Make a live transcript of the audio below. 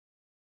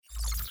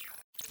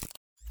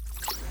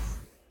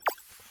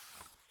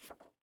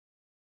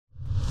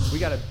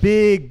got a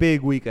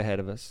big week ahead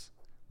of us.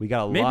 We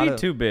got a lot Maybe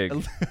too big.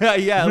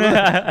 Yeah,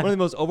 one of the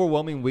most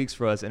overwhelming weeks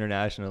for us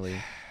internationally.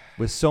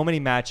 With so many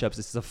matchups,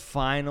 it's the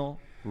final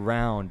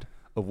round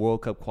of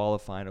World Cup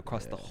qualifying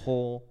across the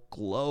whole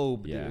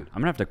globe, dude. I'm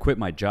going to have to quit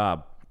my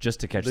job just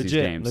to catch these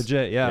games.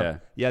 Legit, yeah.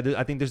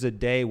 I think there's a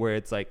day where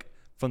it's like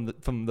from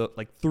the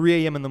like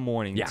 3 a.m. in the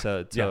morning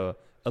to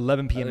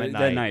 11 p.m. at night.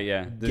 That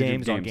night,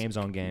 Games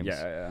on games.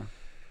 Yeah.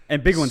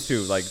 And big ones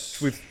too, like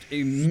with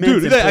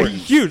immense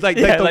importance. Huge. Like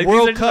the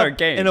World Cup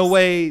in a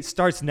way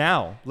starts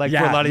now. Like for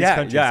a lot of these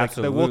countries, like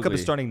the World Cup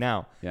is starting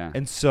now. Yeah.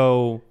 And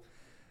so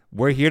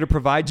we're here to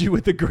provide you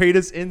with the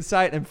greatest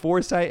insight and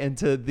foresight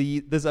into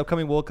this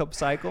upcoming World Cup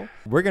cycle.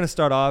 We're gonna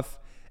start off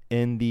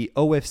in the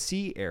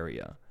OFC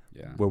area,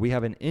 where we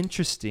have an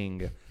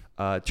interesting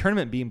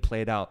tournament being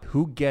played out.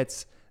 Who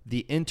gets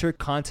the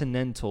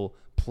Intercontinental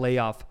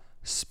playoff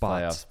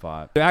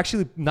spot? They're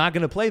actually not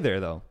going to play there,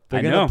 though.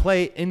 They're going to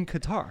play in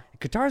Qatar.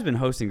 Qatar's been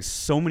hosting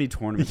so many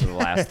tournaments for the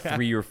last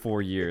 3 or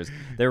 4 years.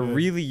 They're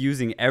really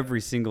using every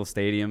single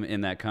stadium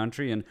in that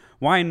country. And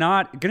why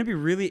not? Going to be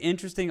really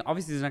interesting.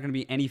 Obviously, there's not going to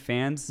be any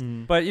fans.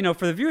 But,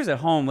 for the viewers at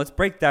home, let's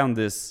break down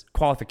this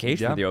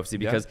qualification for the OFC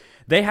because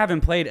they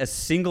haven't played a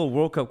single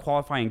World Cup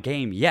qualifying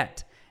game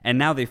yet. And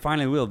now they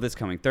finally will this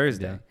coming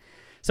Thursday. Yeah.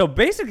 So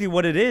basically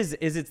what it is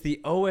it's the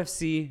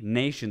OFC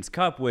Nations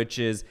Cup, which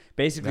is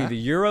basically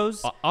the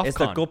Euros. It's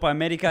the Copa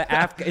America.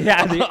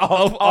 The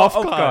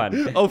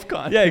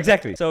OFCON. Yeah,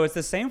 exactly. So it's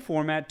the same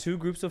format, 2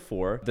 groups of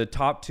 4. The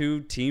top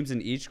 2 teams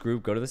in each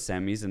group go to the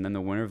semis, and then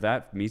the winner of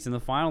that meets in the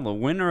final. The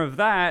winner of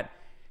that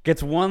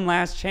gets one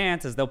last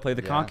chance as they'll play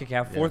the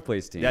CONCACAF fourth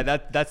place team. Yeah,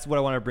 that's what I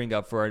want to bring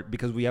up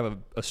because we have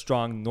a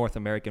strong North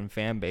American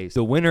fan base.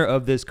 The winner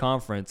of this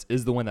conference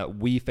is the one that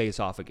we face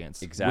off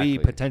against. Exactly.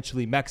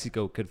 Potentially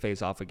Mexico could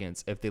face off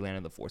against if they land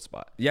in the 4th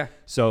spot. Yeah.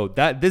 So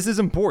this is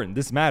important.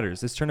 This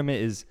matters. This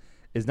tournament is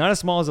not as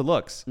small as it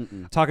looks.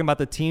 Talking about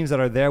the teams that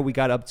are there, we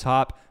got up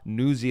top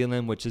New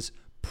Zealand, which is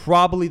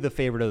probably the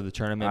favorite of the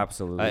tournament.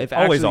 Absolutely.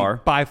 Always are.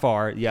 By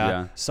far,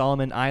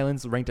 Solomon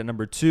Islands ranked at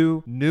number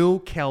 2. New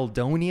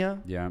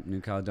Caledonia. Yeah,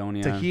 New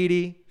Caledonia.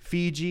 Tahiti,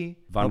 Fiji.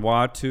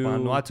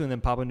 Vanuatu. And then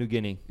Papua New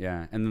Guinea.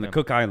 Yeah, and then the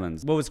Cook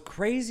Islands. What was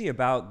crazy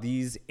about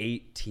these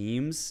 8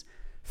 teams,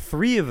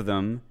 3 of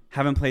them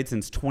haven't played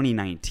since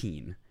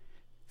 2019.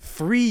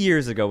 3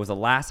 years ago was the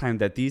last time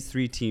that these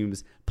 3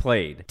 teams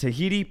played.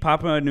 Tahiti,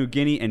 Papua New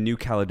Guinea, and New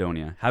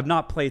Caledonia have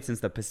not played since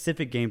the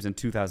Pacific Games in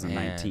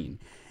 2019. Man.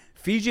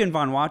 Fiji and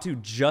Vanuatu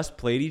just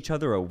played each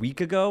other a week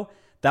ago.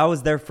 That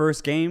was their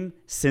first game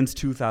since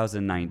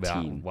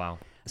 2019. Wow.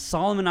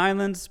 Solomon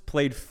Islands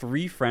played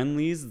 3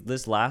 friendlies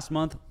this last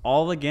month,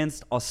 all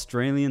against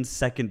Australian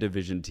second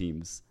division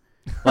teams.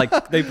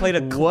 Like they played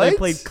they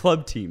played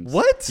club teams.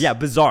 What? Yeah,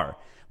 bizarre.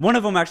 One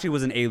of them actually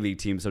was an A-League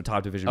team, so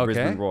top division,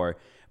 Brisbane Roar.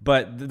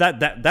 But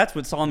that's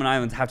what Solomon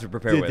Islands have to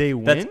prepare with. Did they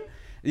win?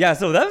 Yeah,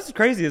 so that was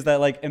crazy. Is that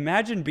like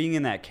imagine being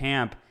in that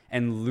camp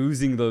and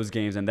losing those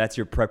games, and that's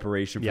your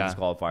preparation for these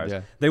qualifiers.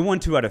 Yeah. They won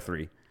 2 out of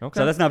 3. Okay.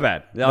 So that's not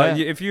bad.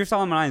 If you're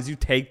Solomon Islands, you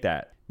take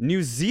that.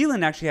 New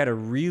Zealand actually had a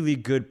really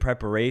good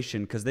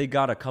preparation because they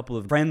got a couple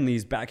of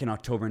friendlies back in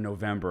October and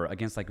November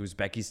against like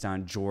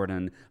Uzbekistan,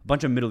 Jordan, a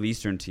bunch of Middle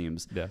Eastern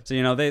teams. Yeah.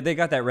 So, they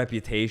got that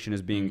reputation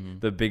as being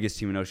the biggest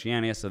team in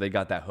Oceania, so they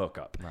got that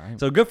hookup. Right.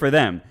 So good for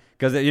them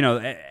because,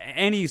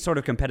 any sort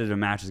of competitive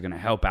match is going to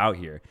help out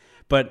here.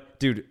 But,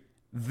 dude,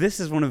 this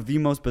is one of the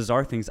most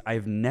bizarre things.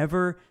 I've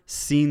never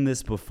seen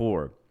this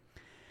before.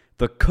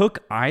 The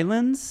Cook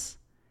Islands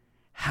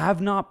have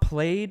not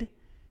played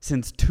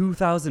since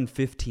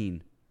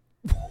 2015.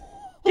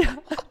 Yeah.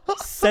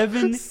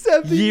 7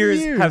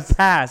 years have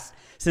passed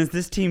since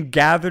this team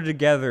gathered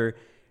together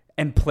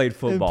and played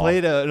football. And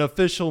played an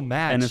official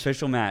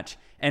match.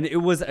 And it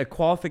was a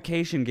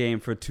qualification game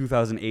for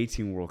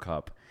 2018 World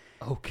Cup.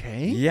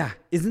 Okay. Yeah.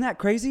 Isn't that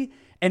crazy?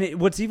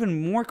 And what's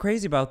even more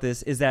crazy about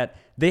this is that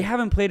they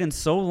haven't played in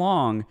so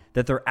long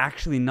that they're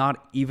actually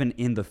not even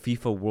in the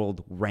FIFA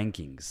World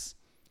Rankings.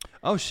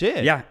 Oh,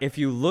 shit. Yeah, if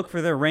you look for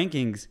their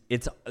rankings,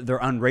 they're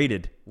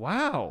unrated.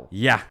 Wow.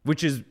 Yeah,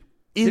 which is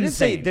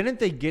insane. Didn't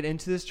they get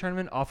into this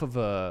tournament off of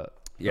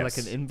like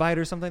an invite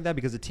or something like that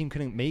because the team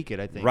couldn't make it,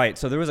 I think. Right,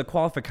 so there was a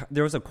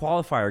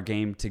qualifier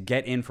game to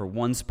get in for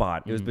one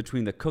spot. It was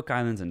between the Cook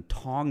Islands and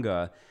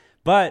Tonga.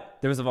 But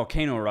there was a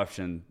volcano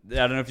eruption. I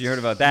don't know if you heard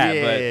about that.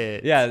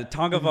 But yeah, the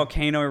Tonga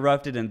volcano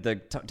erupted, and the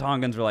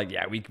Tongans were like,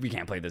 we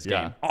can't play this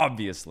game,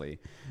 obviously.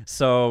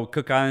 So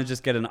Cook Islands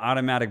just get an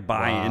automatic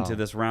buy into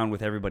this round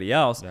with everybody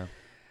else. Yeah.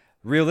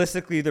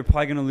 Realistically, they're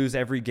probably going to lose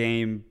every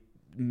game,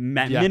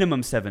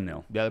 minimum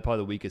 7-0. Yeah, they're probably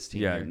the weakest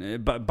team. Yeah,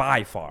 but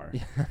by far.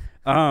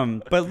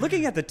 But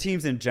looking at the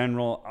teams in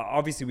general,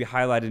 obviously we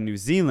highlighted New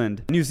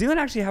Zealand. New Zealand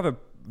actually have a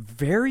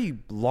very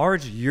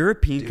large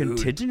European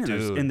contingent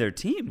in their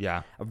team.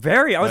 Yeah.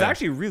 I was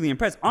actually really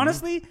impressed.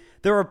 Honestly,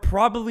 there are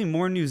probably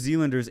more New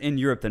Zealanders in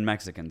Europe than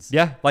Mexicans.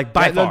 Yeah. Like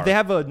by far. They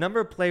have a number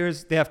of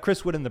players. They have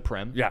Chris Wood in the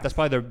Prem. Yeah. That's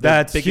probably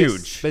their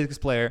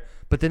biggest player.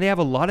 But then they have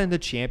a lot in the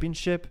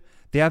championship.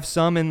 They have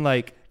some in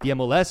like the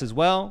MLS as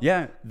well.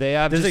 Yeah. They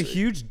have There's a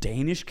huge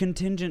Danish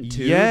contingent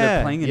too.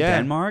 They're playing in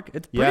Denmark.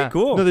 It's pretty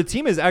cool. No, the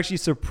team is actually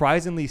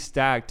surprisingly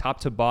stacked top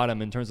to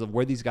bottom in terms of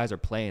where these guys are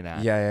playing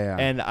at. Yeah.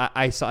 And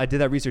I did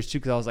that research too,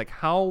 because I was like,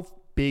 how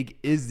big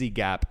is the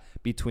gap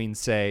between,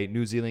 say,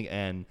 New Zealand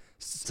and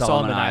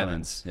Solomon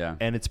Islands? Yeah.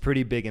 And it's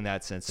pretty big in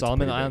that sense.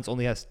 Solomon Islands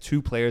only has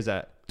 2 players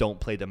that don't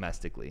play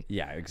domestically.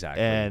 Yeah,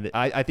 exactly. And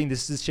I think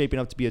this is shaping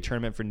up to be a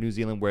tournament for New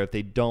Zealand where if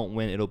they don't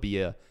win, it'll be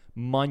a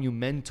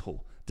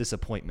monumental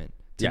disappointment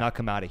to not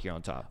come out of here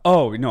on top.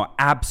 Oh, no,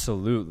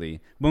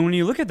 absolutely. But when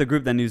you look at the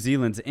group that New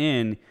Zealand's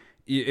in,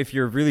 if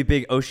you're a really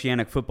big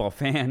Oceanic football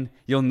fan,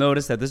 you'll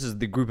notice that this is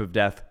the group of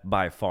death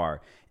by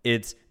far.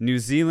 It's New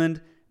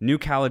Zealand, New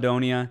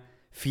Caledonia,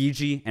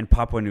 Fiji, and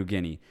Papua New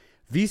Guinea.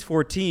 These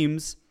 4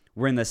 teams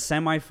were in the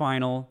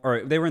semifinal,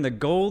 or they were in the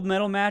gold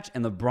medal match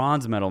and the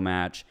bronze medal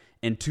match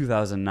in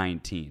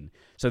 2019.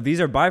 So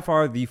these are by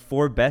far the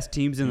 4 best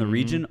teams in the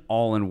region,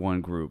 all in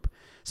one group.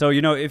 So,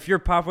 if you're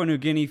Papua New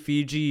Guinea,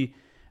 Fiji,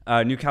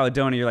 New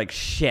Caledonia, you're like,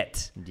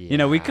 shit.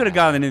 Yeah. We could have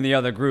gotten in the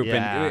other group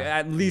and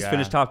at least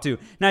finished top 2.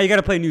 Now you got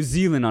to play New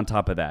Zealand on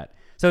top of that.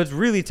 So it's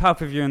really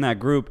tough if you're in that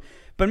group.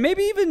 But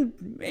maybe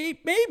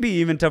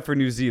even tough for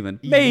New Zealand.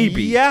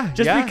 Maybe. Yeah.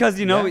 Just because,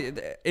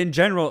 in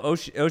general,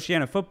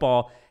 Oceania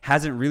football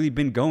hasn't really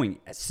been going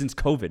since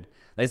COVID.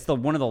 It's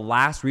one of the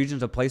last regions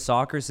to play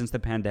soccer since the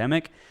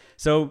pandemic.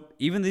 So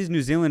even these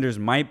New Zealanders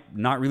might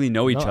not really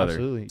know each other.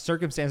 Absolutely.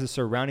 Circumstances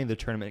surrounding the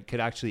tournament could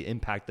actually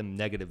impact them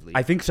negatively.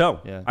 I think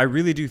so. Yeah. I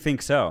really do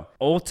think so.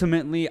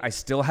 Ultimately, I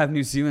still have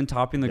New Zealand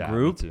topping the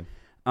group. Me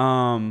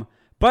too.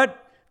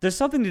 But there's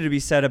something to be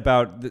said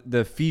about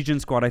the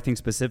Fijian squad, I think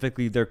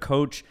specifically. Their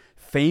coach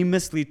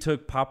famously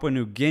took Papua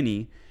New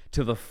Guinea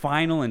to the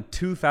final in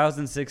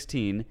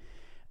 2016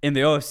 in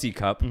the OFC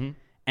Cup,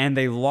 and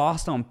they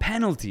lost on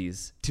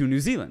penalties to New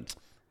Zealand.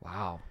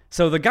 Wow.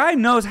 So the guy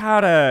knows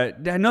how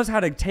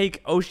to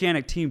take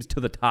Oceanic teams to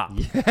the top.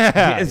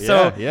 Yeah.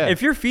 So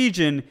if you're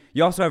Fijian,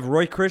 you also have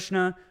Roy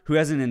Krishna, who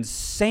has an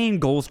insane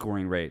goal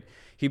scoring rate.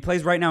 He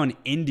plays right now in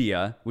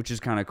India, which is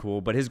kind of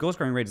cool, but his goal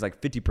scoring rate is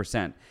like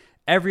 50%.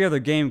 Every other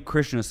game,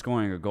 Krishna is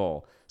scoring a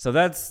goal. So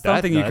that's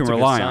something you can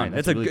rely on.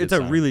 It's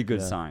a really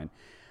good sign.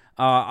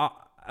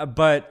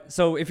 But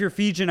so if you're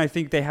Fijian, I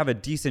think they have a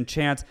decent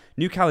chance.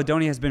 New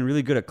Caledonia has been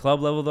really good at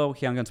club level, though.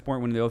 Hyungan Sport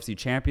won the OFC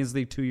Champions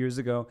League 2 years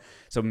ago.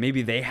 So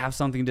maybe they have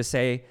something to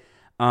say.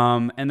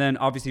 And then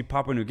obviously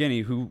Papua New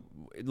Guinea, who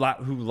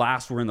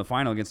last were in the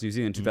final against New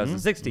Zealand in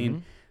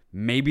 2016,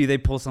 maybe they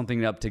pull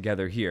something up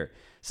together here.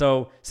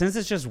 So since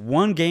it's just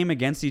one game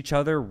against each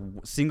other,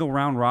 single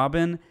round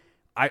robin,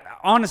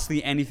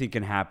 honestly, anything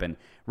can happen.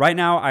 Right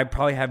now, I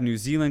probably have New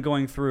Zealand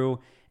going through,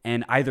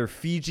 and either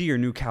Fiji or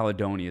New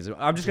Caledonia.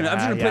 I'm just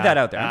gonna put that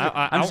out there.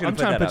 I'm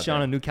trying to put you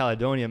on a New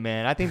Caledonia,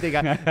 man. I think they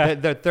got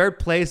their 3rd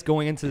place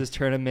going into this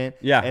tournament.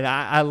 Yeah, and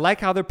I like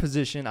how they're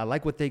positioned. I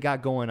like what they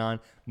got going on.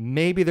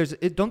 Maybe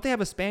don't they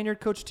have a Spaniard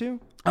coach too?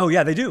 Oh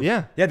yeah, they do.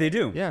 Yeah, they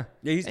do. Yeah,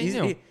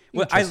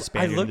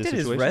 I looked at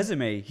his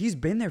resume. He's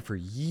been there for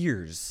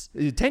years.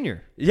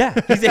 Tenure. Yeah,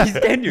 he's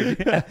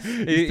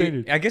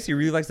tenured. I guess he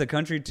really likes the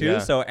country too. Yeah.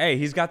 So, hey,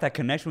 he's got that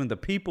connection with the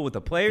people, with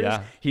the players.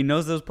 Yeah. He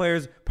knows those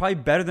players probably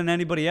better than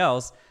anybody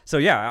else. So,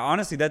 yeah,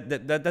 honestly,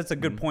 that's a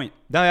good point.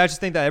 No, I just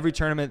think that every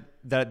tournament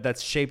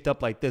that's shaped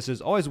up like this,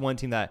 there's always one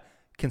team that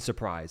can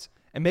surprise.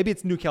 And maybe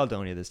it's New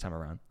Caledonia this time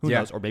around. Who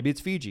knows? Or maybe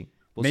it's Fiji.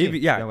 We'll see.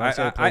 Yeah.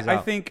 I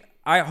think...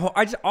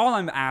 all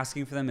I'm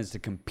asking for them is to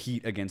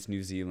compete against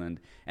New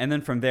Zealand, and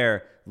then from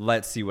there,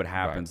 let's see what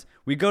happens.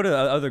 Right. We go to the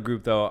other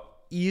group though,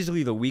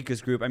 easily the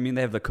weakest group. I mean,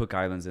 they have the Cook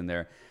Islands in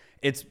there.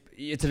 It's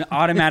an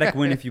automatic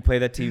win if you play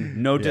that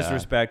team. No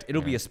disrespect.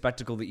 It'll be a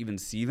spectacle to even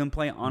see them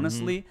play.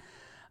 Honestly,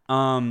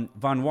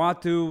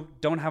 Vanuatu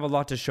don't have a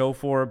lot to show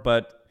for,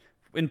 but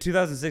in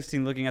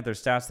 2016, looking at their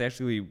stats, they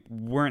actually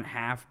weren't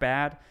half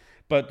bad.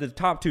 But the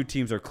top 2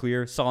 teams are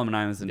clear: Solomon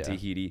Islands and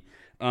Tahiti.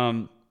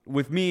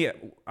 With me,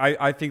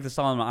 I think the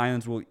Solomon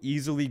Islands will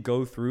easily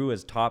go through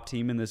as top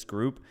team in this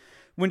group,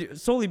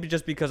 solely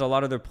just because a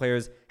lot of their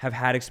players have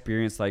had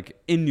experience, like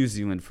in New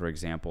Zealand, for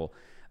example.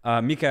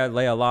 Mika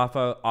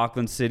Lealafa,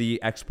 Auckland City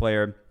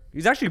ex-player,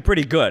 he's actually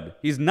pretty good.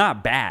 He's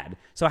not bad.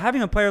 So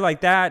having a player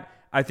like that,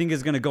 I think,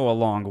 is going to go a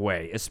long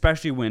way,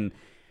 especially when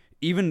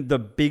even the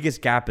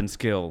biggest gap in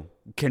skill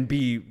can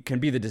be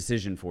the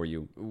decision for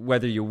you,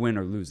 whether you win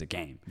or lose a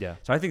game. Yeah.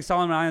 So I think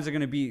Solomon Islands are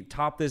going to be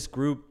top this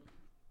group.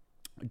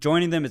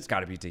 Joining them, it's got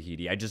to be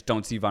Tahiti. I just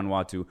don't see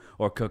Vanuatu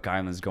or Cook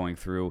Islands going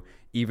through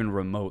even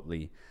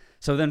remotely.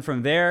 So then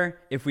from there,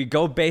 if we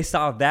go based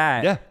off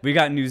that, we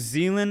got New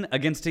Zealand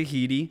against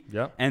Tahiti,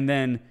 and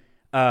then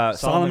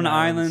Solomon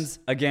Islands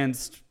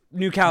against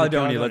New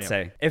Caledonia, let's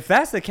say. If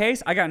that's the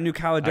case, I got New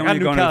Caledonia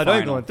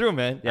going through,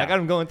 man. Yeah. I got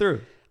them going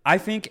through. I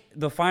think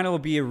the final will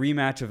be a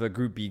rematch of the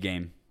Group B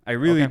game. I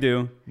really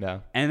do.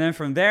 Yeah. And then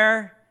from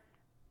there...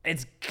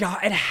 It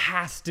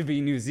has to be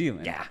New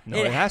Zealand. Yeah.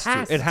 No, it has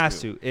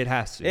to. It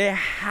has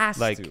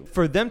to.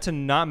 For them to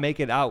not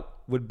make it out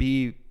would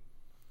be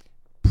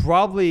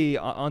probably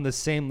on the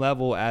same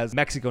level as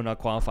Mexico not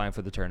qualifying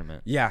for the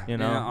tournament. Yeah.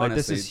 Honestly,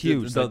 this is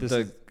huge.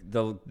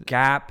 the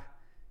gap,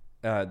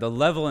 the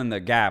level in the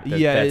gap.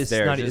 It's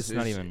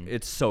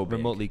so big.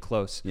 Remotely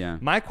close. Yeah.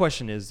 My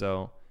question is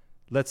though,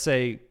 let's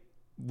say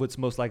what's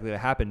most likely to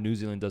happen, New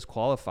Zealand does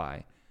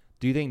qualify.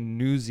 Do you think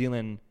New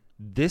Zealand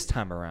this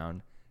time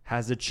around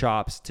has the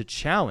chops to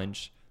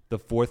challenge the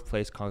 4th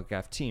place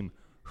CONCACAF team,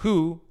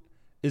 who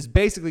is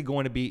basically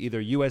going to be either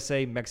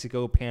USA,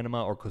 Mexico,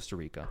 Panama, or Costa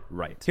Rica?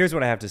 Right. Here's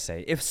what I have to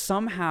say. If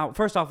somehow,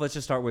 first off, let's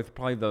just start with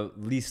probably the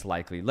least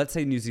likely. Let's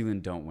say New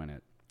Zealand don't win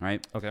it,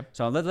 right? Okay.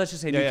 So let's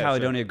just say New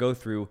Caledonia go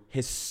through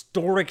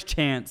historic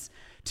chance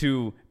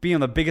to be in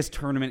the biggest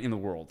tournament in the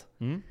world.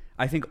 Mm-hmm.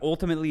 I think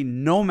ultimately,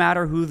 no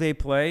matter who they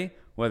play,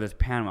 whether it's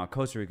Panama,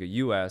 Costa Rica,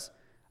 US,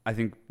 I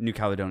think New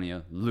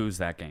Caledonia lose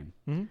that game.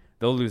 Mm-hmm.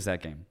 They'll lose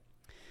that game.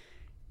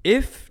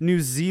 If New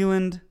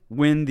Zealand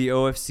win the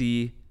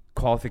OFC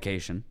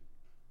qualification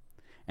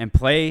and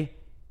play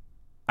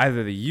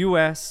either the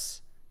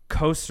US,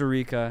 Costa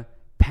Rica,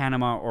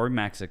 Panama, or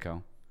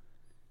Mexico,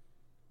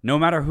 no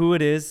matter who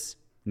it is,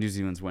 New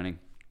Zealand's winning.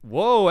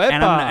 Whoa,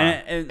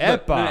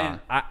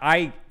 Epa.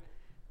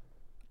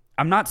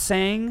 I'm not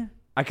saying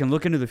I can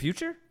look into the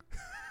future,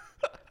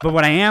 but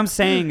what I am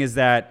saying is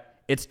that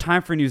it's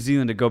time for New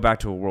Zealand to go back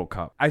to a World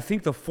Cup. I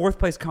think the 4th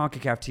place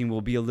CONCACAF team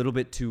will be a little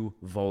bit too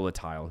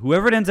volatile.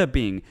 Whoever it ends up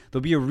being,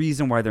 there'll be a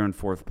reason why they're in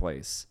 4th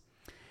place.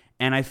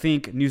 And I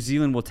think New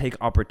Zealand will take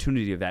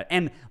opportunity of that.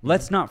 And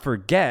let's not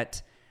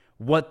forget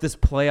what this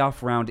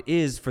playoff round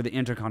is for the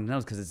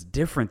Intercontinentals, because it's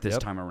different this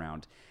time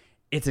around.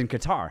 It's in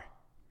Qatar.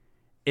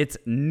 It's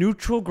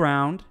neutral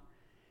ground.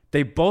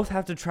 They both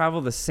have to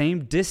travel the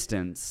same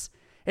distance.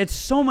 It's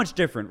so much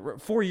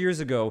different. 4 years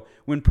ago,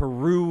 when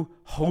Peru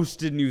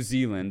hosted New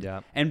Zealand,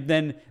 and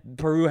then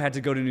Peru had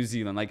to go to New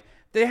Zealand, like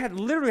they had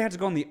literally had to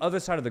go on the other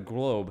side of the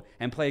globe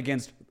and play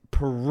against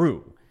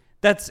Peru.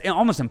 That's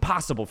almost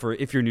impossible for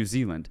if you're New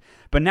Zealand.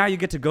 But now you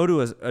get to go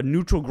to a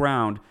neutral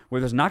ground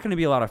where there's not going to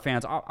be a lot of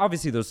fans.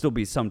 Obviously, there'll still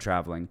be some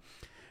traveling.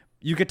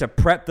 You get to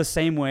prep the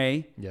same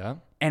way. Yeah.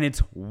 And it's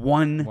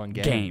one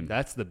game.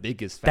 That's the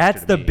biggest factor.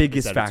 That's the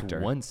biggest factor.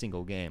 It's one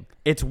single game.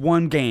 It's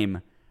one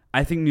game.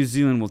 I think New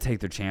Zealand will take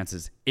their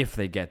chances if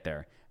they get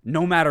there,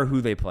 no matter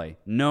who they play.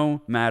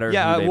 No matter who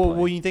they play.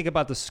 Well, you think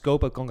about the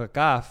scope of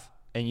CONCACAF,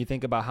 and you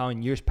think about how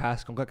in years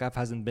past CONCACAF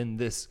hasn't been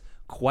this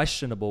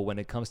questionable when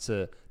it comes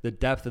to the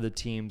depth of the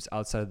teams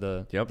outside of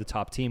the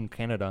top team,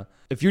 Canada.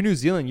 If you're New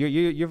Zealand, you're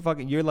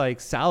like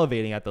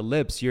salivating at the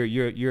lips.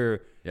 You're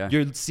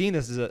seeing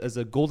this as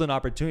a golden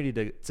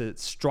opportunity to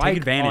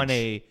strike on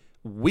a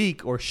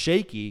weak or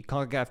shaky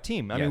CONCACAF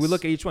team. I mean, we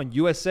look at each one.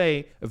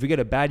 USA, if we get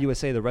a bad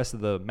USA the rest of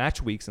the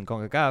match weeks in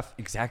CONCACAF,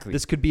 exactly,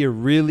 this could be a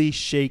really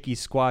shaky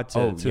squad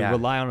to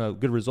rely on a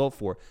good result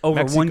for.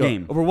 Over one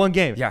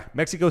game. Yeah.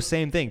 Mexico,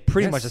 same thing.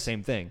 Pretty much the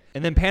same thing.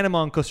 And then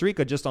Panama and Costa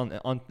Rica, just on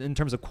in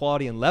terms of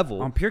quality and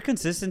level. On pure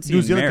consistency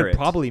New Zealand merit, could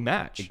probably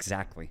match.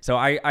 Exactly. So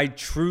I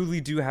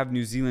truly do have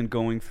New Zealand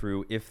going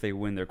through if they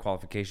win their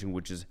qualification,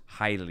 which is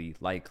highly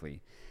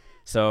likely.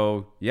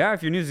 So,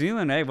 if you're New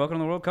Zealand, hey, welcome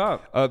to the World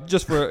Cup.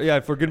 Just for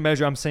good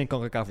measure, I'm saying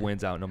CONCACAF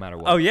wins out no matter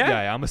what. Oh, yeah?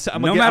 Yeah, I'm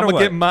going to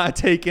get my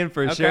take in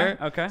for sure.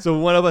 Okay. So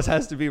one of us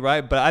has to be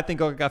right, but I think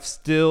CONCACAF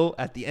still,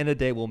 at the end of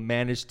the day, will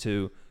manage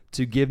to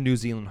give New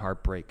Zealand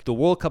heartbreak. The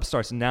World Cup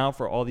starts now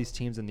for all these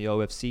teams in the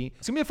OFC.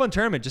 It's going to be a fun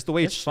tournament, just the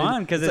way it's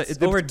fun, because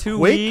it's over 2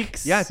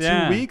 weeks. Yeah,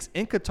 2 weeks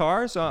in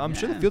Qatar, so I'm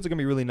sure the fields are going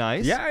to be really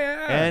nice. Yeah.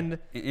 And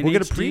we're going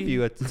to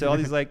preview it to all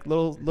these like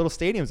little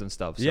stadiums and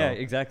stuff. So. Yeah,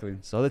 exactly.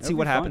 So let's see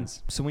what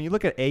happens. So when you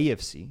look at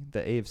AFC, the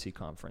AFC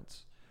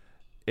conference,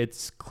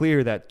 it's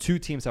clear that 2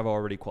 teams have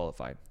already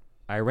qualified,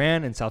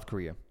 Iran and South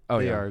Korea.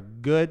 They are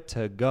good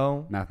to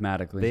go.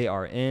 Mathematically. They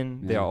are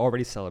in. They are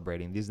already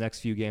celebrating. These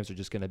next few games are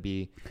just going to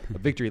be a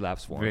victory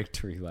laps for them.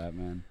 Victory lap,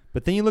 man.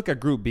 But then you look at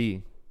Group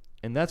B,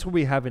 and that's where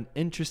we have an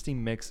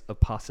interesting mix of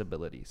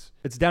possibilities.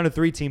 It's down to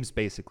 3 teams,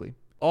 basically.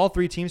 All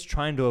 3 teams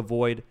trying to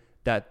avoid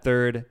that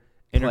third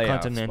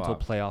intercontinental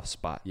playoff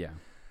spot. Yeah.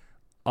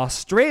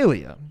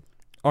 Australia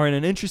are in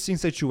an interesting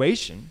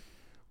situation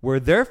where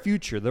their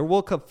future, their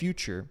World Cup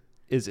future,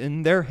 is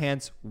in their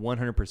hands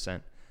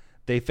 100%.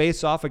 They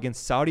face off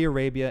against Saudi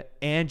Arabia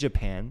and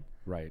Japan,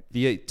 right?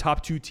 The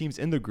top 2 teams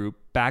in the group,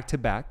 back to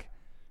back.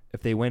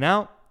 If they win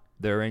out,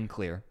 they're in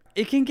clear.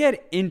 It can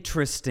get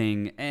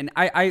interesting, and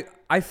I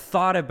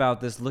thought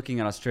about this looking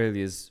at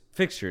Australia's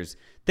fixtures.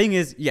 Thing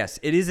is, yes,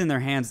 it is in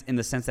their hands in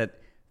the sense that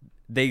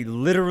they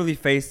literally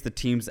face the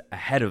teams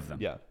ahead of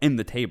them in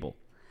the table.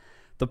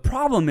 The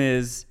problem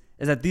is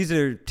that these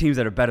are teams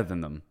that are better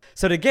than them.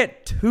 So to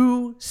get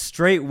 2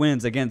 straight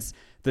wins against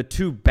the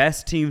 2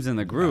 best teams in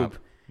the group.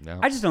 No.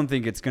 I just don't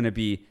think it's going to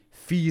be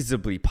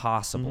feasibly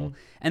possible.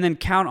 Mm-hmm. And then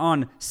count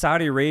on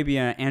Saudi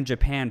Arabia and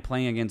Japan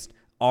playing against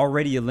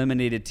already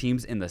eliminated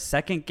teams in the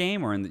second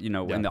game or in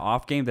the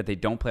off game that they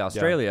don't play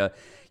Australia.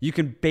 You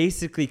can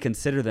basically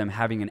consider them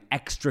having an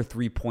extra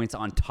 3 points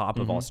on top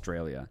of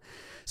Australia.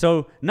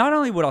 So not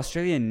only would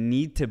Australia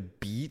need to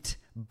beat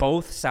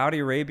both Saudi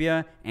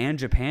Arabia and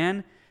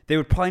Japan, they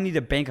would probably need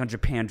to bank on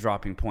Japan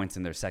dropping points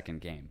in their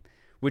second game,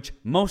 which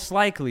most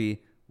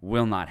likely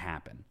will not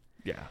happen.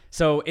 Yeah.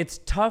 So it's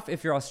tough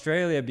if you're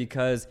Australia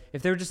because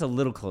if they were just a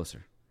little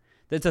closer.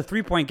 There's a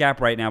 3-point gap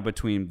right now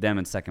between them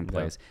and second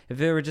place. Yeah. If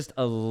they were just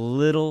a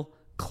little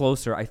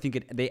closer, I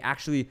think they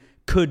actually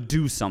could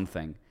do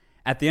something.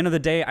 At the end of the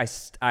day,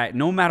 I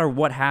no matter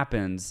what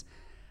happens,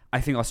 I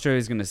think Australia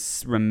is going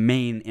to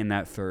remain in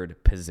that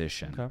third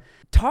position. Okay.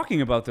 Talking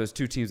about those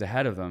two teams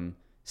ahead of them,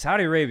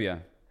 Saudi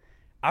Arabia,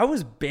 I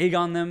was big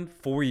on them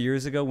 4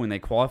 years ago when they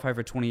qualified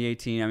for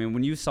 2018. I mean,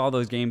 when you saw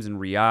those games in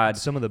Riyadh.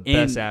 Some of the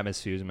best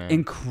atmospheres, man.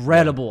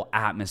 Incredible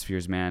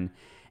atmospheres, man.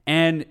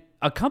 And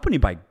accompanied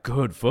by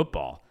good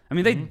football. I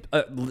mean,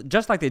 they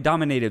just like they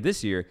dominated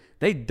this year,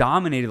 they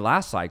dominated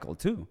last cycle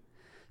too.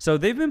 So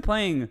they've been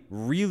playing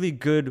really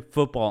good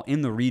football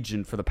in the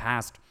region for the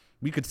past,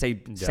 we could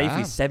say,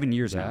 safely 7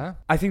 years now.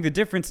 I think the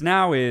difference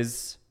now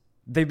is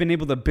they've been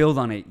able to build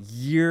on it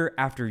year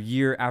after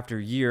year after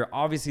year.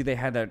 Obviously, they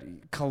had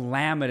that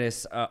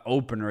calamitous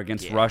opener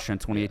against Russia in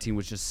 2018,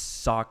 which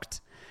just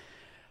sucked.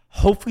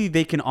 Hopefully,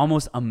 they can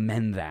almost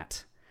amend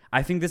that.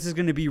 I think this is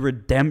going to be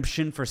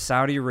redemption for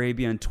Saudi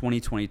Arabia in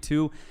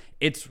 2022.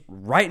 It's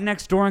right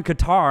next door in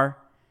Qatar.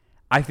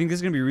 I think this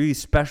is going to be a really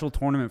special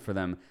tournament for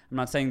them. I'm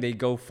not saying they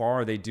go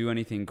far or they do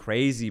anything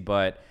crazy,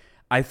 but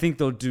I think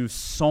they'll do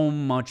so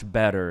much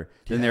better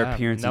than their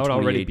appearance in 2018. That would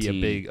already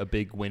be a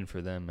big win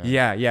for them, man.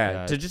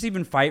 Yeah. To just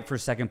even fight for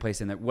second place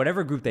in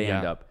whatever group they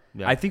end up.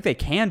 Yeah. I think they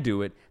can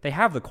do it. They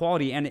have the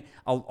quality, and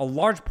a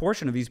large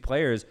portion of these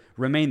players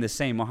remain the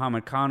same.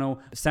 Mohamed Kano,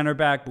 center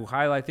back,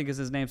 Buhaila, I think is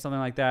his name, something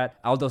like that.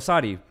 Al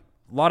Dosadi,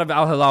 a lot of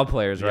Al Hilal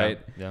players, right?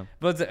 Yeah.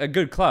 But it's a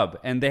good club,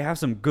 and they have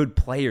some good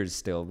players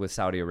still with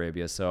Saudi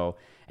Arabia. So,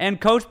 and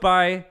coached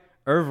by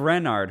Hervé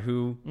Renard,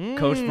 who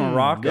coached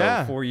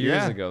Morocco 4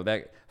 years ago.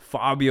 That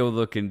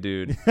Fabio-looking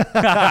dude.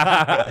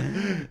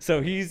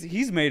 So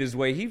he's made his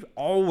way. He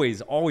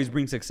always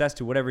brings success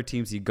to whatever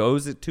teams he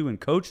goes to and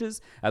coaches,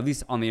 at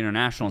least on the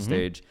international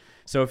stage.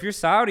 So if you're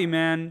Saudi,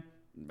 man,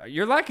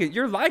 you're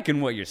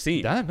liking what you're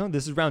seeing. No,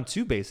 this is round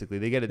 2 basically.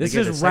 They get a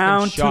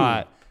second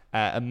shot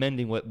at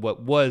amending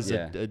what was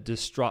a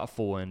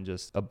distraughtful and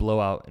just a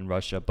blowout in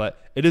Russia. But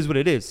it is what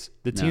it is.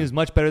 The team is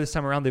much better this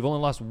time around. They've only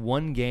lost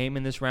 1 game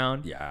in this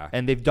round.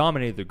 And they've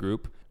dominated the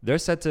group. They're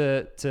set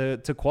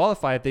to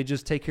qualify if they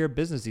just take care of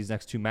business these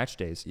next 2 match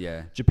days.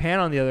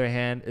 Japan, on the other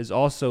hand, is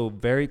also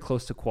very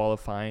close to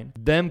qualifying.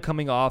 Them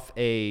coming off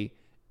a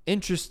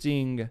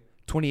interesting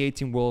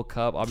 2018 World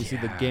Cup. Obviously,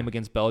 the game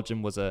against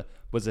Belgium was a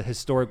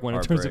historic one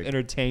in terms of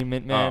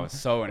entertainment, man. Oh,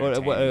 so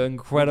entertaining. What an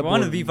incredible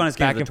one of the funnest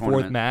back and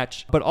forth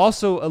match. But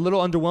also a little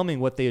underwhelming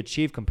what they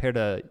achieved compared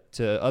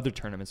to other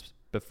tournaments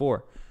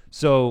before.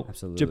 So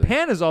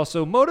Japan is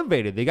also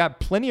motivated. They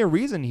got plenty of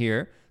reason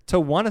here to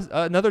want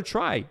another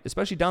try,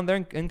 especially down there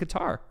in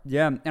Qatar.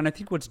 Yeah, and I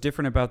think what's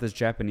different about this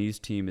Japanese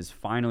team is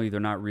finally they're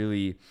not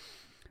really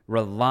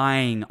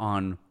relying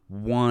on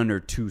 1 or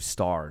 2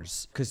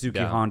 stars.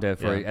 Kazuki Honda,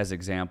 as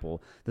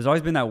example. There's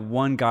always been that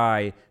one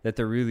guy that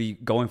they're really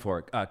going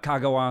for.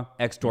 Kagawa,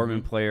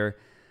 ex-Dortmund player.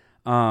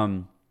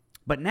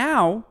 But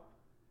now,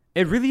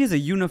 it really is a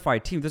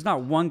unified team. There's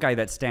not one guy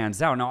that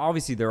stands out. Now,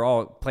 obviously, they're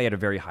all play at a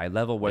very high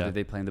level, whether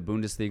they play in the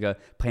Bundesliga,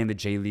 play in the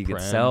J-League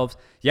itself.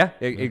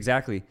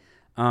 Exactly.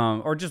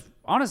 Or just,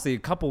 honestly, a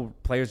couple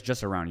players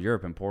just around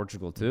Europe and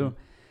Portugal, too.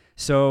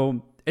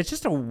 So, it's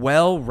just a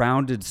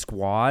well-rounded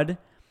squad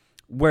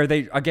where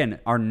they, again,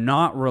 are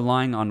not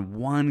relying on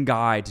one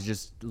guy to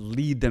just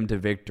lead them to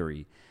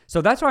victory.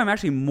 So that's why I'm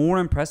actually more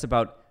impressed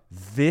about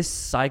this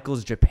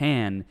cycle's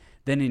Japan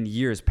than in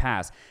years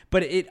past.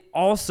 But it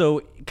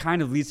also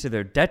kind of leads to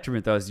their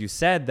detriment, though, as you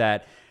said,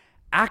 that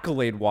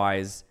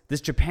accolade-wise,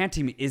 this Japan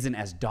team isn't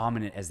as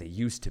dominant as they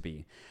used to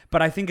be.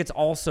 But I think it's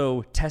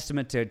also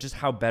testament to just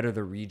how better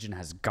the region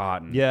has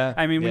gotten.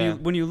 I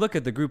mean, when you look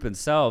at the group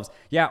themselves,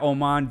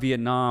 Oman,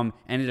 Vietnam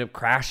ended up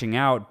crashing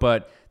out,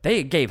 but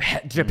they gave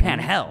Japan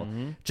hell.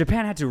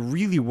 Japan had to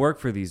really work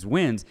for these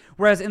wins.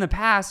 Whereas in the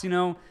past,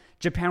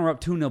 Japan were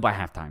up 2-0 by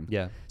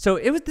halftime. So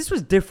this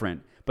was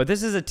different. But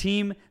this is a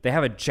team, they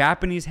have a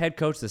Japanese head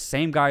coach, the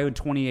same guy in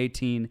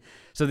 2018.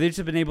 So they've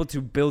just been able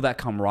to build that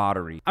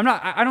camaraderie.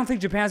 I don't think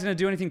Japan's going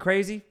to do anything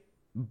crazy,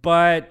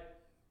 but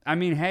I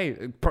mean,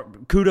 hey,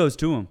 kudos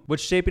to them.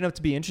 What's shaping up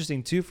to be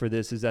interesting, too, for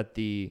this is that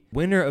the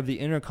winner of the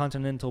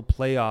Intercontinental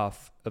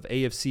Playoff of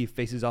AFC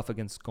faces off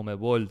against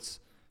CONMEBOL's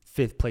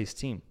 5th place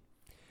team.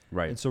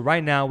 Right. And so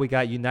right now we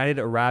got United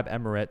Arab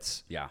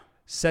Emirates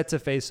set to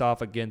face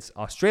off against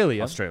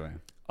Australia.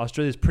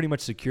 Australia's pretty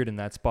much secured in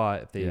that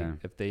spot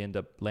if they end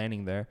up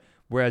landing there.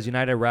 Whereas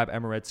United Arab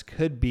Emirates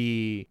could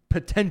be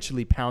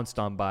potentially pounced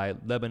on by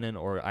Lebanon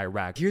or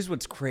Iraq. Here's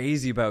what's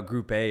crazy about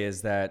Group A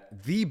is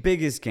that the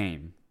biggest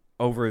game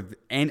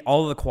and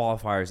all of the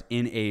qualifiers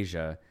in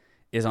Asia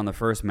is on the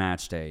first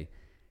match day.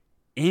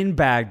 In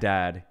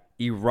Baghdad,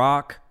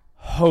 Iraq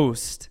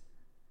host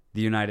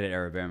the United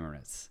Arab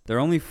Emirates. They're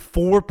only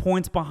 4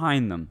 points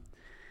behind them.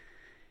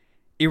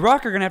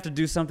 Iraq are going to have to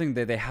do something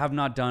that they have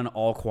not done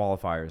all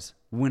qualifiers.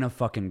 Win a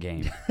fucking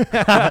game.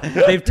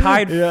 They've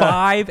tied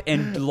 5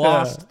 and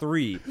lost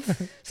 3.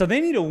 So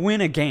they need to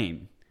win a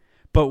game.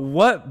 But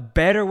what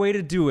better way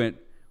to do it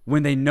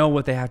when they know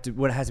what has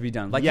to be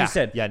done. Like you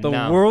said, the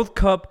now. World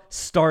Cup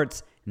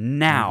starts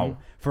now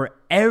for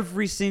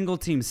every single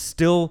team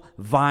still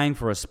vying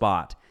for a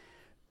spot.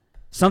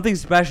 Something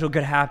special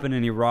could happen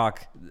in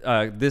Iraq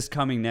this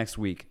coming next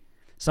week.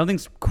 Something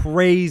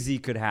crazy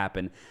could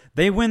happen.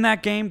 They win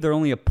that game, they're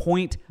only a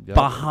point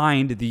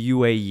behind the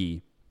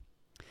UAE.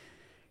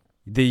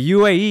 The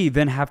UAE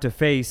then have to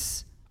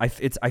face, I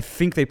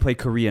think they play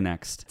Korea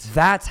next.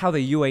 That's how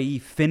the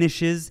UAE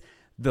finishes.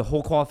 The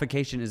whole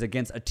qualification is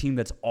against a team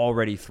that's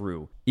already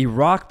through.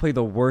 Iraq play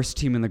the worst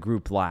team in the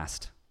group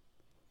last.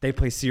 They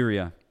play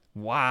Syria.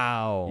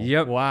 Wow.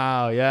 Yep.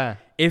 Wow, yeah.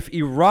 If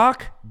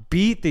Iraq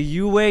beat the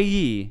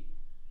UAE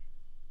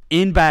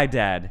in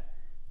Baghdad,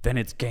 then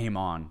it's game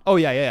on. Oh,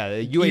 yeah.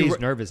 The UAE is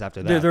nervous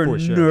after that. They're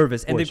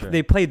nervous. And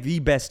they play the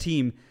best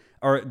team,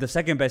 or the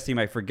second best team.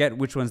 I forget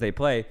which ones they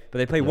play, but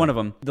they play one of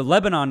them. The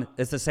Lebanon,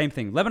 it's the same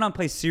thing. Lebanon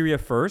plays Syria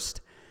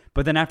first,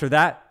 but then after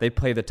that, they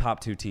play the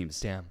top two teams.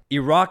 Damn.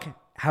 Iraq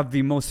have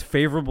the most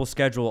favorable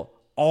schedule.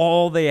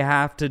 All they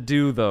have to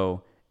do,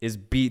 though, is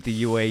beat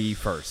the UAE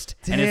first.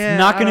 Damn, and it's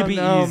not going to be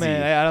easy.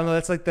 Man. I don't know.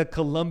 That's like the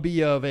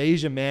Colombia of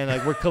Asia, man.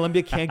 Like where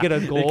Colombia can't get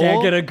a goal. They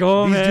can't get a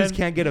goal, These man. dudes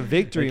can't get a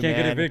victory, they can't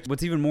man. Get a victory.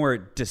 What's even more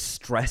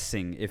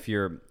distressing if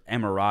you're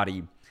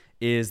Emirati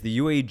is the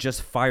UAE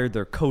just fired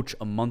their coach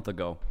a month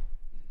ago.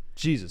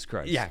 Jesus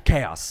Christ. Yeah,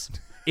 chaos.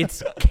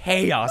 It's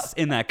chaos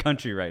in that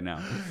country right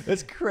now.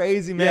 That's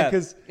crazy, man.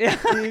 Because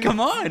come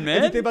on, man.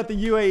 If you think about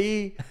the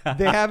UAE,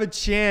 they have a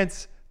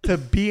chance to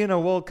be in a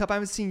World Cup. I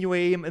haven't seen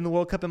UAE in the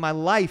World Cup in my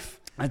life.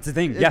 That's the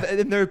thing. Yeah,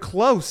 and they're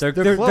close. They're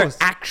close. They're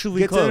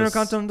actually close. Get to the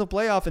Intercontinental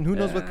Playoff, and who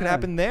knows what could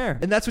happen there.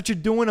 And that's what you're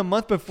doing a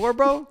month before,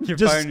 bro. You're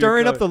just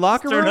stirring up the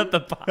locker room. Stirring up the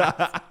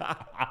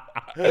pot.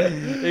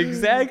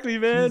 Exactly,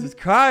 man. Jesus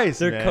Christ,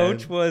 Their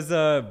coach was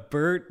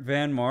Bert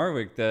Van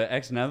Marwijk, the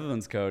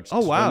ex-Netherlands coach. Oh,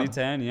 wow.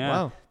 2010, yeah.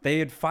 Wow. They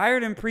had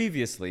fired him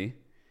previously,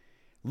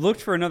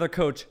 looked for another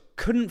coach,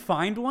 couldn't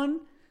find one,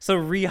 so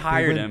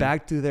rehired him. They went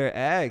back to their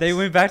ex. They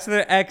went back to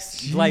their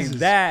ex like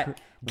that.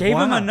 Gave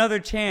him another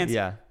chance.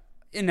 Yeah.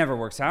 It never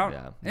works out.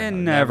 Yeah, it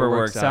never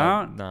works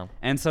out. No.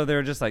 And so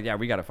they're just like, yeah,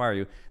 we got to fire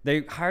you.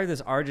 They hired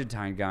this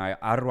Argentine guy,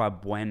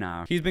 Arroa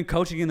Buena. He's been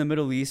coaching in the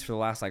Middle East for the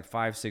last like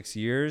 5-6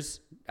 years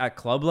at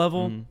club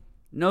level.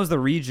 Knows the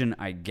region,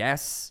 I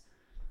guess.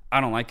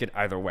 I don't like it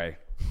either way.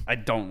 I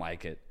don't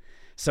like it.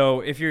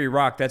 So if you're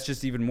Iraq, that's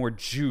just even more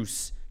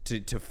juice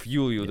to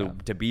fuel you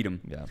to beat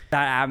them. Yeah.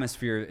 That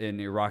atmosphere in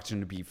Iraq's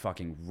going to be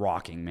fucking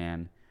rocking,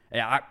 man.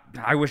 Yeah,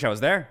 I wish I was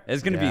there.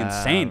 It's going to be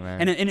insane.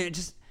 Man. And it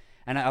just...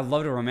 And I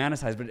love to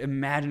romanticize, but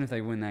imagine if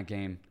they win that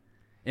game.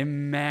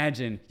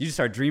 Imagine. You just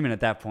start dreaming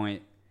at that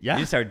point. Yeah.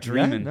 You start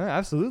dreaming. Yeah, no,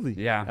 absolutely.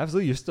 Yeah.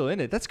 Absolutely. You're still in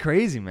it. That's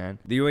crazy, man.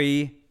 The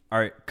UAE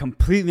are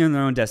completely on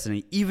their own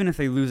destiny, even if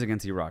they lose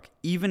against Iraq.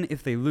 Even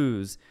if they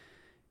lose,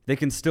 they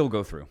can still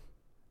go through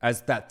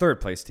as that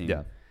third place team.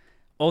 Yeah.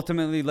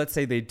 Ultimately, let's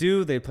say they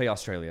play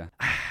Australia.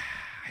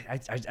 I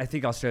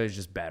think Australia's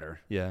just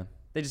better. Yeah.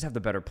 They just have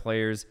the better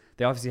players.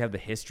 They obviously have the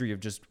history of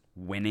just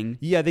winning.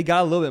 Yeah, they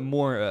got a little bit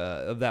more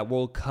of that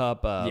World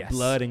Cup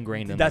blood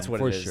ingrained in them. That's what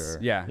for it is. Sure.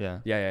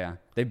 Yeah.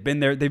 They've been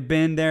there.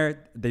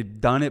 They've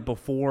done it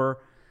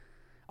before.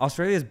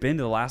 Australia's been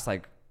to the last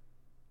like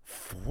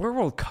 4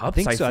 World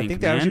Cups. I think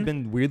they've actually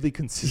been weirdly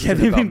consistent.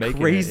 Yeah, they've been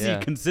crazy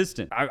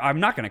consistent.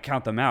 I'm not going to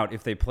count them out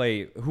if they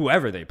play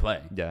whoever they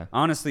play. Yeah.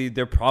 Honestly,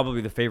 they're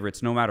probably the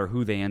favorites no matter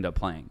who they end up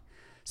playing.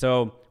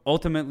 So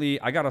ultimately,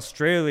 I got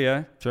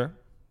Australia. Sure.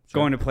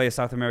 Going to play a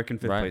South American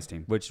fifth place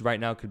team. Which right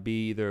now could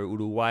be either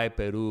Uruguay,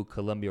 Peru,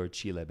 Colombia, or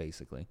Chile,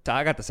 basically. So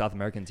I got the South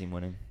American team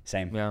winning.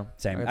 Same. Yeah.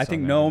 Same. I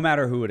think no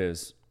matter who it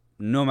is,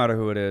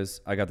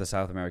 I got the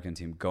South American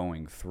team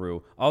going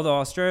through. Although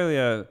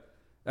Australia,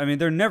 I mean,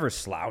 they're never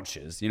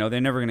slouches. You know, they're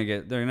never gonna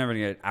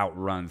get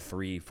outrun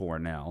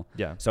 3-4-0.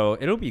 Yeah. So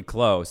it'll be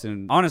close.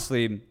 And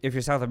honestly, if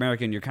you're South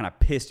American, you're kind of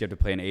pissed you have to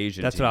play an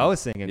Asian That's team. what I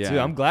was thinking too.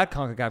 I'm glad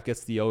CONCACAF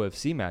gets the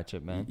OFC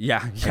matchup, man.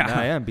 Yeah. And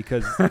I am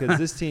because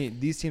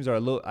these teams are a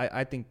little.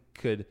 I think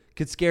could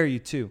scare you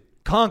too.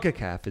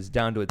 CONCACAF is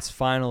down to its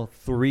final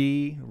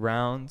 3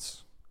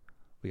 rounds.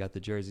 We got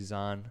the jerseys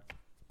on,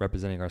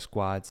 representing our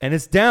squads, and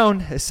it's down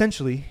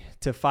essentially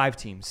to 5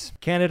 teams: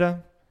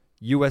 Canada,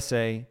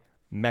 USA,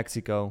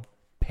 Mexico,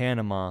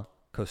 Panama,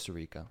 Costa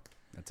Rica.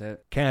 That's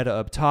it. Canada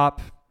up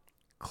top,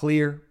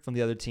 clear from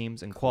the other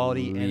teams in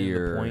quality and in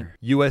the point.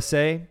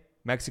 USA,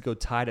 Mexico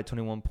tied at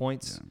 21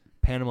 points. Yeah.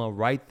 Panama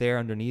right there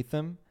underneath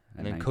them.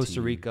 And then 19.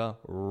 Costa Rica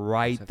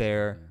right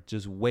there,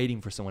 just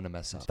waiting for someone to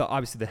mess up. So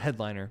obviously the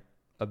headliner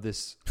of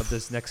this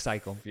next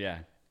cycle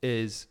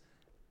is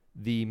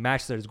the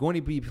match that is going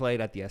to be played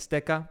at the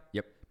Azteca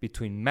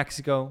between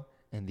Mexico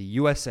and the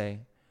USA.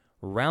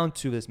 Round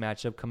 2 of this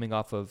matchup coming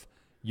off of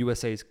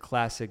USA's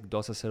classic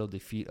 2-0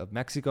 defeat of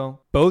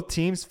Mexico. Both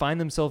teams find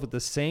themselves with the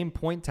same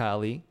point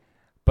tally,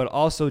 but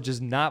also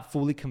just not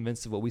fully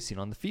convinced of what we've seen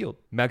on the field.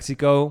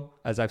 Mexico,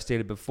 as I've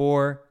stated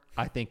before,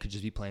 I think could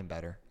just be playing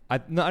better.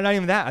 Not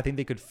even that. I think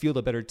they could field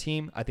a better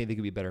team. I think they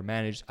could be better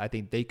managed. I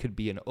think they could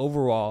be an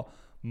overall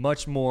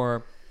much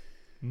more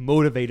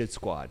motivated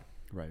squad.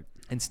 Right.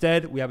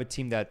 Instead, we have a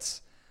team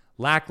that's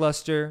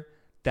lackluster,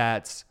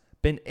 that's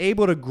been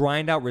able to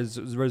grind out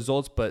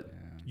results, but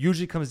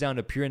usually comes down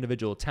to pure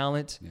individual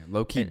talent. Yeah,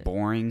 low-key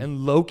boring. And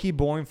low-key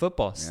boring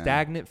football.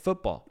 Stagnant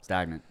football.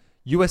 Stagnant.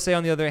 USA,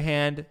 on the other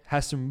hand,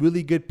 has some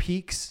really good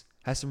peaks,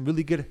 has some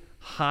really good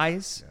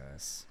highs.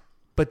 Yes.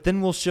 But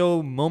then we'll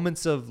show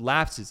moments of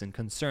lapses and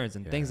concerns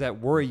and things that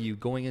worry you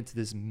going into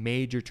this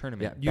major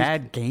tournament. Yeah,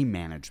 bad game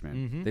management.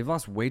 Mm-hmm. They've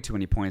lost way too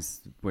many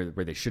points where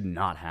they should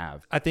not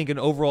have. I think an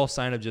overall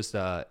sign of just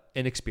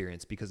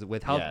inexperience, because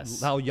with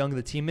how young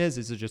the team is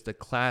just a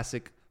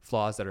classic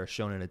flaws that are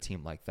shown in a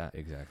team like that.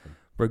 Exactly.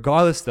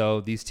 Regardless, though,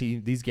 these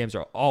games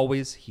are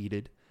always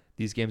heated.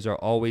 These games are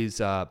always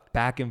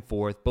back and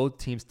forth. Both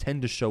teams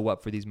tend to show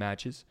up for these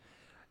matches.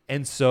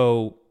 And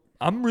so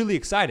I'm really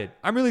excited.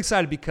 I'm really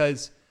excited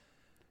because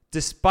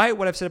despite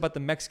what I've said about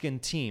the Mexican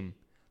team,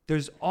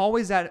 there's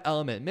always that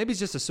element. Maybe it's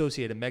just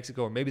associated to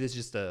Mexico, or maybe there's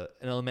just an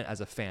element as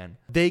a fan.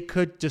 They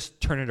could just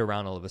turn it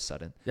around all of a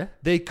sudden. Yeah.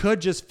 They could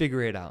just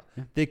figure it out.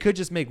 Yeah. They could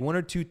just make one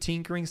or two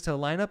tinkerings to the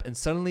lineup, and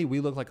suddenly we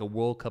look like a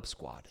World Cup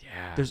squad.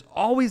 Yeah. There's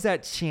always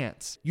that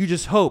chance. You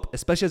just hope,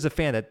 especially as a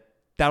fan, that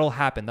that'll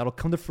happen. That'll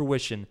come to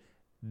fruition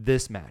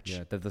this match.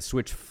 Yeah, that the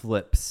switch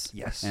flips.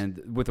 Yes.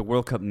 And with the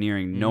World Cup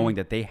nearing, knowing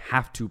that they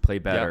have to play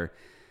better,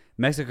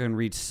 Mexico can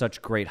reach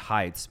such great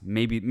heights.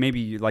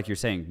 Maybe like you're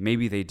saying,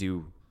 maybe they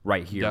do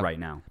right here, right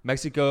now.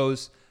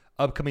 Mexico's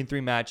upcoming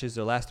 3 matches,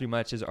 their last 3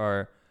 matches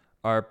are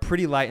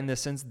pretty light in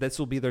this sense. This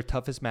will be their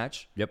toughest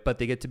match. Yep. But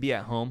they get to be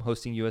at home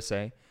hosting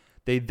USA.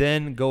 They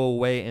then go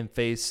away and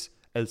face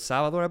El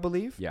Salvador, I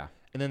believe. Yeah.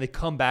 And then they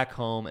come back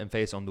home and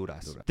face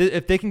Honduras.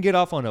 If they can get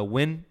off on a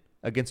win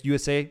against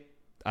USA,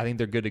 I think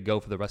they're good to go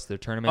for the rest of their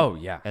tournament. Oh,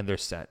 yeah. And they're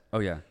set. Oh,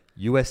 yeah.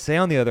 USA,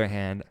 on the other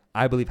hand,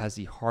 I believe has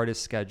the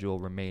hardest schedule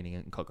remaining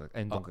in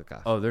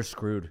CONCACAF. Oh, they're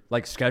screwed.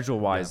 Like,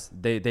 schedule-wise,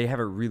 they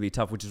have it really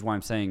tough, which is why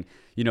I'm saying,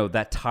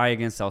 that tie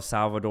against El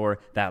Salvador,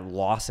 that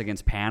loss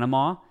against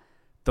Panama,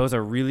 those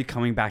are really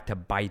coming back to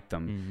bite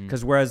them.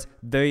 Because whereas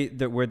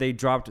where they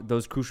dropped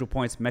those crucial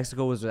points,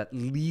 Mexico was at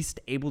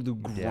least able to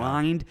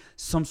grind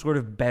some sort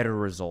of better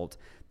result.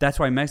 That's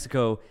why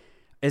Mexico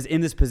is in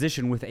this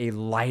position with a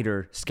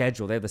lighter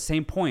schedule. They have the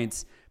same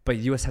points, but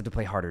the U.S. have to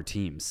play harder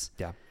teams.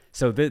 Yeah.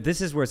 So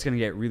this is where it's going to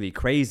get really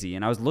crazy.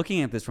 And I was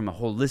looking at this from a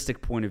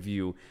holistic point of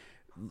view,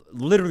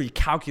 literally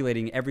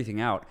calculating everything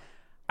out.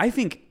 I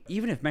think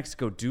even if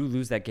Mexico do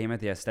lose that game at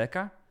the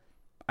Azteca,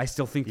 I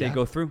still think they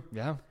go through.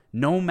 Yeah.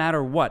 No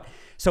matter what.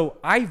 So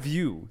I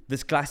view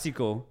this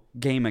Clásico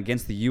game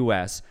against the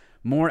U.S.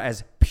 more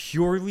as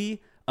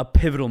purely a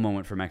pivotal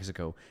moment for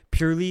Mexico.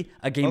 Purely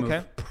a game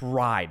of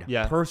pride.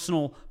 Yeah.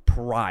 Personal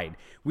pride.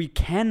 We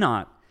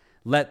cannot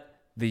let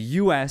the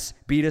U.S.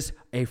 beat us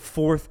a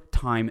 4th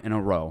time in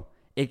a row.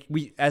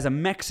 As a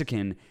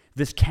Mexican,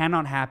 this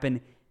cannot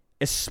happen,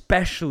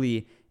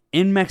 especially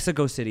in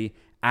Mexico City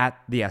at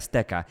the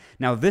Azteca.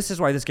 Now, this is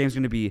why this game is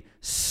going to be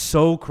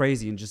so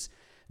crazy and just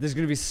there's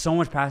going to be so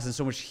much passion,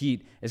 so much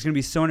heat. It's going to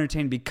be so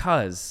entertaining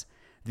because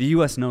the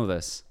U.S. know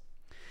this.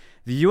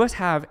 The U.S.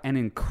 have an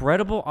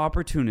incredible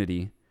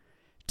opportunity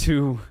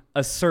to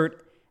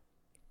assert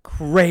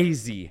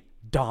crazy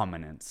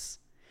dominance.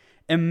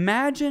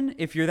 Imagine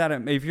if you're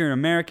an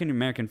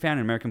American fan, an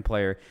American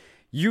player,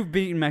 you've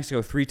beaten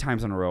Mexico 3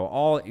 times in a row,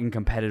 all in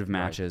competitive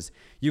matches.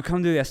 Right. You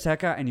come to the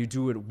Azteca and you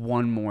do it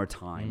one more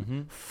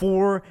time.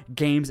 4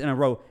 games in a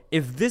row.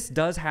 If this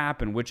does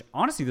happen, which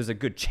honestly there's a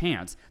good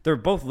chance, they're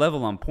both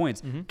level on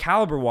points.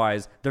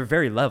 Caliber-wise, they're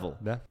very level.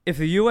 Yeah. If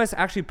the U.S.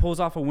 actually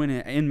pulls off a win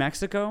in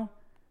Mexico,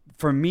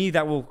 for me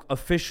that will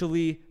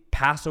officially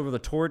pass over the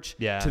torch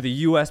to the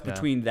U.S.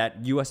 between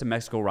that U.S. and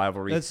Mexico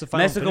rivalry. That's the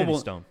final Infinity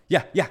Stone.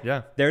 Yeah.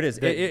 There it is.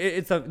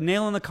 It's a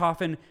nail in the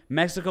coffin.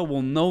 Mexico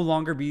will no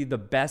longer be the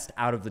best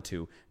out of the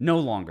 2. No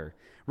longer.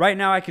 Right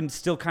now, I can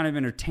still kind of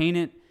entertain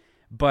it,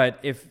 but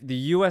if the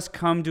U.S.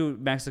 come to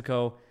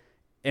Mexico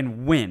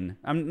and win,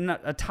 I'm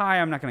not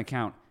going to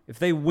count. If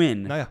they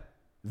win,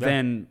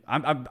 then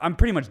I'm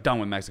pretty much done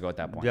with Mexico at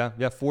that point.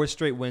 Yeah. 4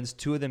 straight wins,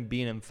 2 of them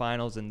being in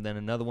finals, and then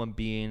another one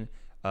being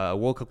a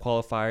World Cup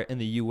qualifier in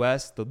the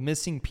U.S. The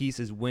missing piece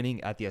is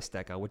winning at the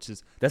Azteca, which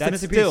is that's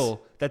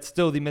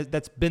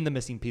been the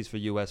missing piece for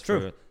U.S.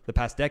 for the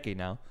past decade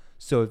now.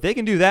 So if they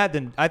can do that,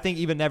 then I think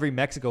even every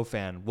Mexico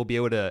fan will be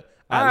able to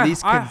at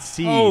least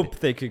concede. I hope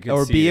they could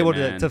concede, or be able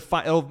to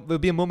find. It'll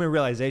be a moment of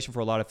realization for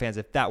a lot of fans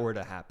if that were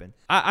to happen.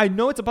 I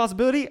know it's a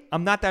possibility.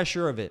 I'm not that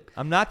sure of it.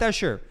 I'm not that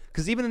sure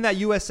because even in that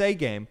USA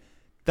game,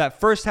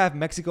 that first half,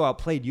 Mexico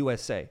outplayed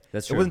USA.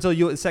 That's true. It wasn't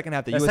until the second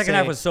half that USA second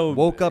half was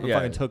woke up and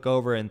fucking took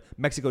over, and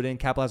Mexico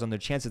didn't capitalize on their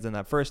chances in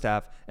that first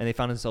half, and they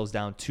found themselves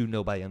down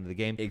 2-0 by the end of the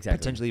game,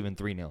 potentially even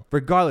 3-0.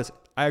 Regardless,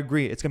 I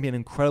agree. It's going to be an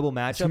incredible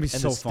matchup, and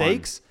the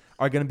stakes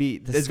are going to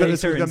be it's going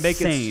to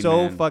make it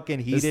so fucking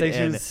heated. The stakes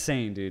are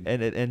insane, dude.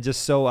 And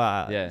just so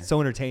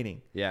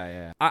entertaining.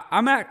 Yeah.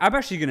 I'm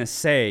actually going to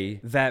say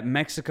that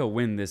Mexico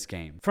win this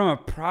game. From a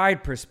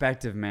pride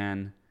perspective,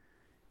 man,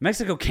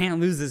 Mexico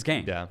can't lose this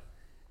game. Yeah.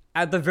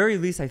 At the very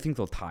least, I think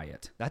they'll tie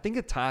it. I think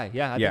a tie.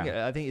 Yeah.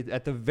 I think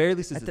at the very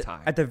least it's a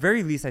tie. At the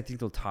very least, I think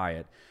they'll tie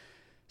it.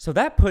 So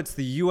that puts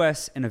the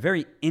U.S. in a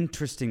very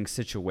interesting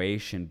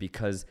situation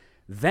because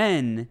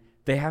then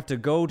they have to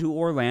go to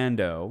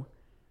Orlando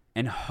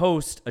and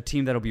host a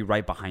team that'll be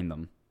right behind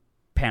them,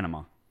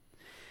 Panama.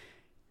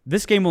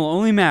 This game will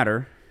only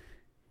matter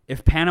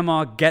if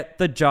Panama get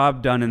the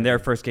job done in their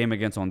first game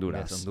against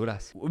Honduras.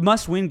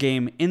 Must-win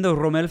game in the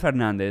Romel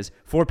Fernandez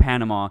for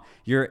Panama.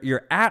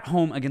 You're at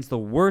home against the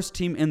worst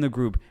team in the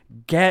group.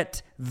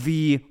 Get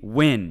the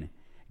win.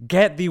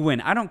 Get the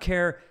win. I don't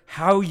care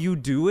how you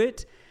do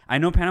it. I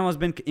know Panama's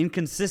been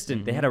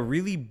inconsistent. They had a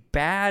really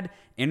bad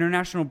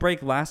international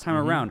break last time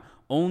around,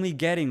 only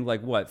getting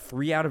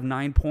 3 out of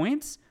 9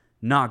 points.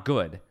 Not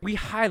good. We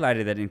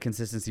highlighted that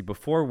inconsistency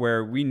before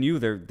where we knew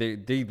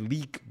they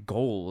leak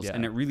goals,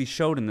 and it really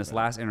showed in this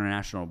last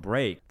international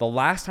break. The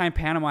last time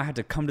Panama had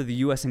to come to the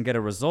U.S. and get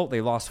a result,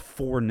 they lost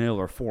 4-0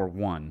 or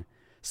 4-1.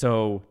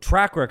 So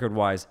track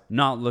record-wise,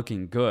 not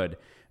looking good.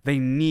 They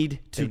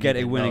need to get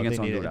a win against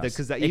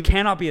Honduras. It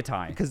cannot be a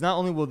tie. Because not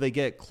only will they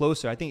get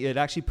closer, I think it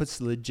actually puts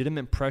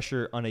legitimate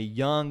pressure on a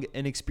young,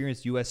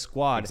 inexperienced U.S.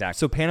 squad. Exactly.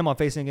 So Panama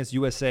facing against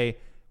USA,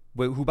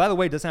 who, by the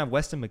way, doesn't have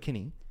Weston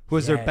McKennie, who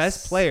was their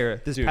best player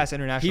this past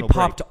international break. He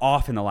popped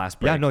off in the last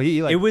break. Yeah, no,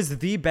 it was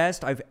the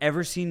best I've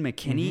ever seen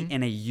McKennie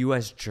in a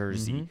U.S.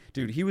 jersey.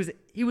 Dude, he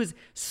was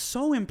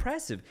so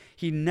impressive.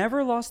 He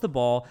never lost the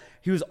ball.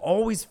 He was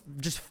always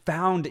just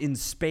found in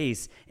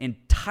space, in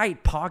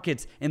tight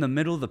pockets in the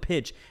middle of the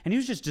pitch, and he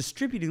was just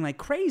distributing like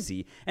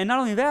crazy. And not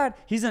only that,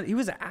 he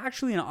was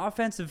actually an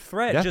offensive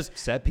threat. Yeah, just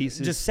set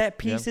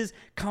pieces.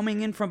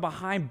 Coming in from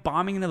behind,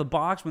 bombing into the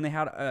box when they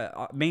had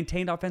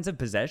maintained offensive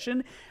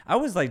possession. I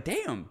was like,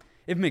 damn.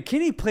 If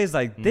McKennie plays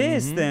like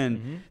this,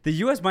 then the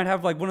U.S. might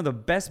have one of the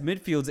best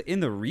midfields in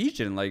the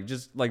region,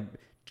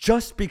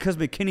 just because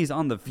McKinney's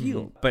on the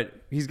field. But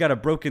he's got a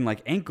broken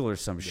ankle or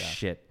some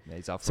shit. Yeah,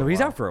 he's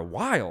out for a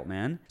while,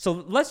 man.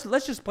 So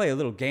let's just play a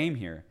little game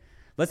here.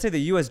 Let's say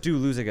the U.S. do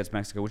lose against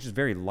Mexico, which is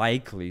very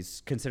likely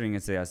considering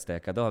it's the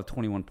Azteca. They'll have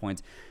 21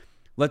 points.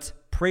 Let's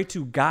pray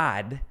to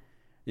God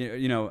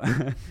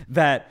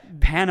that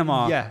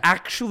Panama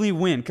actually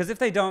win. Because if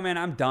they don't, man,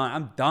 I'm done.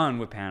 I'm done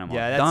with Panama.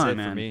 Yeah, that's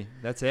it for me.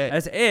 That's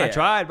it. I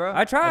tried, bro.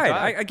 I tried.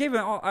 I gave it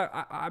all.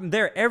 I'm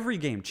there every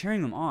game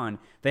cheering them on.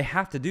 They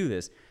have to do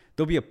this.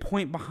 There'll be a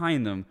point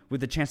behind them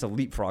with the chance to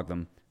leapfrog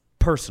them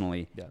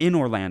personally in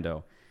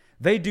Orlando.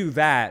 They do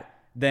that,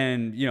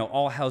 then,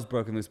 all hell's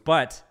broken loose.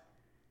 But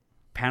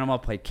Panama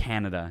played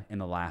Canada in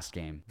the last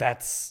game.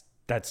 That's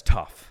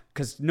tough.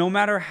 Because no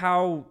matter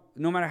how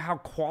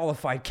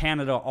qualified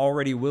Canada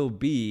already will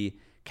be,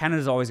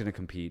 Canada's always going to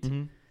compete.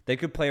 They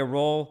could play a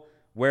role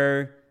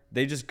where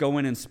they just go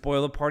in and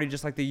spoil the party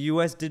just like the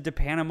U.S. did to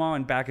Panama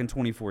and back in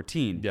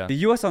 2014. Yeah. The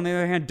U.S., on the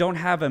other hand, don't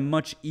have a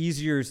much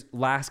easier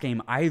last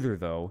game either,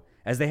 though,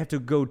 as they have to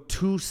go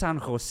to San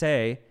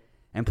Jose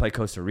and play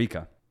Costa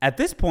Rica. At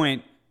this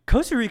point,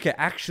 Costa Rica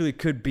actually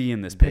could be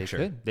in this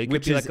picture. They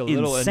could be like a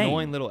little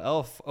annoying little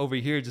elf over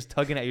here just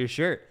tugging at your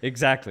shirt.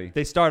 Exactly.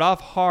 They start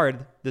off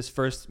hard this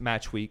first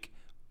match week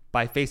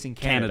by facing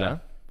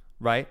Canada.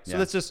 Right? So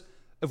let's just,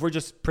 if we're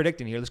just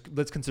predicting here,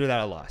 let's consider that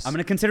a loss. I'm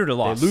going to consider it a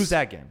loss. They lose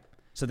that game.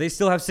 So they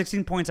still have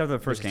 16 points after the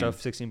first game. Still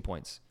have 16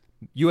 points.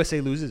 USA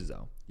loses,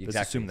 though. Exactly.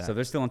 Let's assume that. So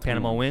they're still on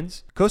Panama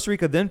wins. Costa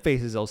Rica then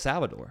faces El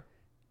Salvador.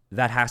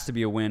 That has to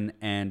be a win,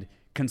 and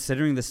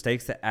considering the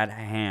stakes at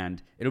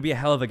hand, it'll be a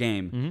hell of a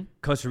game.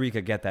 Costa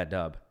Rica get that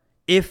dub.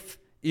 If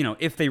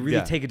they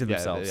really take it to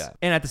themselves. Yeah.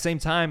 And at the same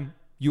time,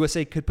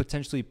 USA could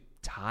potentially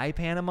tie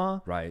Panama.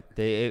 Right.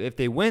 If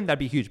they win, that'd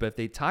be huge. But if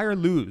they tie or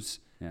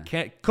lose,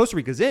 Costa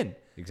Rica's in.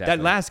 Exactly.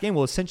 That last game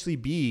will essentially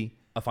be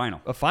a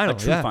final. A final. A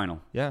true final.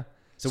 Yeah.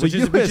 So which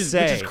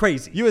is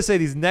crazy. USA,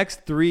 these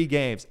next 3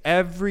 games,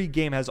 every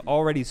game has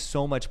already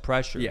so much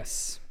pressure.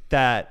 Yes.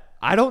 That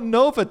I don't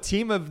know if a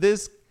team of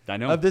this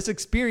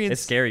experience,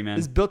 it's scary, man,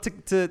 is built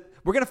to.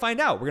 We're gonna find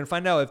out. We're gonna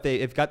find out if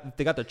they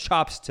got the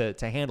chops to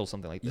handle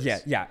something like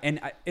this. Yeah. And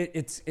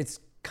it's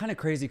kind of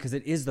crazy because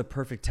it is the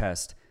perfect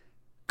test.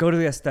 Go to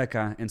the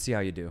Azteca and see how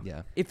you do.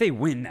 Yeah. If they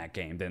win that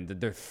game, then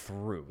they're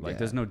through.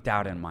 There's no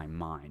doubt in my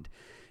mind.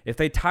 If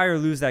they tie or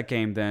lose that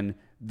game, then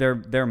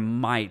their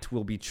might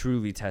will be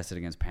truly tested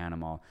against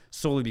Panama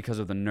solely because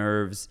of the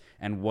nerves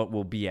and what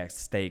will be at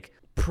stake.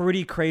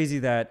 Pretty crazy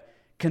that,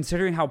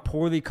 considering how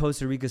poorly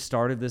Costa Rica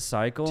started this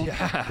cycle,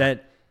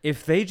 that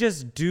if they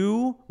just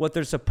do what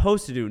they're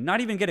supposed to do,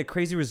 not even get a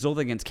crazy result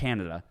against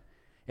Canada,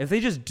 if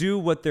they just do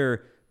what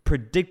they're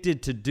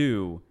predicted to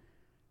do,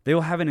 they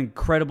will have an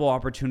incredible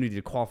opportunity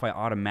to qualify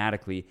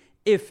automatically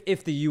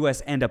if the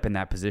U.S. end up in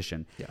that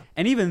position. Yeah.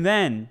 And even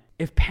then,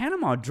 if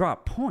Panama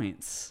drop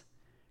points,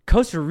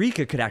 Costa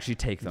Rica could actually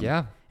take them.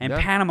 Yeah. And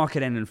Panama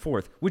could end in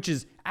 4th, which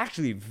is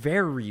actually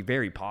very,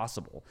 very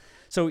possible.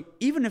 So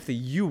even if the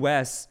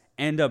U.S.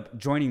 end up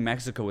joining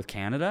Mexico with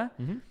Canada,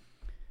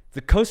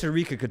 the Costa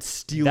Rica could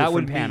steal it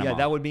from Panama.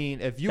 That would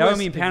mean if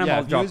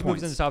Panama drops points.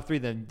 Moves into the top 3,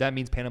 then that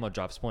means Panama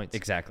drops points.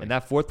 Exactly. And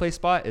that 4th place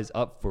spot is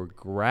up for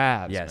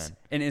grabs. Yes. Man.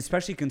 And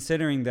especially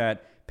considering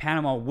that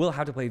Panama will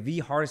have to play the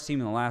hardest team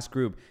in the last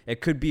group,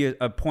 it could be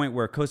a point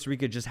where Costa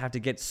Rica just have to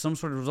get some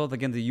sort of result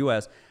against the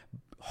U.S.,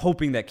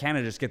 hoping that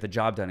Canada just get the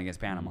job done against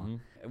Panama.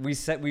 Mm-hmm.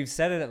 We've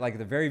said it at like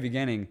the very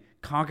beginning.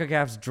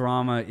 CONCACAF's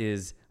drama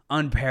is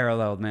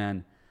unparalleled,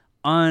 man.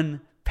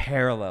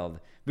 Unparalleled.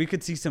 We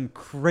could see some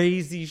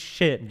crazy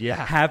shit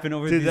happen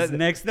over these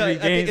next 3 games.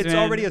 I think it's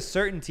already a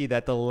certainty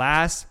that the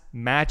last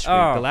match,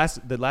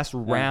 the last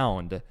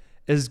round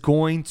is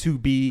going to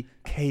be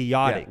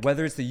chaotic. Yeah,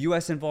 whether it's the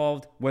U.S.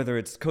 involved, whether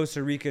it's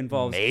Costa Rica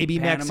involved, maybe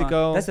Panama.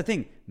 Mexico. That's the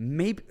thing.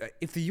 Maybe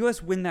if the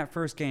U.S. win that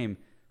first game,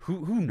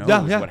 who knows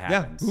what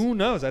happens? Who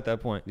knows at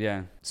that point?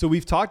 Yeah. So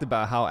we've talked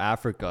about how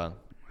Africa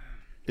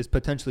is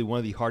potentially one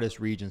of the hardest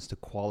regions to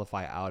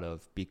qualify out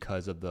of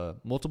because of the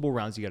multiple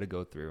rounds you got to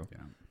go through. Yeah.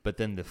 But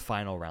then the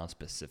final round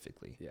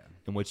specifically,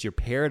 in which you're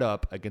paired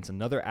up against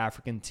another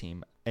African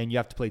team, and you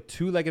have to play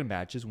 2-legged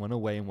matches, one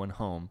away and one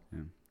home,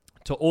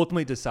 to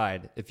ultimately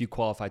decide if you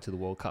qualify to the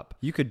World Cup.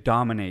 You could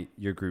dominate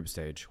your group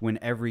stage, win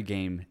every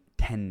game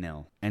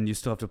 10-0, and you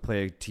still have to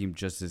play a team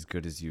just as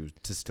good as you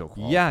to still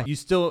qualify. Yeah, you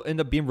still end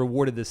up being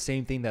rewarded the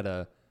same thing that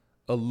a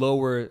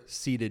lower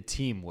seeded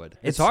team would.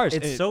 It's hard.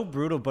 It's so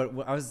brutal, but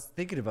I was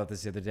thinking about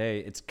this the other day.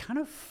 It's kind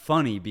of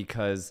funny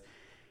because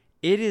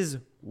it is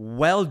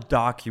well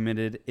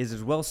documented,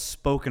 is well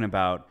spoken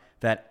about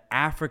that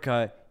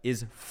Africa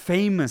is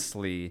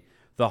famously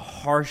the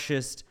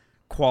harshest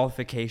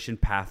qualification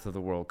path to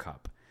the World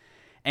Cup.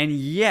 And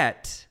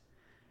yet,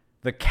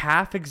 the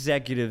CAF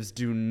executives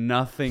do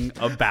nothing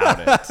about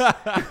it.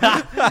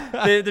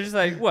 They're just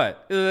like,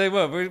 what?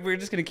 We're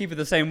just going to keep it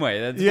the same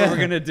way. That's what we're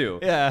going to do.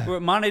 Yeah.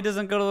 Mane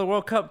doesn't go to the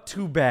World Cup,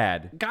 too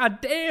bad.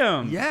 God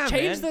damn. Yeah,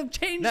 change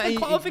the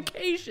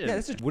qualification.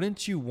 Yeah,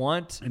 wouldn't you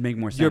want It'd make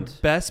more sense. Your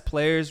best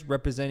players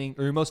representing,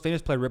 or your most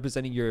famous player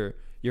representing your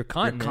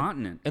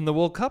continent in the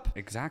World Cup?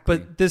 Exactly.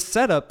 But this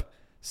setup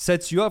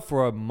sets you up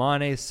for a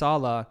Mane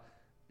Salah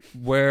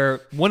where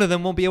one of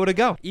them won't be able to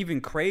go.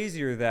 Even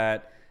crazier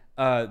that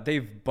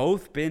they've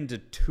both been to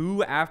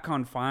 2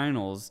 AFCON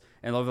finals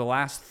and over the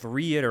last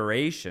 3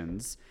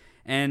 iterations.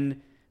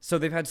 And so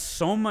they've had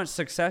so much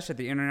success at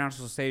the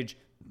international stage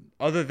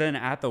other than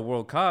at the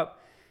World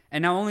Cup.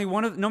 And now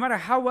no matter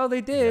how well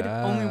they did,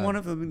 only one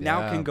of them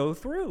now can go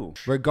through.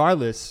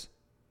 Regardless,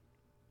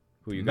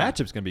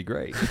 matchup's going to be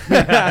great.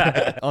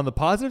 On the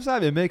positive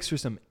side, it makes for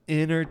some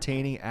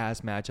entertaining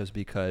ass matchups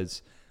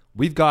because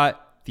we've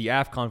got the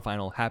AFCON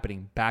final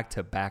happening back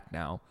to back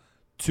now.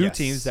 2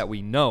 teams that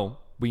we know.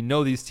 We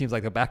know these teams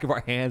like the back of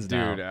our hands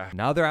now.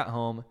 Now they're at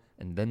home,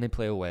 and then they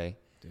play away.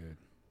 Dude,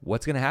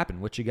 what's going to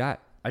happen? What you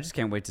got? I just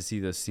can't wait to see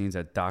those scenes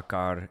at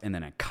Dakar and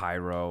then at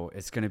Cairo.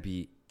 It's going to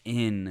be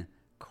incredible.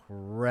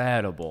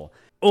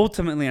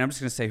 Ultimately, and I'm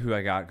just going to say who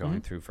I got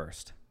going through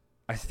first.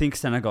 I think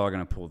Senegal are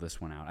going to pull this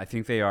one out. I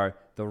think they are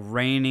the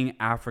reigning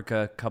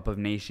Africa Cup of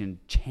Nations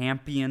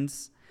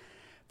champions.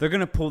 They're going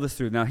to pull this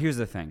through. Now, here's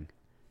the thing.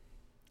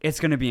 It's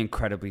going to be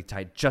incredibly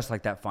tight, just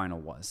like that final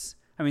was.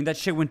 I mean, that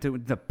shit went to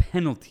the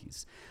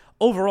penalties.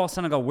 Overall,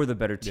 Senegal were the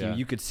better team. Yeah.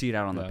 You could see it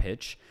out on the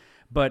pitch.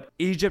 But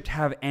Egypt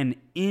have an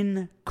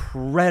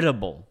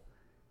incredible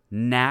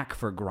knack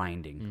for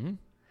grinding.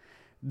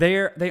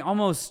 Mm-hmm. They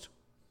almost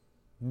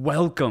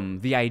welcome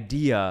the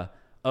idea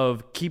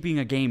of keeping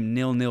a game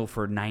 0-0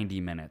 for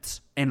 90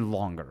 minutes and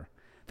longer.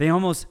 They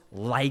almost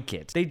like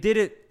it. They did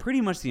it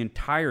pretty much the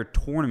entire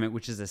tournament,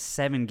 which is a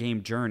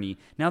 7-game journey.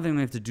 Now they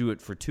only have to do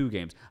it for 2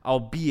 games,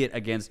 albeit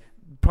against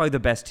probably the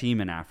best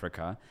team in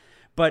Africa.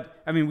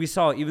 But, I mean, we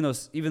saw even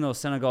though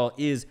Senegal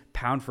is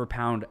pound for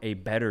pound a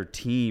better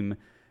team,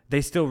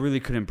 they still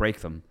really couldn't break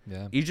them.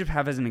 Yeah. Egypt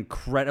has an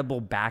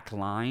incredible back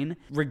line.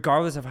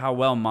 Regardless of how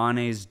well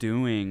Mane's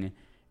doing,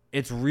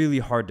 it's really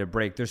hard to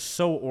break. They're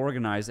so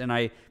organized. And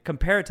I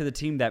compare it to the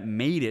team that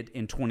made it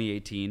in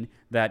 2018,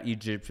 that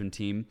Egyptian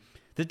team.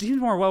 The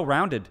team's more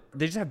well-rounded.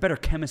 They just have better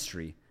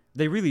chemistry.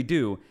 They really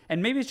do.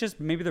 And maybe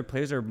their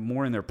players are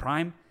more in their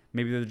prime.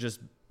 Maybe they're just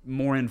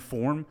more in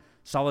form.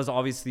 Salah's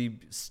obviously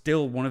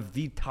still one of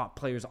the top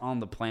players on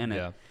the planet.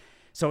 Yeah.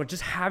 So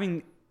just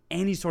having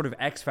any sort of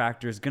X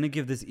factor is going to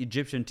give this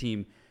Egyptian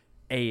team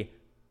a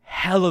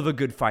hell of a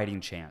good fighting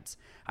chance.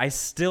 I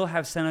still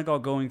have Senegal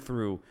going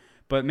through,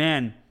 but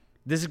man,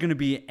 this is going to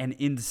be an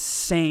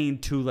insane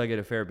 2-legged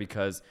affair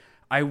because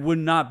I would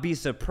not be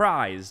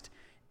surprised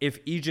if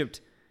Egypt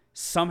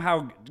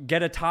somehow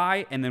get a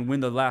tie and then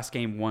win the last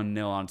game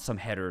 1-0 on some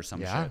header or some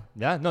shit.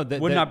 Yeah, no,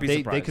 would not be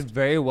surprised. They could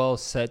very well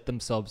set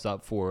themselves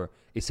up for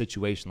a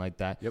situation like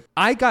that. Yep.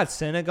 I got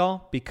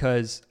Senegal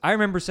because I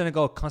remember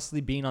Senegal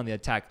constantly being on the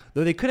attack.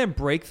 Though they couldn't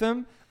break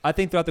them, I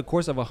think throughout the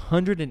course of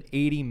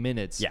 180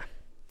 minutes,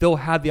 they'll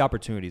have the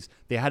opportunities.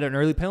 They had an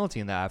early penalty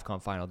in the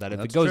AFCON final that if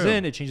it goes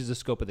in, it changes the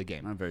scope of the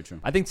game. Not very true.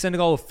 I think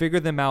Senegal will figure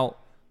them out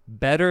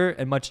better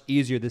and much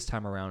easier this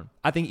time around.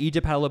 I think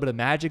Egypt had a little bit of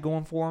magic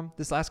going for them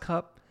this last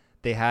cup.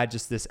 They had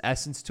just this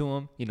essence to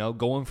them,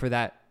 going for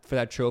that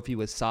trophy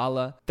with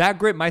Salah. That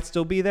grit might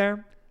still be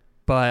there,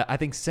 but I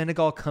think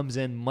Senegal comes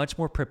in much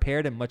more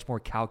prepared and much more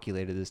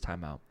calculated this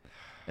time out.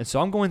 And so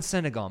I'm going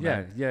Senegal,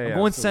 man. I'm going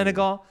absolutely.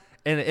 Senegal,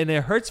 and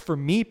it hurts for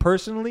me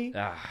personally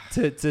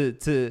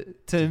to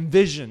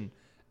envision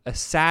a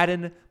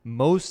saddened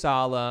Mo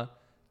Salah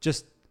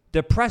just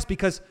depressed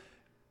because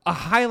A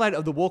highlight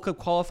of the World Cup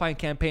qualifying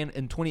campaign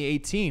in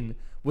 2018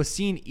 was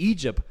seeing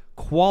Egypt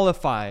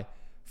qualify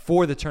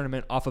for the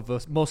tournament off of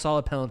a Mo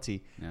Salah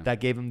penalty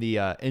that gave him the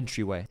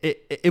entryway.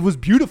 It was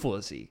beautiful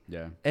to see.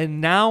 Yeah. And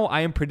now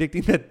I am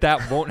predicting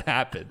that won't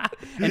happen.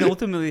 And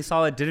ultimately,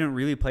 Salah didn't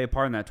really play a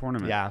part in that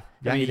tournament. Yeah.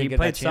 I mean, he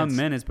played some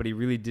minutes, but he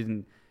really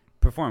didn't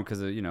perform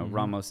because of,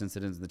 Ramos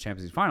incidents in the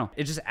Champions League final.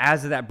 It just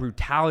adds to that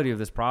brutality of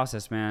this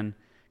process, man.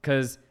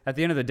 Because at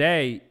the end of the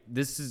day,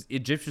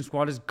 Egyptian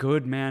squad is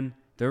good, man.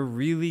 They're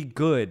really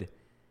good.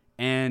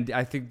 And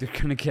I think they're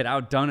going to get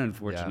outdone,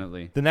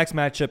 unfortunately. Yeah. The next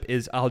matchup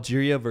is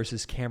Algeria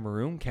versus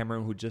Cameroon.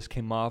 Cameroon, who just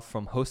came off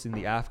from hosting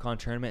the AFCON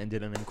tournament and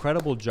did an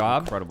incredible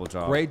job.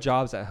 Great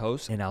jobs at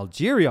host. And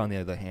Algeria, on the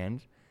other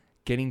hand,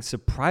 getting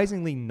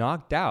surprisingly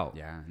knocked out.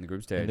 Yeah, in the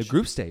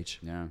group stage.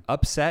 Yeah.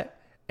 Upset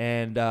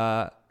and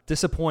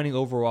disappointing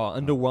overall.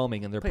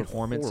 Underwhelming in their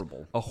performance.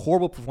 Horrible. A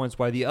horrible performance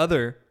by the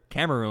other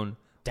Cameroon.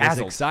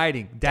 Dazzled. Was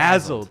exciting.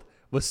 Dazzled.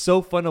 Was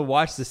so fun to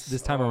watch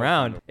this time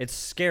around. It's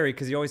scary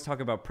because you always talk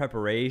about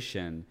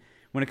preparation.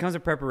 When it comes to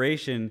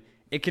preparation,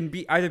 it can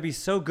either be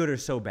so good or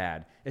so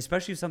bad.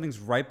 Especially if something's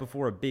right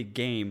before a big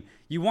game.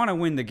 You want to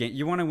win the game.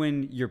 You want to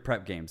win your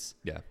prep games.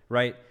 Yeah.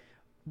 Right?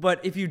 But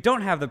if you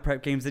don't have the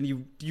prep games, then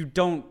you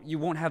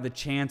won't have the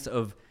chance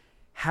of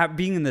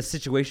being in the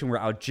situation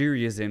where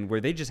Algeria is in, where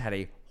they just had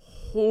a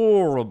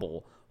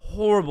horrible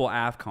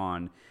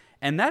AFCON.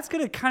 And that's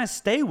going to kind of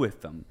stay with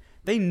them.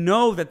 They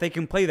know that they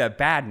can play that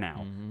bad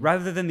now,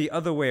 rather than the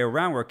other way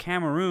around, where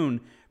Cameroon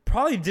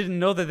probably didn't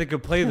know that they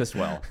could play this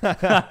well.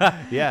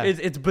 Yeah.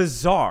 It's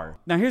bizarre.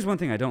 Now, here's one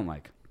thing I don't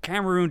like.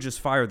 Cameroon just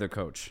fired their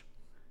coach,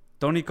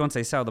 Tony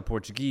Conceição, the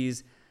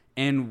Portuguese,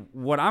 and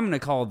what I'm going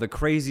to call the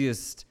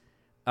craziest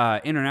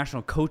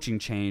international coaching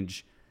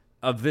change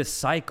of this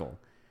cycle.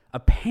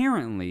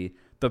 Apparently,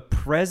 the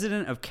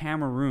president of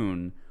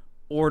Cameroon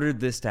ordered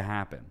this to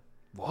happen.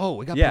 Whoa,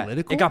 it got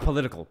political? It got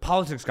political.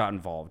 Politics got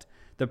involved.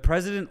 The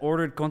president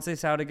ordered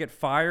Conceição to get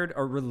fired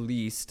or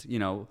released,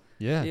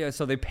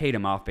 so they paid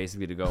him off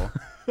basically to go.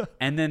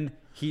 And then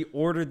he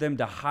ordered them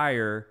to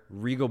hire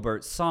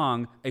Rigobert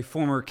Song, a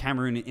former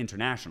Cameroon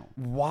international.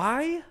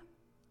 Why?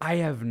 I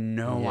have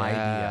no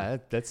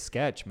idea. That's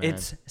sketch, man.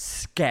 It's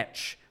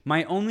sketch.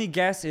 My only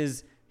guess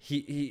is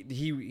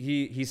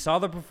he saw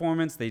the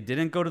performance. They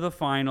didn't go to the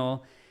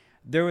final.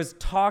 There was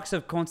talks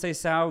of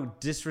Conceição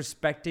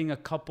disrespecting a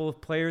couple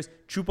of players.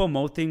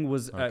 Choupo-Moting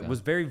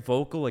was very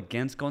vocal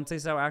against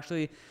Conceição,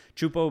 actually.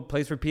 Choupo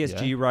plays for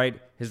PSG, right?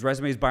 His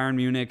resume is Bayern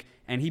Munich,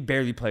 and he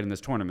barely played in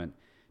this tournament.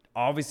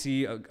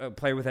 Obviously, a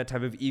player with that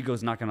type of ego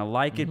is not going to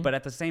like it, but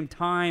at the same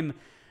time,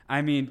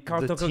 I mean,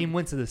 the team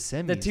went to the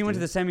semis. The team went to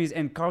the semis,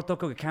 and Karl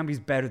Toko Ekambi's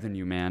better than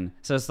you, man.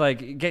 So it's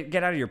like, get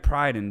out of your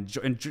pride and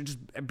just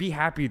be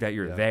happy that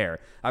you're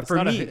there. It's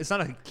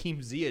not a Hakeem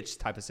Ziyech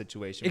type of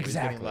situation.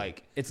 Exactly.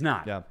 It's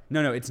not. Yeah.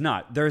 No, it's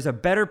not. There's a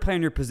better player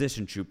in your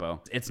position, Choupo.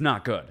 It's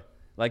not good.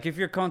 Like, if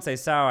you're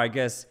Conceição, I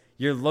guess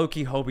you're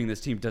low-key hoping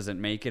this team doesn't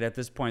make it at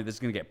this point. This is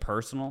going to get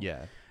personal.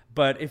 Yeah.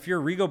 But if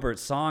you're Rigobert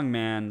Song,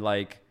 man,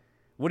 like,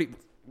 what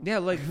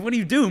do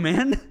you do,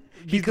 man?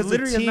 Because the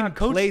team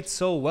played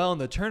so well in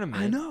the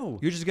tournament. I know.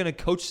 You're just going to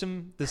coach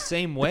them the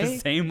same way?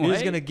 You're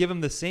just going to give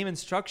them the same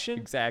instruction?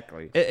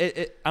 Exactly.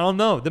 I don't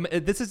know.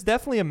 This is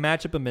definitely a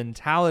matchup of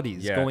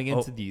mentalities going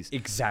into these.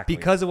 Exactly.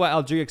 Because of what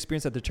Algeria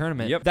experienced at the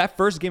tournament. Yep. That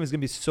first game is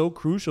going to be so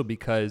crucial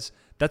because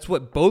that's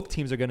what both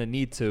teams are going to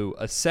need to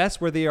assess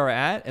where they are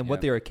at and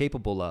what they are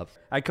capable of.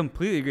 I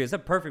completely agree. It's a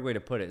perfect way to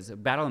put it. It's a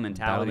battle of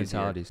mentalities.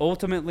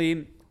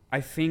 Ultimately,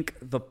 I think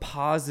the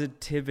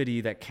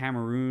positivity that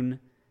Cameroon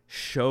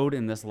showed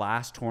in this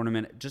last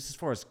tournament, just as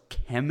far as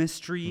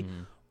chemistry,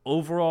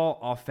 overall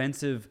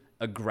offensive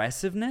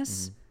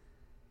aggressiveness,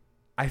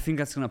 I think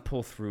that's going to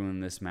pull through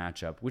in this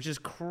matchup, which is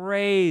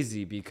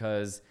crazy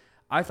because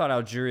I thought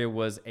Algeria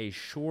was a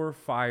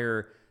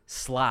surefire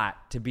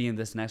slot to be in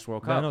this next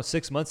World Cup. I know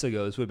 6 months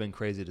ago, this would have been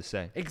crazy to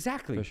say.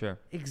 Exactly. For sure.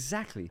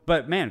 Exactly.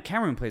 But, man,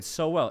 Cameroon played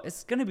so well.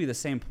 It's going to be the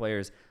same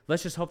players.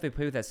 Let's just hope they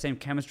play with that same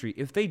chemistry.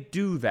 If they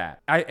do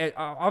that,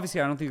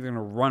 obviously I don't think they're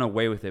going to run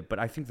away with it, but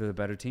I think they're the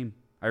better team.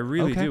 I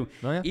really do.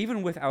 Oh, yeah.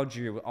 Even with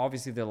Algeria,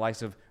 obviously the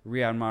likes of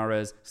Riyad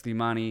Mahrez,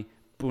 Slimani,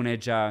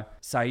 Buneja,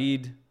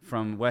 Said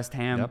from West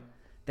Ham,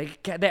 they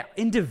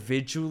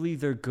individually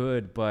they're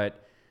good,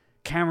 but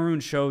Cameroon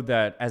showed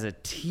that as a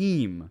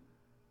team,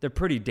 they're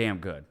pretty damn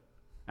good.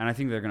 And I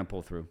think they're going to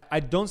pull through. I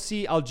don't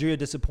see Algeria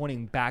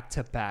disappointing back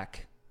to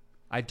back.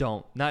 I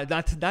don't. Not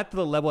to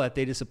the level that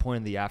they disappointed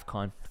in the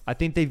AFCON. I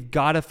think they've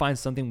got to find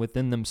something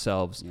within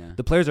themselves. Yeah.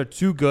 The players are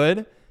too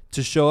good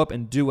to show up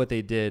and do what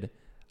they did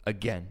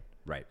again.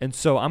 Right. And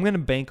so I'm going to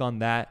bank on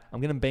that.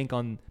 I'm going to bank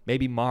on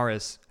maybe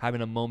Mahrez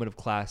having a moment of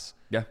class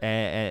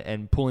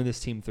and pulling this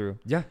team through.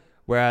 Yeah.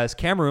 Whereas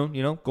Cameroon,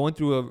 going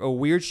through a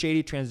weird,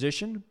 shady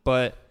transition,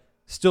 but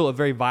still a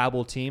very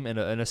viable team and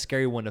a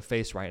scary one to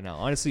face right now.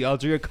 Honestly,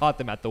 Algeria caught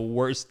them at the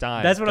worst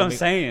time. That's what I'm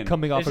saying.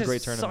 Coming off a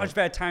great tournament. Such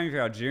bad timing for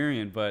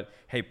Algerian, but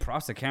hey,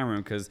 props to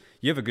Cameroon because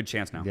you have a good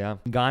chance now. Yeah.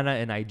 Ghana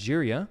and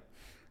Nigeria.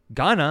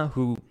 Ghana,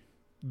 who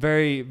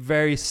very,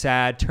 very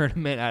sad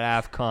tournament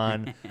at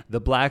AFCON. The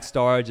Black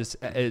Star just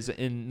is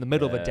in the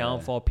middle of a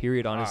downfall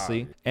period,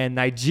 honestly. And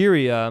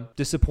Nigeria,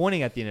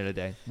 disappointing at the end of the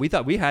day. We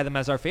thought we had them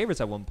as our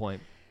favorites at one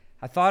point.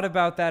 I thought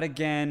about that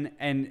again,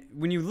 and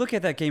when you look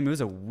at that game, it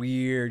was a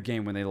weird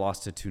game when they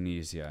lost to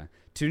Tunisia.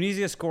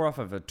 Tunisia scored off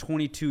of a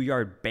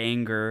 22-yard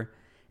banger,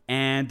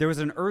 and there was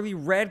an early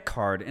red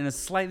card and a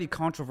slightly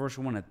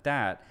controversial one at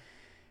that.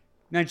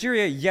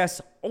 Nigeria, yes,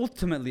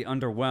 ultimately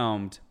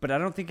underwhelmed, but I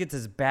don't think it's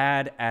as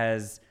bad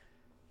as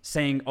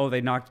saying, oh,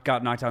 they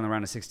got knocked out in the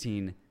round of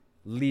 16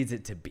 leads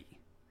it to be.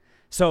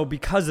 So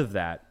because of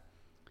that,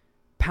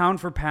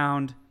 pound for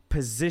pound,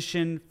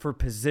 position for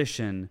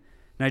position,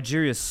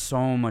 Nigeria is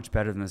so much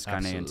better than this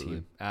Ghanaian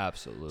team.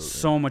 Absolutely.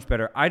 So much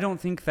better. I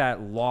don't think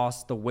that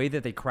loss, the way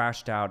that they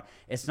crashed out,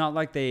 it's not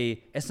like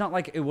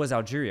it was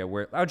Algeria,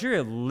 where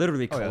Algeria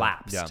literally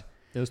collapsed. Yeah.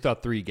 It was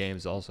about 3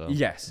 games also.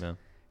 Yes. Yeah.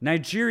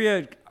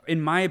 Nigeria,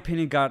 in my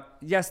opinion,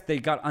 they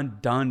got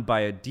undone by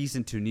a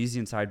decent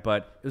Tunisian side,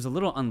 but it was a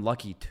little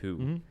unlucky too.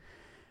 Mm-hmm.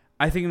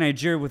 I think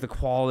Nigeria, with the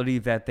quality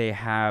that they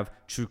have,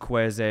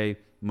 Chukwueze,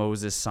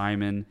 Moses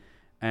Simon,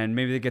 and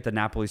maybe they get the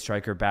Napoli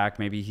striker back,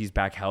 maybe he's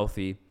back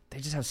healthy. They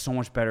just have so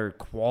much better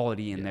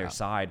quality in their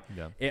side.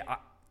 Yeah.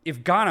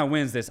 If Ghana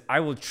wins this, I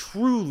will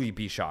truly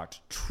be shocked.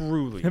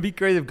 Truly. It'd be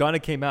great if Ghana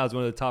came out as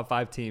one of the top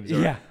 5 teams.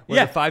 Or one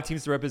of the 5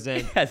 teams to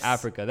represent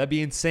Africa. That'd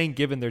be insane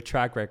given their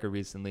track record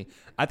recently.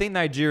 I think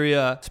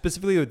Nigeria,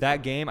 specifically with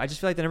that game, I just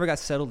feel like they never got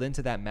settled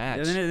into that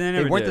match.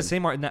 They weren't the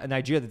same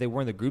Nigeria that they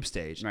were in the group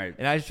stage. Right.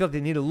 And I just feel like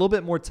they need a little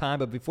bit more time,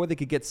 but before they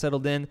could get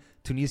settled in,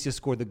 Tunisia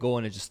scored the goal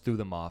and it just threw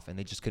them off, and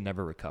they just could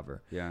never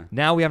recover. Yeah.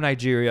 Now we have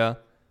Nigeria,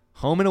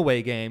 home and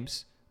away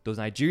games. Those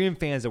Nigerian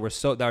fans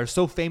that are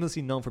so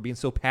famously known for being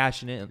so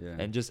passionate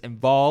and just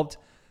involved,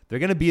 they're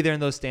gonna be there in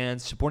those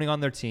stands, supporting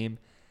on their team.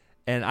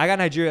 And I got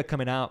Nigeria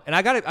coming out, and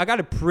I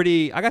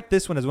got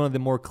this one as one of the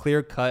more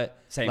clear cut.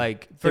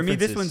 Like for me,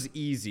 this one's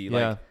easy.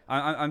 Like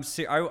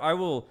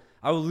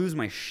I will lose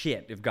my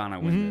shit if Ghana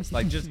win this.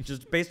 Like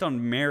just based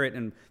on merit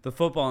and the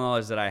football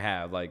knowledge that I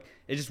have, like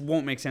it just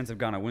won't make sense if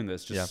Ghana win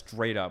this,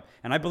 straight up.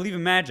 And I believe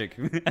in magic.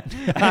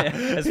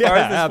 As far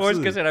as the sport's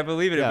concerned, I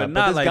believe in it, but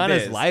not like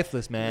Ghana's this.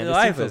 Lifeless, man.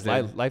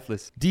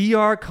 Lifeless.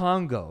 DR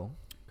Congo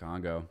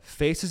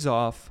faces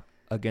off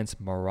against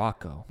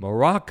Morocco.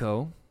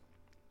 Morocco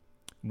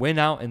went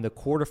out in the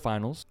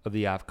quarterfinals of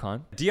the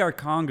AFCON. DR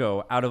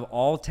Congo, out of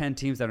all 10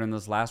 teams that are in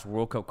this last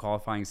World Cup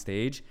qualifying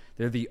stage,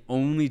 they're the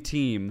only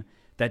team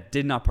that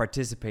did not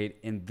participate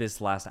in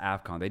this last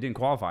AFCON. They didn't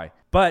qualify,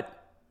 but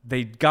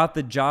they got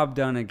the job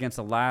done against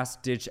a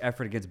last-ditch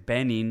effort against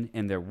Benin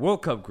in their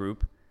World Cup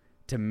group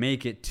to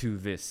make it to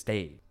this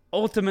stage.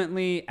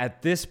 Ultimately,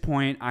 at this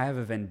point, I have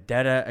a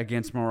vendetta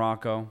against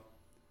Morocco.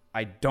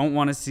 I don't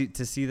want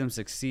to see them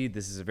succeed.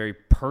 This is a very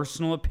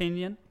personal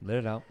opinion. Let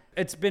it out.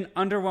 It's been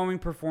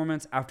underwhelming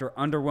performance after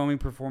underwhelming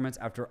performance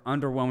after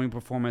underwhelming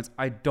performance.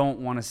 I don't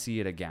want to see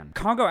it again.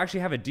 Congo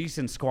actually have a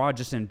decent squad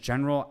just in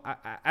general.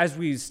 As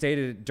we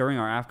stated during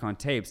our AFCON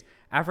tapes,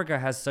 Africa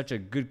has such a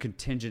good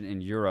contingent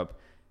in Europe.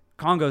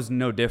 Congo's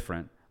no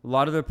different. A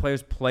lot of their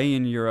players play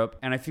in Europe,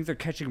 and I think they're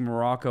catching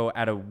Morocco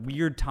at a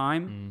weird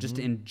time, just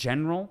in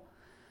general.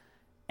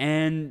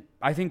 And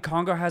I think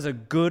Congo has a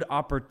good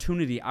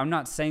opportunity. I'm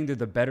not saying they're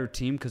the better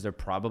team because they're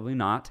probably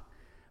not.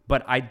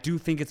 But I do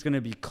think it's going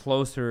to be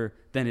closer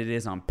than it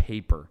is on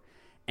paper.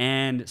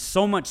 And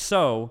so much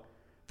so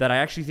that I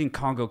actually think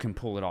Congo can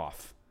pull it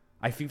off.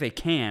 I think they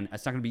can.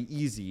 It's not going to be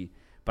easy,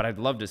 but I'd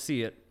love to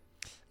see it.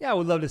 Yeah, I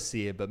would love to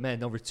see it. But,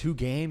 man, over 2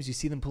 games, you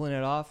see them pulling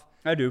it off?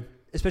 I do.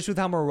 Especially with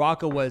how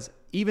Morocco was,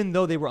 even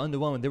though they were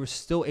underwhelming, they were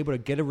still able to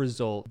get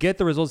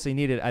the results they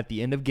needed at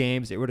the end of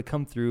games. They were to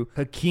come through.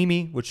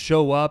 Hakimi would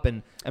show up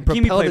and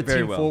propel the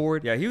team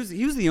forward. Yeah, he was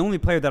the only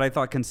player that I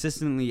thought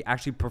consistently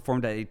actually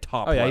performed at a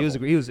top level. He was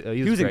great. He was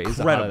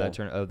incredible.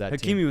 Of that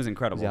Hakimi team. Was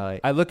incredible. Yeah,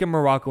 I look at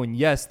Morocco, and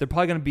yes, they're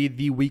probably going to be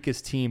the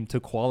weakest team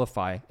to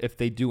qualify if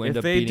they do end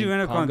up beating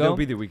Congo. They'll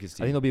be the weakest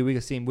team. I think they'll be the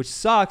weakest team, which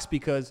sucks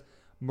because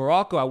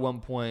Morocco at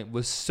one point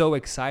was so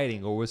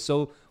exciting, or was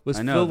filled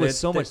with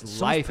so much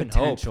life and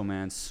hope.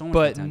 Man. So much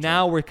but potential.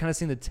 now we're kind of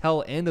seeing the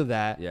tail end of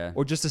that,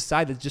 or just a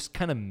side that's just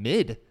kind of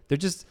mid. They're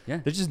just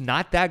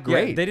not that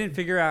great. Yeah, they didn't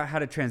figure out how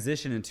to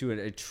transition into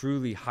a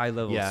truly high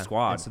level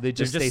squad. And so they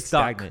just stay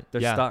stagnant.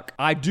 They're stuck.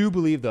 I do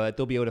believe though that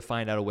they'll be able to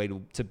find out a way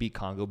to beat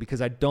Congo,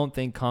 because I don't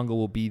think Congo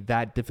will be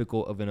that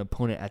difficult of an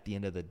opponent at the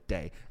end of the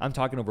day. I'm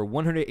talking over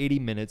 180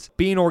 minutes,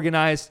 being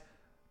organized,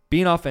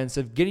 being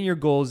offensive, getting your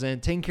goals in,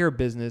 taking care of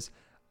business.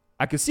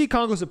 I could see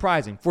Congo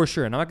surprising, for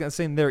sure, and I'm not going to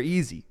say they're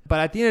easy.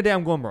 But at the end of the day,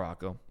 I'm going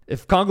Morocco.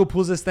 If Congo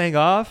pulls this thing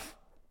off,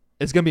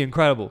 it's going to be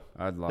incredible.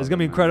 It's going to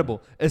be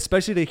incredible,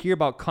 especially to hear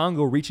about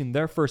Congo reaching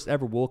their first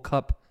ever World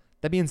Cup.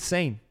 That'd be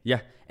insane.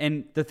 Yeah,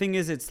 and the thing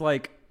is, it's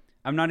like,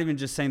 I'm not even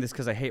just saying this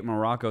because I hate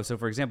Morocco. So,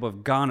 for example,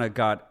 if Ghana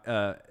got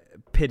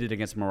pitted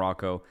against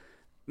Morocco,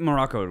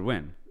 Morocco would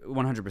win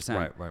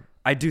 100%. Right.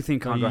 I do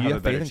think Congo have a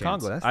better chance.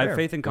 Congo. That's I have fair.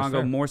 faith in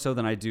Congo more so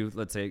than I do,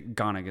 let's say,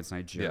 Ghana against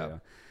Nigeria. Yeah.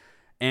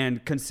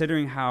 And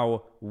considering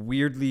how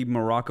weirdly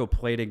Morocco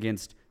played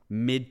against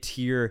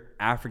mid-tier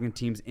African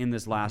teams in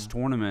this last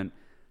tournament,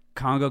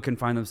 Congo can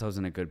find themselves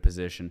in a good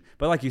position.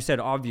 But like you said,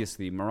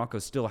 obviously, Morocco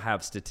still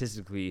have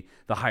statistically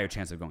the higher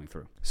chance of going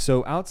through.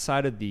 So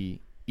outside of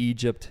the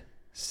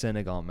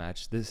Egypt-Senegal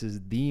match, this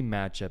is the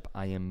matchup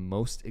I am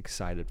most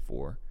excited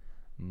for.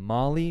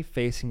 Mali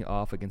facing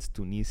off against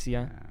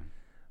Tunisia,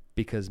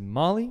 because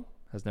Mali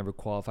has never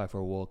qualified for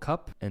a World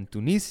Cup, and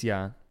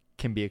Tunisia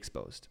can be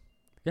exposed.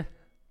 Yeah.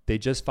 They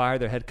just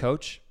fired their head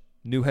coach.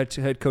 New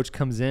head coach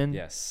comes in.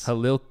 Yes.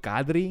 Halil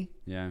Kadri.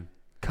 Yeah.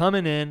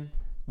 Coming in,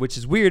 which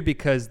is weird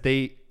because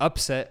they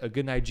upset a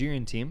good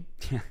Nigerian team.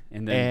 Yeah.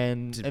 And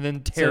then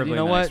said, you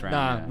know what?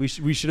 Round, we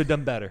should have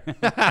done better.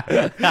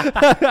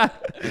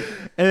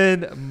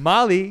 And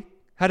Mali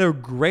had a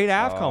great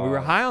AFCON. We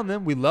were high on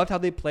them. We loved how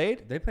they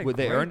played.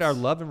 They earned our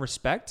love and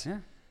respect. Yeah.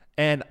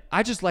 And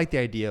I just like the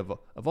idea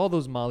of all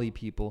those Mali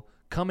people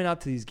coming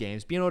out to these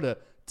games, being able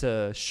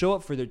to show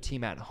up for their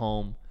team at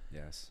home.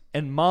 Yes.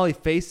 And Mali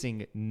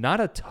facing not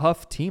a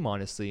tough team,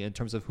 honestly, in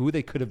terms of who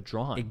they could have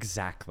drawn.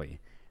 Exactly.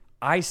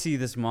 I see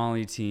this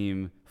Mali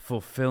team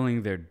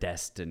fulfilling their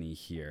destiny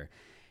here.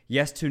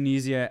 Yes,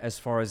 Tunisia, as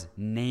far as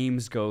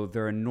names go,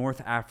 they're a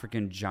North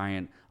African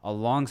giant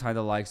alongside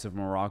the likes of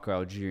Morocco,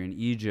 Algeria, and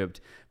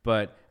Egypt.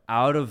 But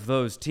out of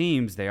those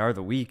teams, they are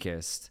the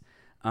weakest.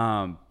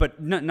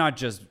 But not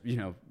just,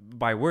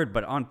 by word,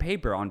 but on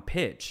paper, on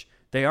pitch,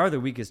 they are the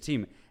weakest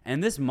team.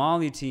 And this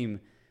Mali team,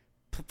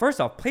 first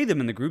off, played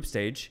them in the group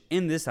stage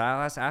in this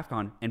last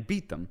AFCON and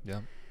beat them. Yeah.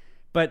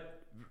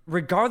 But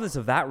regardless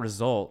of that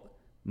result,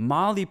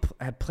 Mali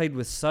had played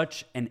with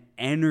such an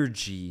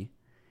energy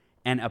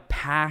and a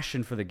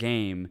passion for the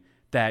game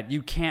that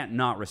you can't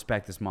not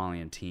respect this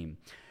Malian team.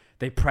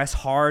 They press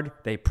hard.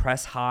 They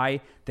press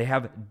high. They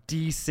have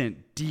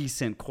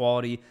decent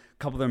quality. A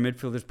couple of their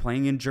midfielders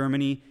playing in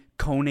Germany.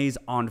 Kone's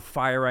on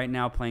fire right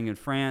now, playing in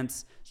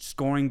France,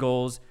 scoring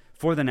goals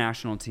for the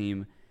national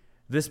team.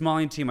 This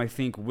Malian team, I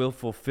think, will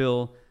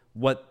fulfill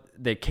what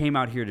they came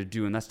out here to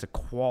do, and that's to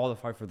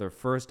qualify for their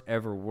first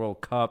ever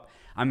World Cup.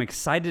 I'm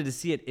excited to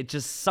see it. It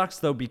just sucks,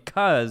 though,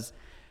 because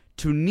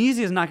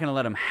Tunisia is not going to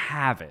let them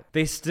have it.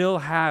 They still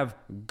have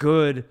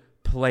good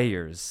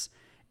players.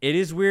 It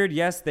is weird.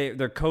 Yes,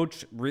 their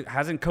coach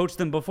hasn't coached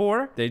them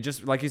before. They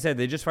just, like you said,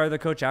 they just fired their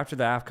coach after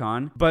the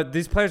AFCON. But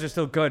these players are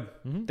still good.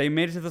 Mm-hmm. They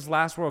made it to this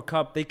last World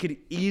Cup. They could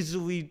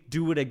easily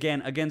do it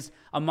again against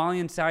a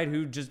Malian side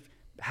who just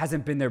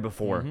hasn't been there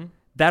before. Mm-hmm.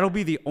 That'll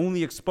be the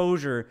only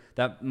exposure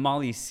that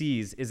Mali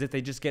sees, is if they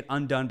just get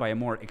undone by a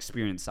more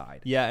experienced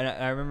side. Yeah, and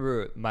I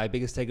remember my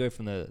biggest takeaway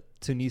from the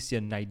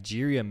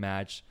Tunisia-Nigeria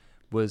match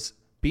was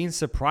being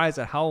surprised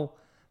at how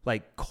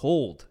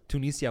cold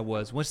Tunisia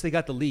was once they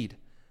got the lead.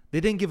 They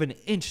didn't give an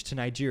inch to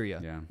Nigeria.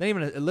 Yeah. Not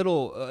even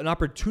an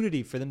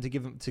opportunity for them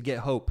to get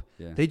hope.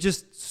 Yeah. They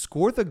just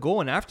scored the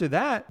goal, and after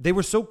that, they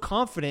were so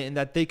confident in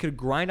that they could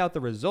grind out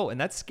the result, and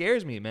that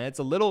scares me, man.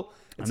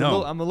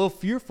 I'm a little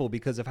fearful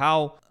because of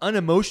how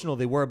unemotional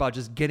they were about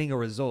just getting a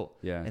result.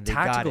 Yeah, and they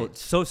tactical, got it.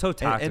 So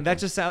tactical, and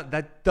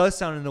that does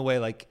sound in a way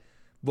like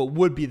what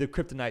would be the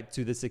kryptonite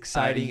to this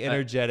exciting,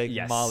 energetic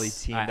Mali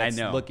team that's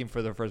looking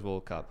for their first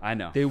World Cup. I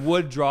know. They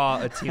would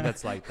draw a team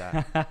that's like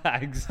that.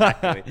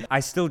 Exactly. I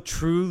still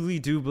truly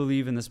do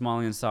believe in this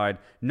Malian side,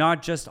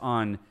 not just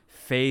on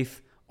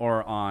faith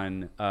or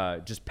on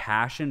just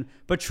passion,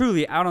 but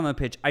truly out on the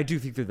pitch, I do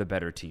think they're the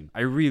better team.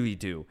 I really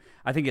do.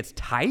 I think it's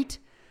tight,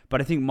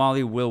 but I think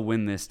Mali will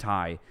win this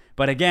tie.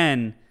 But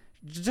again,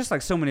 just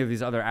like so many of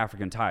these other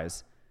African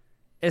ties,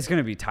 it's going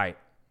to be tight.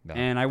 No.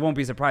 And I won't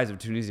be surprised if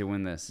Tunisia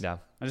win this. Yeah.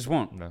 I just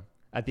won't. No.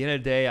 At the end of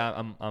the day,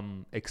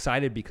 I'm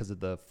excited because of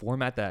the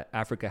format that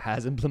Africa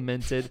has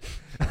implemented.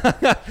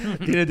 At the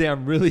end of the day,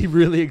 I'm really,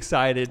 really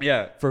excited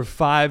for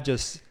 5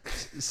 just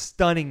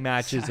stunning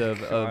matches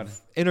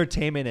of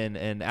entertainment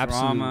and absolute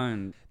drama.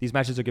 And these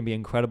matches are going to be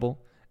incredible,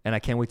 and I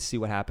can't wait to see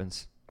what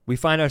happens. We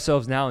find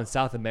ourselves now in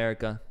South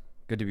America.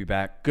 Good to be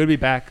back. Good to be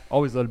back.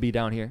 Always love to be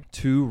down here.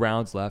 2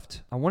 rounds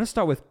left. I want to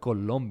start with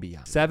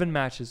Colombia. 7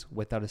 matches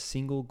without a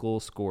single goal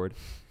scored.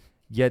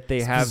 Yet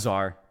they have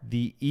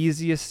the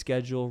easiest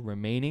schedule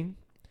remaining.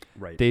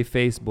 Right. They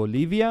face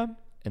Bolivia,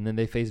 and then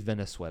they face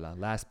Venezuela.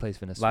 Last place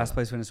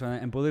Venezuela.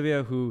 And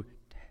Bolivia, who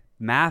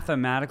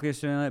mathematically are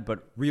still in it,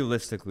 but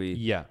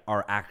realistically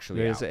are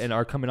actually out. And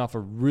are coming off a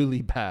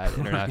really bad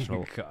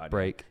international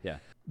break. Yeah.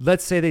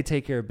 Let's say they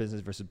take care of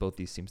business versus both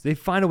these teams. They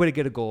find a way to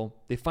get a goal.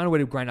 They find a way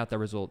to grind out that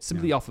result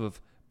simply off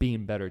of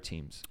being better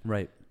teams.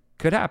 Right.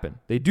 Could happen.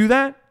 They do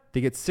that.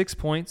 They get 6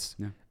 points.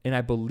 Yeah. And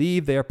I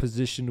believe they are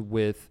positioned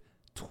with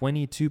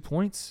 22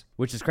 points.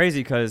 Which is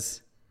crazy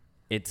because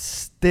it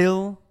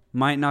still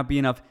might not be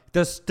enough.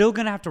 They're still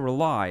going to have to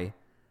rely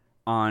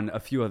on a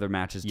few other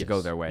matches to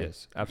go their way.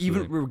 Yes,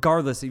 absolutely.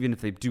 Even if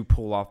they do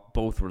pull off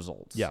both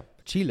results. Yeah.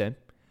 Chile,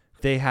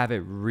 they have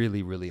it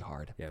really, really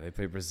hard. Yeah, they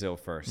play Brazil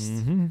first.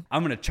 Mm-hmm.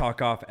 I'm going to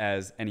chalk off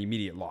as an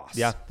immediate loss.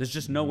 Yeah. There's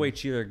just no way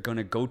Chile are going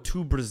to go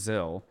to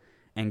Brazil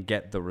and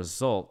get the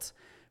result.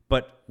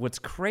 But what's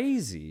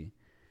crazy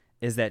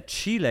is that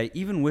Chile,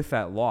 even with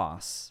that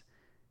loss,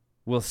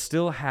 will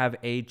still have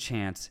a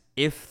chance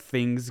if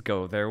things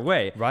go their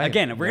way. Right.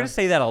 Again, we're going to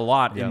say that a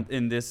lot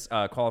in this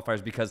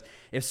qualifiers, because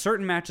if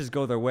certain matches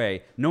go their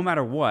way, no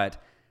matter what,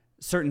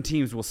 certain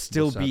teams will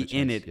still be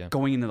in it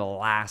going into the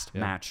last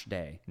match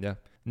day. Yeah.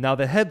 Now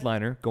the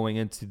headliner going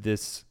into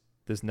this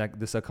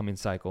upcoming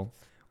cycle,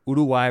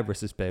 Uruguay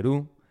versus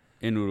Peru.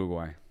 In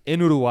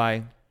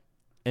Uruguay.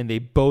 And they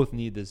both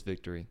need this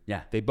victory.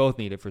 Yeah. They both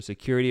need it for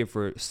security and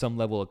for some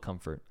level of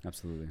comfort.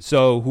 Absolutely.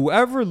 So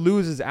whoever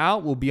loses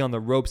out will be on the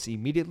ropes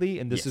immediately,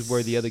 and this is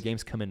where the other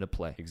games come into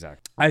play.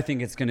 Exactly. I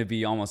think it's going to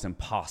be almost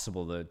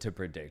impossible to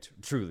predict,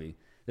 truly.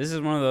 This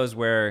is one of those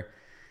where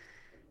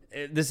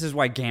this is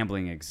why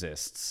gambling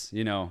exists.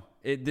 You know,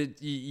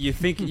 you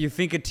think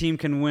a team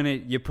can win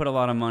it, you put a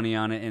lot of money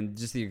on it, and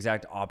just the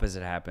exact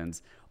opposite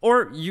happens.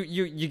 Or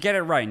you get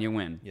it right and you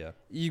win. Yeah.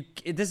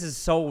 This is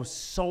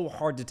so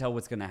hard to tell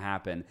what's going to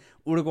happen.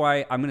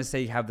 Uruguay, I'm going to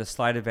say, have the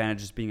slight advantage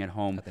just being at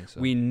home. I think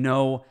so. We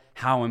know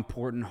how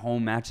important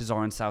home matches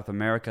are in South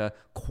America,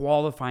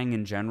 qualifying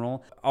in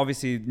general.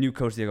 Obviously, new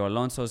coach Diego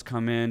Alonso's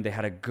come in. They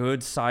had a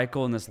good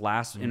cycle in this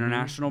last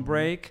international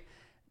break.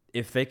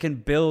 If they can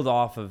build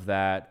off of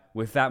that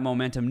with that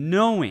momentum,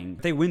 knowing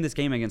if they win this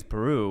game against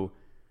Peru,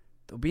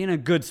 they'll be in a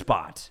good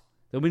spot.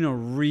 They'll be in a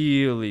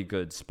really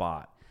good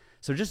spot.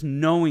 So just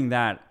knowing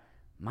that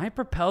might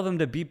propel them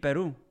to beat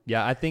Peru.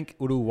 Yeah, I think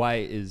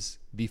Uruguay is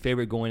the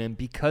favorite going in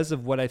because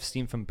of what I've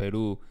seen from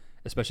Peru,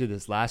 especially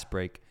this last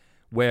break,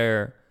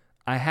 where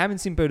I haven't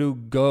seen Peru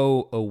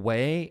go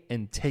away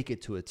and take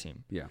it to a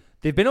team. Yeah.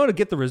 They've been able to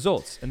get the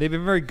results, and they've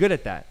been very good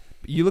at that.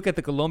 You look at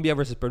the Colombia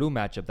versus Peru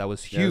matchup, that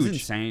was huge. Yeah, it was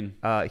insane.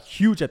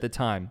 Huge at the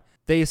time.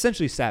 They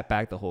essentially sat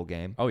back the whole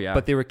game. Oh, yeah.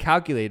 But they were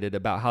calculated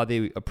about how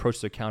they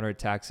approached their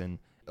counterattacks and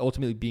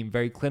ultimately being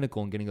very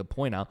clinical and getting a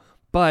point out.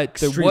 But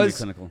there was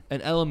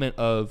an element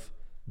of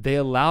they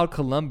allowed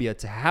Colombia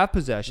to have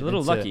possession. A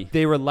little lucky.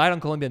 They relied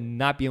on Colombia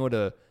not being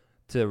able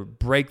to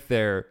break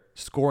their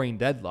scoring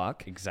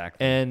deadlock.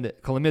 Exactly. And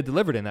Colombia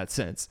delivered in that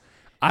sense.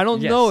 I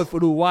don't know if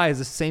Uruguay is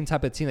the same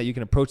type of team that you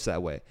can approach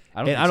that way.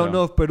 I don't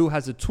know if Peru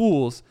has the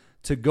tools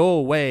to go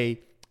away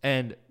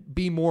and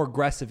be more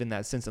aggressive in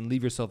that sense and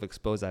leave yourself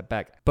exposed at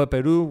back. But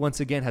Peru, once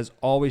again, has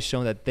always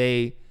shown that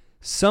they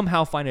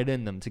somehow find it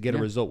in them to get a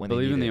result when they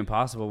believe need in the it.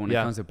 impossible when it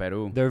comes to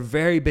Peru. They're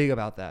very big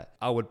about that.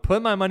 I would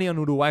put my money on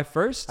Uruguay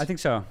first. I think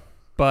so.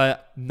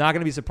 But not going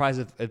to be surprised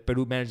if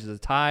Peru manages a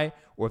tie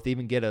or if they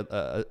even get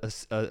a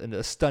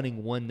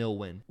stunning 1-0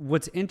 win.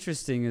 What's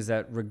interesting is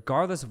that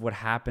regardless of what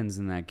happens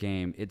in that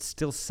game, it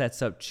still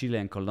sets up Chile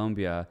and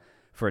Colombia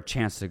for a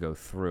chance to go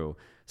through.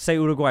 Say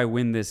Uruguay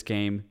win this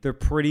game, they're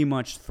pretty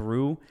much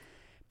through.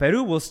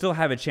 Peru will still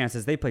have a chance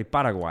as they play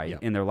Paraguay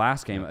in their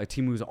last game, a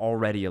team who's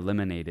already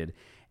eliminated.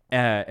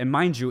 And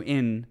mind you,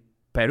 in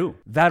Peru,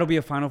 that'll be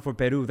a final for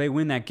Peru. They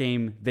win that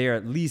game, they are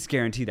at least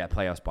guaranteed that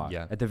playoff spot,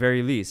 at the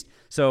very least.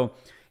 So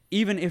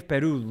even if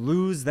Peru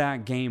lose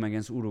that game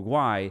against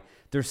Uruguay,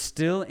 they're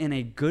still in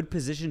a good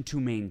position to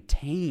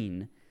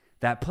maintain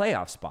that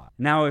playoff spot.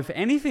 Now, if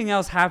anything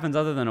else happens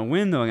other than a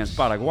win, though, against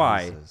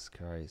Paraguay,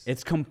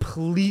 it's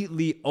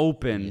completely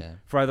open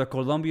for either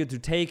Colombia to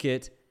take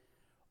it,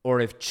 or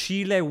if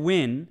Chile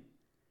win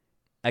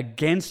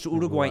against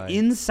Uruguay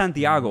in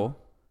Santiago,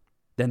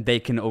 then they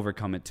can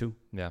overcome it too.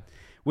 Yeah.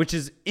 Which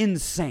is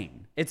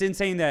insane. It's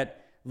insane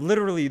that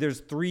literally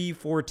there's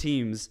 3-4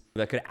 teams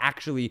that could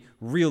actually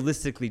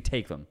realistically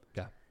take them.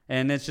 Yeah.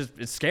 And it's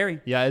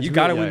scary. Yeah, you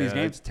got to win these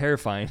games. It's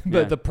terrifying.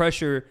 But the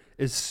pressure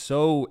is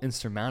so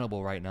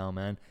insurmountable right now,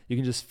 man. You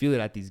can just feel it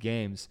at these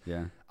games.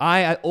 Yeah.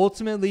 I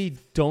ultimately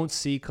don't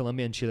see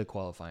Colombia and Chile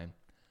qualifying.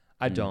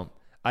 I don't.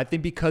 I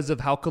think because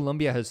of how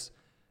Colombia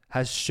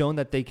has shown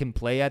that they can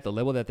play at the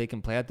level that they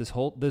can play at this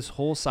whole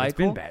cycle. It's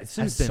been bad. It's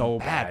been so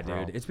bad,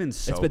 dude. It's been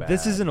so bad.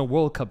 This isn't a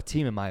World Cup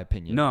team, in my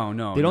opinion.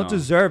 No. They don't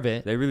deserve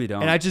it. They really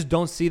don't. And I just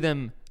don't see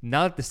them,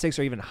 now that the stakes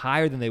are even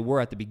higher than they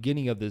were at the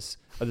beginning of this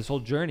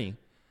whole journey.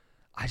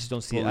 I just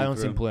don't see it. I don't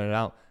see them pulling it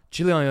out.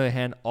 Chile, on the other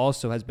hand,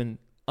 also has been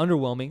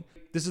underwhelming.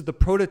 This is the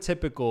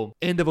prototypical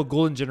end of a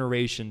golden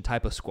generation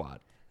type of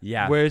squad.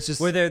 Yeah. Where it's just...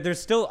 Where they're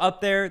still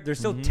up there. They're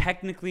still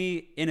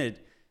technically in a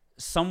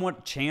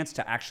somewhat chance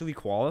to actually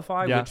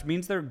qualify, which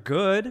means they're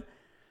good,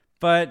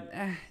 but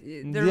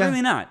they're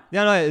really not.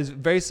 Yeah, no, it's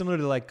very similar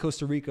to like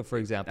Costa Rica, for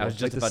example. I was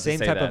just like about the same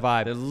to say type of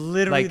vibe. They're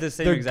literally the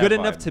same they're exact good vibe.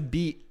 enough to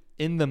be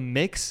in the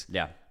mix.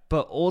 Yeah.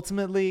 But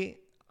ultimately,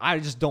 I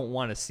just don't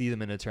want to see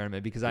them in a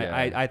tournament because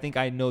I think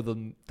I know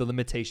the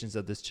limitations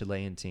of this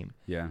Chilean team.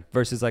 Yeah.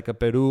 Versus like a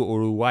Peru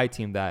or Uruguay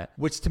team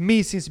which to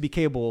me seems to be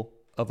capable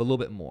of a little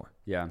bit more.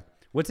 Yeah.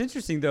 What's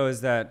interesting though is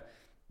that,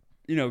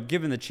 you know,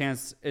 given the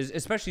chance,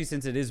 especially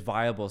since it is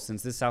viable,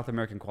 since this South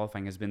American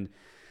qualifying has been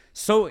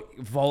so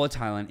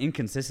volatile and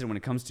inconsistent when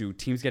it comes to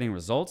teams getting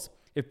results,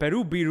 if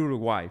Peru beat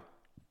Uruguay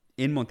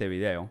in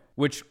Montevideo,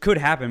 which could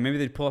happen, maybe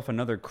they'd pull off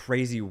another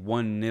crazy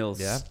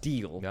 1-0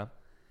 steal. Yeah.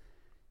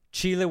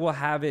 Chile will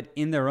have it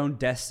in their own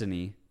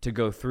destiny to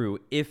go through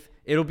if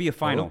it'll be a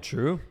final. Oh,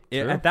 true.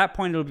 At that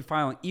point, it'll be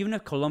final. Even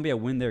if Colombia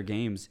win their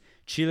games,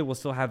 Chile will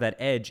still have that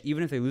edge,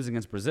 even if they lose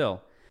against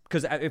Brazil.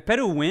 Because if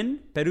Peru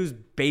win, Peru's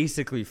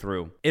basically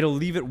through. It'll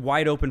leave it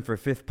wide open for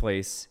 5th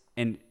place,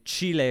 and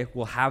Chile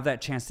will have that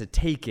chance to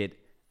take it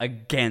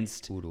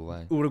against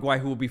Uruguay,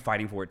 who will be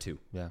fighting for it too.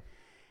 Yeah.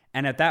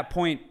 And at that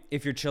point,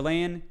 if you're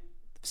Chilean,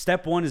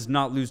 step 1 is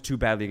not lose too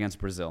badly against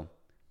Brazil.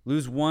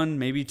 Lose 1,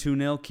 maybe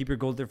 2-0, keep your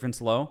goal difference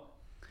low.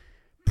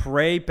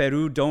 Pray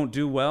Peru don't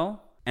do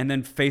well, and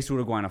then face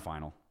Uruguay in a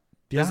final.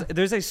 Yeah.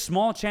 There's a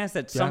small chance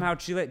that somehow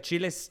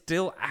Chile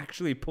still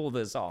actually pull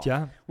this off,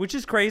 which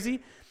is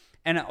crazy.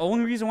 And the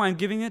only reason why I'm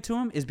giving it to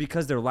them is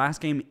because their last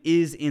game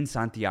is in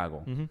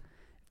Santiago. Mm-hmm.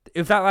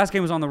 If that last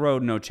game was on the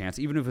road, no chance,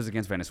 even if it was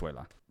against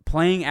Venezuela.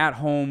 Playing at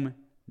home,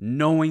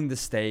 knowing the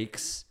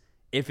stakes,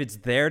 if it's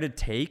there to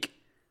take,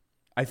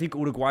 I think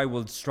Uruguay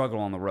will struggle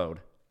on the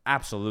road.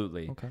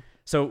 Absolutely. Okay.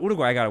 So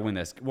Uruguay got to win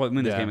this.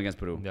 Win this game against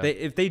Peru. Yeah.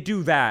 If they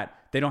do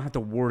that, they don't have to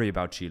worry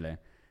about Chile.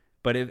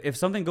 But if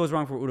something goes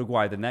wrong for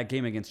Uruguay, then that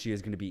game against Chile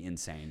is going to be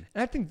insane.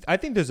 And I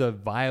think there's a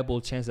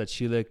viable chance that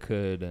Chile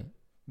could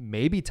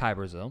maybe tie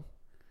Brazil.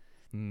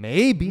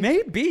 Maybe.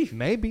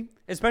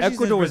 Especially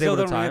Ecuador since Brazil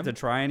don't really have to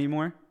try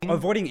anymore.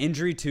 Avoiding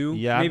injury, too.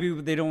 Yeah.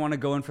 Maybe they don't want to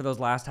go in for those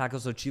last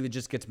tackles, so Chile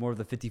just gets more of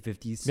the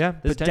 50-50s. Yeah,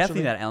 there's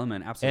definitely that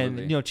element,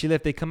 absolutely. And, Chile,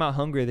 if they come out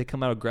hungry, they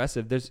come out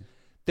aggressive,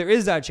 there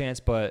is that chance,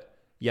 but,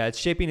 yeah, it's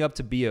shaping up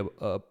to be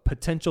a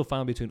potential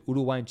final between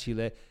Uruguay and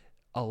Chile.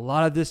 A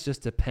lot of this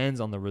just depends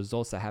on the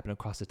results that happen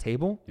across the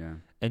table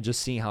and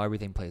just seeing how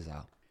everything plays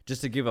out.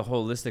 Just to give a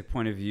holistic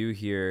point of view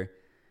here,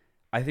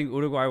 I think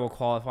Uruguay will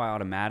qualify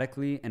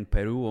automatically and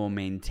Peru will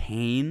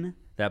maintain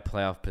that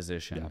playoff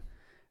position. Yeah.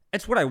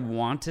 It's what I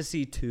want to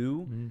see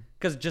too,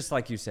 because just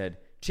like you said,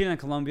 Chile and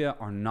Colombia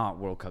are not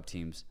World Cup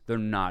teams. They're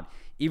not.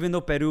 Even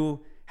though Peru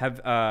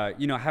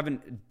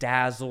haven't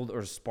dazzled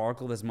or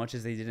sparkled as much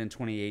as they did in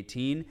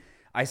 2018,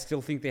 I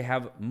still think they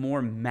have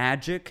more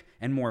magic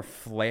and more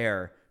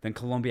flair than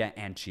Colombia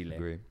and Chile.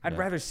 Agree. I'd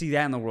rather see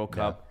that in the World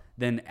Cup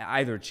than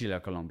either Chile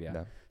or Colombia.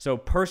 Yeah. So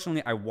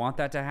personally, I want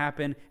that to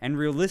happen. And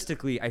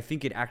realistically, I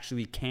think it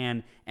actually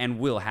can and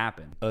will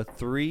happen. A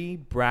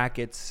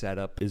 3-bracket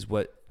setup is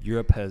what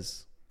Europe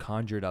has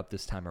conjured up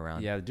this time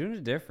around. Yeah, they're doing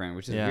it different,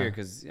 which is weird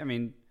because, I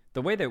mean,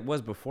 the way that it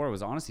was before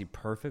was honestly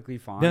perfectly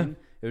fine. Yeah.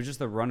 It was just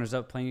the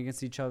runners-up playing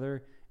against each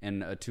other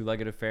in a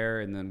 2-legged affair,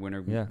 and then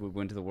winner would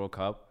win to the World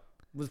Cup.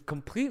 Was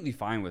completely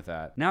fine with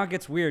that. Now it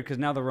gets weird because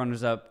now the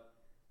runners-up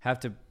have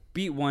to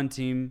beat one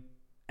team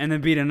and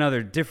then beat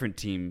another different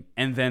team,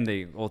 and then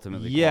they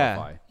ultimately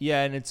qualify.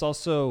 Yeah, and it's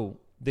also,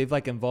 they've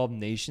involved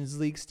Nations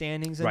League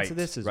standings into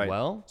this as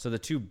well. So the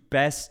 2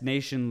 best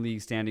Nation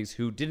League standings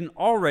who didn't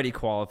already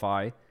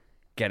qualify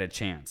get a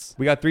chance.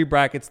 We got 3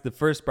 brackets. The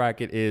first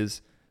bracket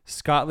is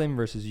Scotland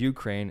versus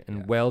Ukraine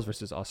and Wales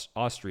versus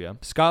Austria.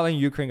 Scotland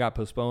and Ukraine got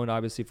postponed,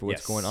 obviously, for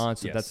what's going on,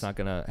 so that's not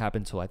going to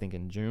happen until I think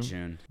in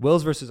June.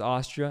 Wales versus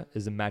Austria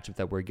is a matchup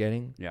that we're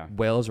getting. Yeah.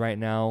 Wales right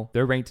now,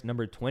 they're ranked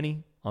number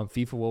 20 on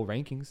FIFA World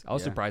Rankings. I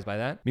was surprised by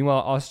that. Meanwhile,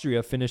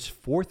 Austria finished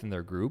 4th in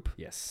their group.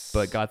 Yes.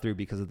 But got through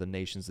because of the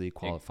Nations League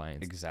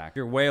qualifying. Exactly.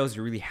 You're Wales,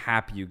 you're really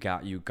happy you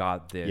got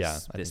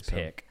this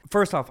pick. So.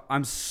 First off,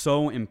 I'm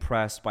so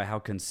impressed by how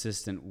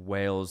consistent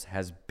Wales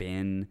has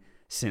been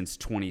since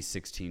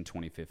 2016,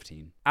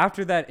 2015.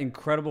 After that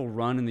incredible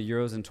run in the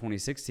Euros in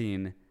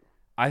 2016,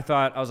 I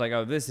was like,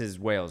 oh, this is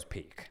Wales'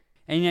 peak.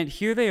 And yet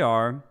here they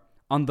are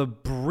on the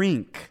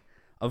brink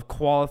of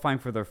qualifying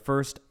for their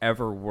first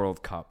ever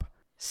World Cup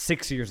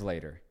 6 years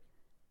later.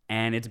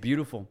 And it's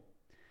beautiful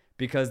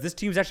because this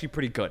team's actually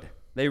pretty good.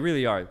 They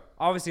really are.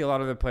 Obviously, a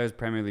lot of their players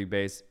Premier League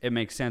based. It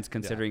makes sense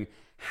considering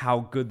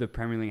how good the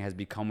Premier League has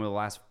become over the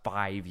last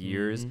 5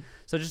 years. Mm-hmm.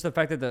 So just the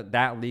fact that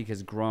that league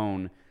has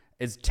grown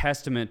is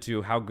testament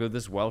to how good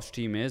this Welsh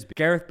team is.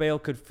 Gareth Bale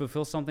could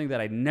fulfill something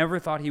that I never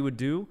thought he would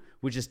do,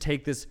 which is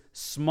take this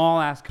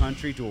small-ass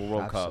country to a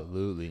World Cup.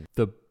 Absolutely.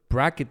 The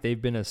bracket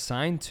they've been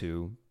assigned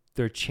to,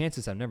 their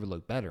chances have never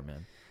looked better,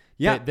 man.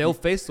 Yeah. They'll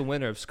face the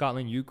winner of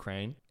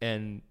Scotland-Ukraine,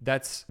 and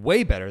that's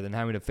way better than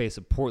having to face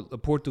a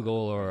Portugal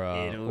or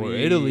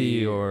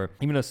Italy or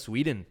even a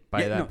Sweden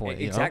by that point.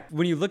 Exactly.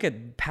 When you look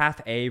at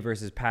Path A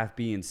versus Path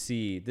B and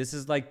C, this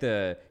is like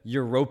the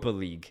Europa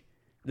League.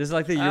 This is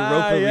like the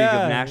Europa League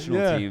of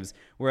national teams,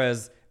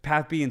 whereas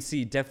Path B and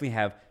C definitely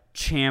have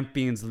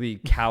Champions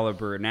League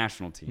caliber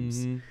national teams.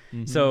 Mm-hmm,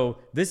 mm-hmm. So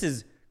this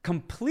is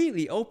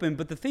completely open,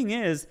 but the thing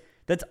is,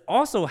 that's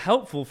also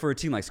helpful for a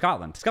team like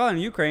Scotland. Scotland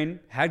and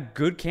Ukraine had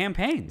good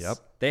campaigns. Yep.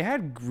 They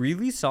had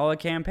really solid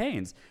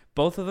campaigns.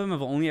 Both of them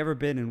have only ever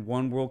been in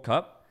one World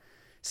Cup.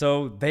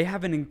 So they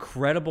have an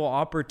incredible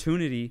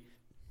opportunity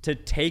to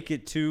take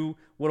it to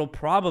what'll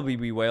probably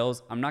be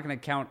Wales. I'm not going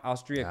to count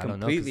Austria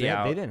completely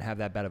out. They didn't have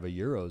that bad of a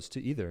Euros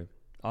either.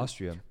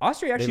 Austria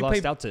actually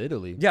lost out to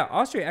Italy. Yeah,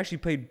 Austria actually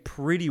played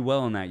pretty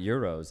well in that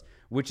Euros,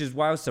 which is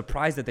why I was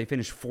surprised that they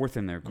finished 4th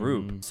in their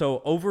group. Mm-hmm.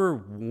 So over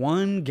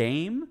one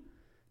game,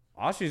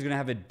 Austria's going to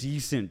have a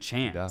decent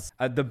chance.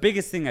 Yeah. The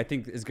biggest thing I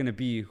think is going to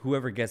be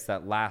whoever gets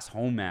that last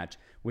home match,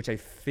 which I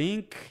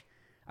think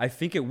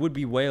it would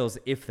be Wales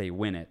if they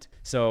win it.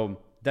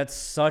 So that's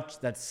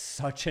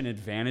such an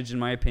advantage in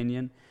my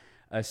opinion.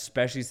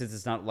 especially since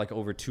it's not like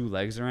over 2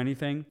 legs or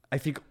anything. I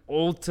think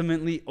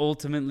ultimately,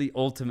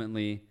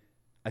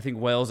 I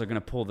think Wales are going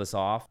to pull this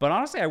off. But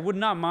honestly, I would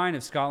not mind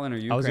if Scotland or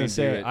Ukraine I was going to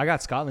say, do it. I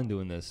got Scotland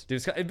doing this.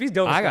 Dude, it'd be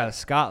dope. I got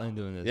Scotland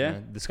doing this,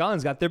 man. The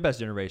Scotland's got their best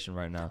generation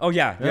right now. Oh,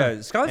 yeah.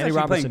 Scotland's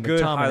actually playing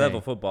good high-level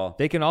football.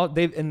 They can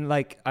and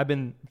like, I've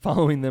been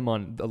following them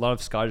on a lot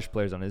of Scottish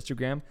players on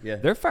Instagram. Yeah.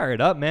 They're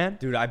fired up, man.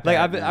 Dude, I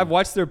bet, I've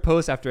watched their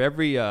posts after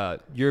every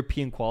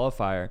European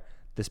qualifier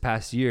this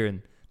past year,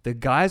 and the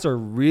guys are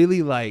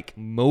really like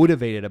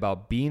motivated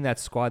about being that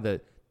squad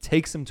that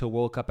takes them to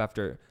World Cup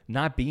after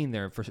not being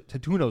there for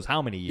who knows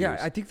how many years. Yeah,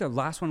 I think the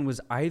last one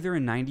was either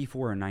in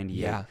 94 or 98.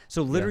 Yeah.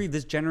 So literally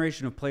this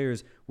generation of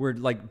players were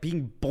like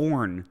being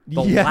born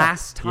the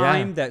last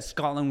time that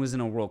Scotland was in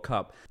a World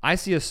Cup. I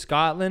see a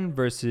Scotland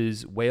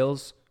versus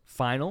Wales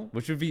final,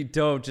 which would be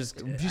dope.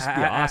 Just be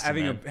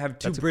awesome, have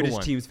two British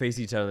teams face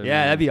each other.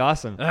 Yeah, that'd be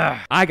awesome.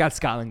 I got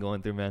Scotland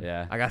going through, man.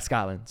 Yeah. I got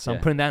Scotland. So I'm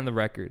putting that in the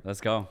record.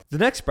 Let's go. The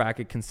next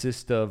bracket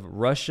consists of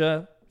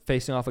Russia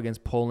facing off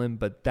against Poland,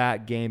 but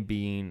that game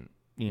being,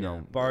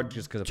 barred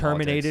just because of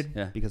terminated.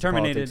 Politics. Because of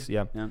politics.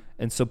 Yeah.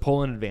 And so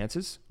Poland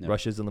advances.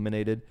 Russia's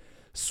eliminated.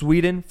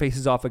 Sweden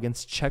faces off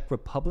against Czech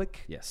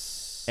Republic.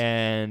 Yes.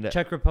 And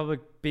Czech Republic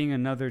being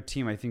another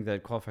team, I think,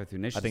 that qualified through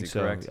Nations League,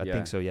 correct? I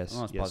think so, yes.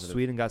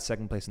 Sweden got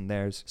second place in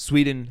theirs.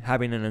 Sweden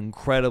having an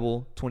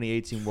incredible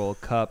 2018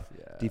 World Cup,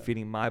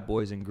 defeating my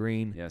boys in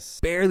green. Yes.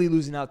 Barely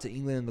losing out to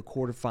England in the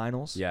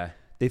quarterfinals. Yeah.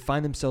 They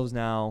find themselves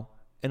now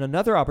in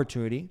another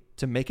opportunity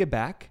to make it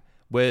back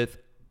with,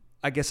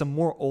 I guess, a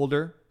more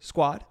older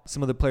squad.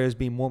 Some of the players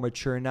being more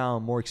mature now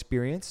and more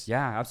experienced.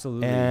 Yeah,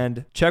 absolutely.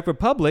 And Czech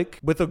Republic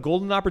with a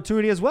golden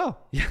opportunity as well.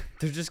 Yeah,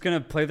 they're just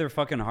going to play their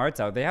fucking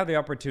hearts out. They have the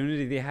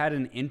opportunity. They had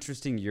an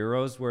interesting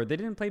Euros where they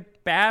didn't play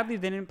badly.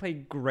 They didn't play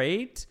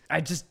great.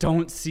 I just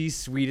don't see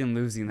Sweden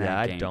losing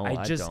that game.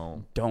 I just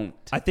don't.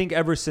 I think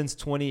ever since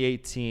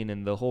 2018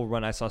 and the whole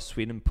run I saw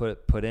Sweden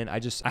put in, I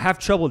have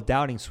trouble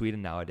doubting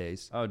Sweden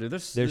nowadays. Oh, dude, they're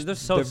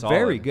so solid.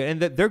 Very good.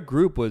 And their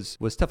group was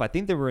tough. I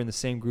think they were in the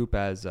same group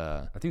as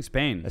I think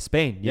Spain.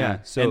 Spain.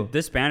 Yeah. So and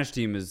this Spanish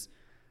team is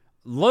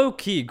low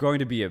key going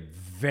to be a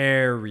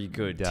very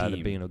good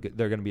team.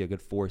 They're going to be a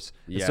good force.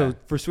 Yeah. So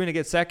for Sweden to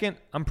get second,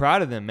 I'm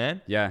proud of them,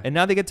 man. Yeah. And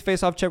now they get to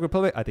face off Czech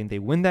Republic. I think they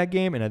win that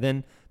game, and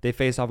then they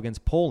face off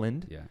against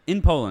Poland. Yeah.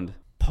 In Poland,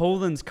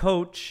 Poland's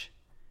coach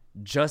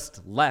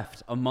just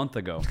left a month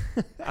ago,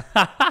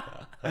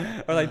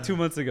 or like 2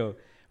 months ago,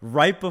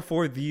 right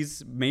before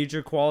these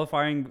major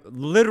qualifying,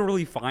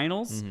 literally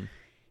finals.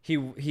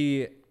 Mm-hmm.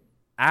 He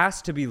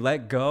asked to be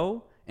let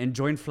go and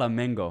join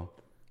Flamengo.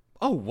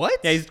 Oh, what?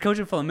 Yeah, he's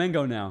coaching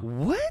Flamengo now.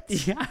 What?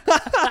 Yeah.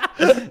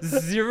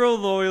 Zero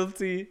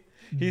loyalty.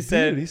 He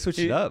switched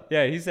it up.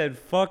 Yeah, he said,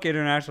 fuck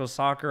international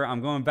soccer.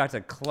 I'm going back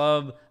to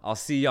club. I'll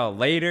see y'all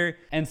later.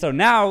 And so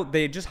now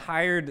they just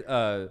hired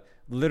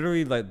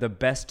literally like the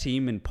best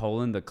team in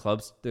Poland, the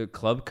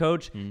club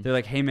coach. They're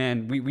like, hey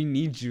man, we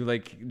need you.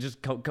 Like,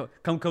 just come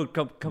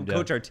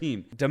coach our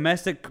team.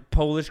 Domestic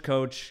Polish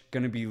coach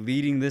going to be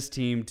leading this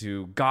team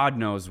to God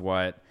knows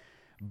what.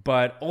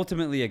 But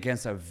ultimately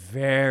against a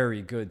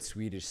very good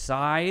Swedish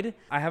side.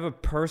 I have a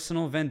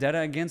personal vendetta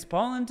against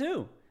Poland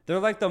too. They're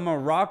like the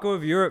Morocco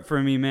of Europe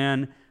for me,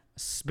 man.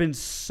 It's been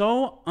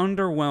so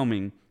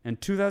underwhelming in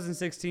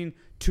 2016,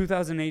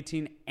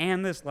 2018,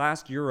 and this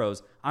last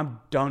Euros. I'm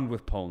done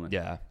with Poland.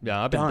 Yeah,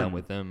 I've been done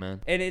with them,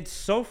 man. And it's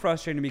so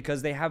frustrating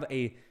because they have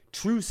a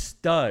true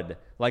stud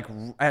like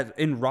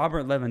in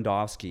Robert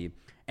Lewandowski,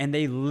 and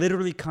they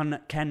literally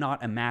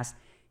cannot amass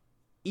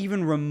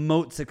even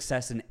remote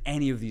success in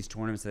any of these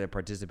tournaments that they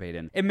participate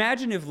in.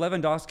 Imagine if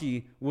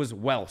Lewandowski was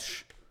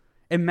Welsh.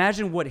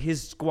 Imagine what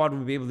his squad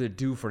would be able to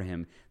do for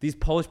him. These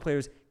Polish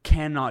players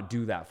cannot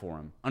do that for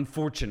him,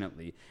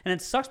 unfortunately. And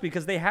it sucks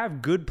because they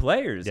have good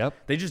players. Yep.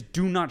 They just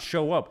do not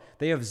show up.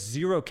 They have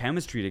zero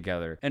chemistry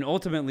together. And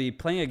ultimately,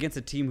 playing against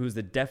a team who's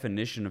the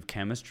definition of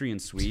chemistry in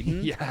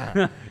Sweden,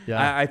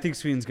 I think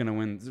Sweden's going to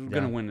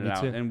win it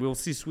out. Too. And we'll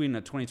see Sweden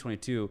at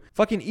 2022.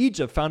 Fucking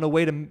Egypt found a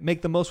way to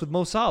make the most with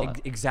Mo Salah.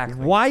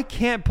 Exactly. Why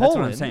can't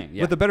Poland,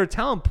 with a better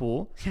talent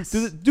pool,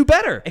 do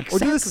better? Exactly. Or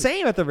do the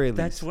same at the very least?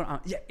 That's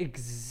what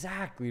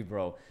exactly,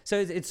 bro. So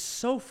it's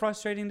so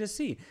frustrating to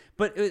see.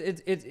 But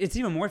it's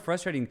even more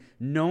frustrating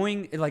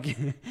knowing, like,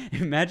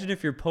 imagine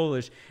if you're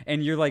Polish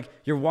and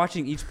you're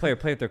watching each player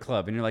play at their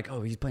club and you're like,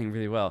 oh, he's playing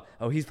really well.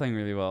 Oh, he's playing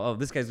really well. Oh,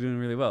 this guy's doing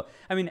really well.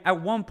 I mean,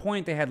 at one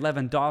point they had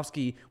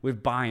Lewandowski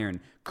with Bayern,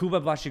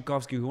 Kuba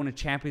Błaszczykowski, who won a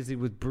Champions League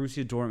with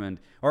Borussia Dortmund,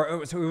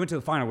 so we went to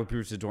the final with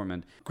Borussia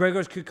Dortmund.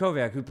 Grzegorz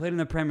Kukowiak, who played in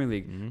the Premier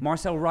League. Mm-hmm.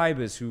 Marcel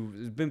Rybis,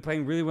 who's been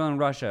playing really well in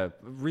Russia,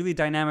 really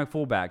dynamic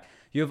fullback.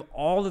 You have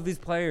all of these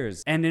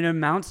players, and it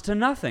amounts to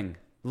nothing.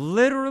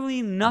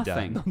 Literally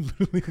nothing. Yeah,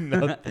 literally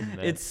nothing.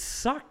 It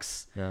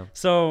sucks. Yeah.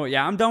 So,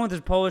 I'm done with this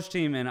Polish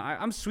team, and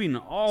I'm Sweden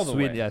all the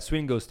way. Yeah,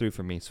 Sweden goes through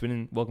for me.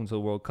 Sweden, welcome to the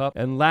World Cup.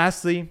 And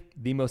lastly,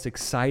 the most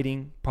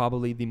exciting,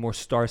 probably the more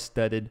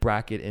star-studded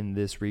bracket in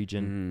this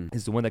region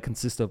is the one that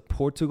consists of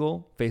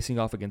Portugal facing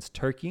off against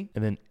Turkey,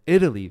 and then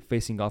Italy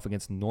facing off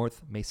against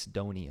North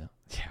Macedonia.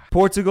 Yeah.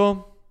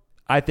 Portugal,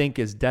 I think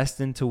is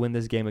destined to win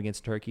this game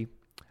against Turkey.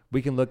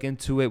 We can look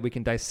into it. We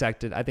can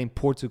dissect it. I think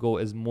Portugal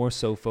is more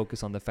so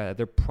focused on the fact that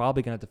they're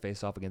probably going to have to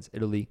face off against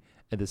Italy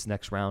in this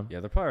next round.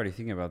 Yeah, they're probably already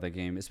thinking about that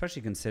game,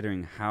 especially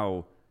considering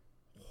how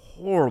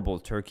horrible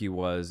Turkey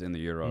was in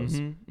the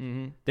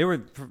Euros. They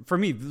were, for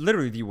me,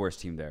 literally the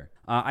worst team there.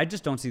 I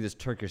just don't see this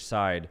Turkish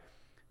side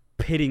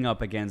pitting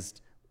up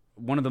against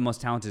one of the most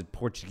talented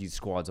Portuguese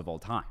squads of all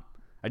time.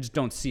 I just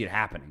don't see it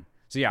happening.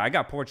 So, yeah, I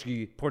got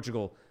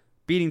Portugal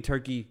beating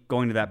Turkey,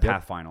 going to that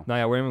path final. No,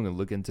 yeah, we're even going to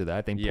look into that.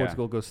 I think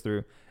Portugal goes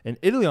through. And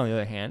Italy, on the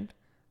other hand,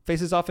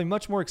 faces off a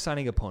much more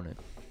exciting opponent.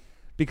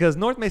 Because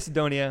North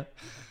Macedonia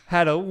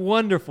had a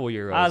wonderful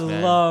Euros, I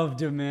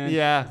loved it, man.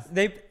 Yeah.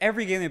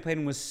 Every game they played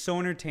in was so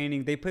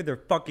entertaining. They played their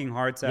fucking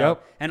hearts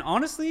out. And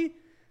honestly,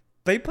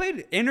 they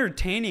played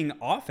entertaining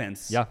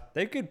offense. Yeah.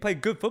 They could play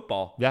good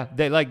football. Yeah.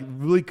 They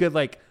really good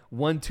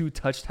 1-2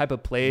 touch type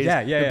of plays.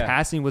 Their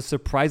passing was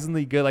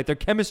surprisingly good. Like their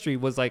chemistry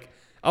was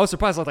I was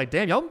surprised. I was like,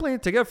 damn, y'all been playing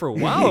together for a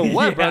while or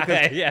what, bro?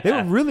 They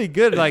were really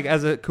good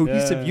as a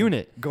cohesive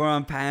unit.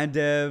 Goran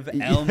Pandev,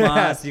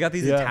 Elmas. You got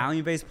these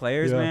Italian-based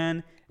players,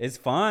 man. It's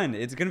fun.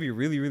 It's going to be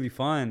really, really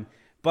fun.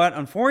 But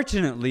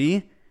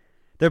unfortunately,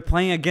 they're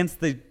playing against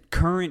the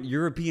current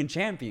European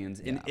champions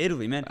in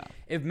Italy, man. Wow.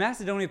 If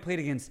Macedonia played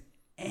against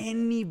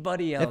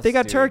anybody else, if they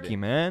got Turkey,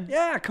 man.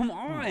 Yeah, come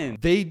on.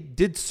 They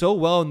did so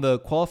well in the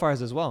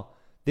qualifiers as well.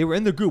 They were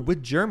in the group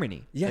with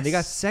Germany, and they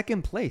got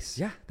second place.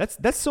 Yeah,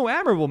 that's so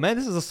admirable, man.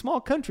 This is a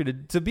small country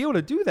to be able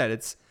to do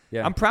that.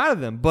 I'm proud of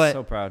them, but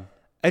so proud.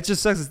 It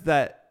just sucks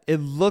that it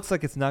looks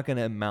like it's not going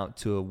to amount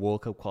to a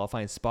World Cup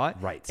qualifying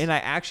spot. Right. And I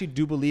actually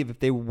do believe if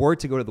they were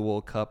to go to the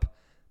World Cup,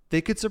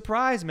 they could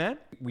surprise, man.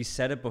 We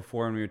said it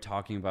before when we were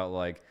talking about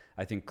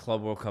I think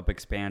Club World Cup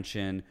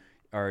expansion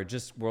or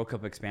just World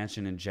Cup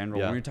expansion in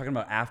general. When we were talking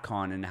about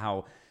AFCON and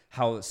how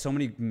so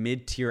many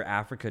mid-tier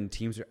African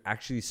teams are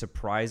actually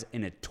surprised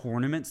in a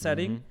tournament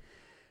setting.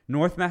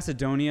 North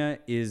Macedonia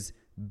is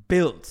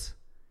built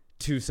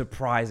to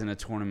surprise in a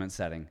tournament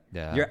setting.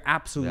 Yeah. You're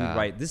absolutely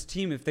right. This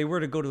team, if they were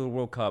to go to the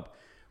World Cup,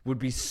 would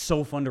be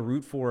so fun to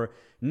root for,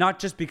 not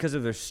just because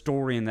of their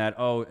story and that,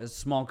 a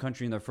small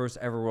country in their first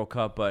ever World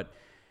Cup, but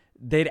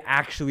they'd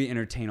actually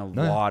entertain a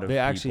lot of people. They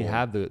actually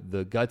have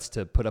the guts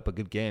to put up a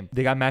good game.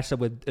 They got matched up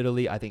with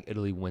Italy. I think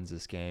Italy wins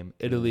this game.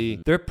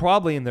 Italy, they're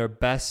probably in their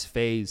best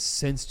phase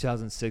since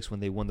 2006 when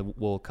they won the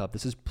World Cup.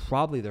 This is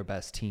probably their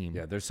best team.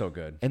 Yeah, they're so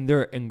good. And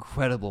they're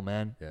incredible,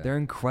 man. Yeah. They're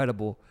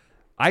incredible.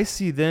 I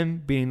see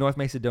them beating North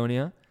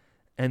Macedonia,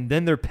 and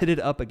then they're pitted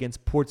up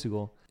against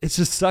Portugal. It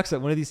just sucks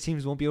that one of these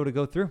teams won't be able to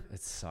go through.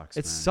 It sucks,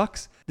 It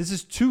sucks. This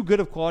is too good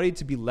of quality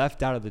to be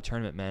left out of the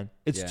tournament, man.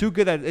 It's too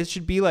good that it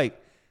should be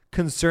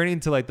concerning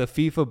to the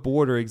FIFA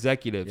board or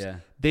executives. Yeah.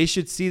 They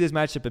should see this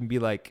matchup and be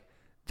like,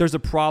 there's a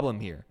problem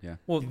here. Yeah.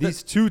 Well,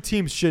 these two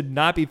teams should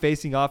not be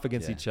facing off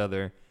against each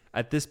other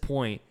at this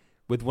point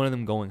with one of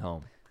them going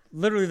home.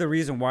 Literally the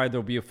reason why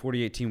there'll be a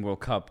 48-team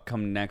World Cup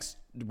come next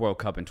World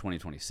Cup in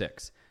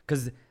 2026.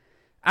 Because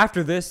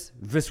after this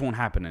won't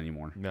happen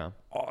anymore. No.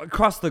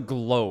 Across the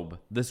globe,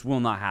 this will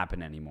not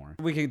happen anymore.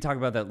 We can talk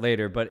about that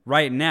later, but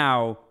right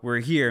now we're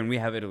here and we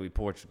have Italy,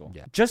 Portugal.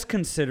 Yeah. Just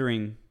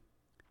considering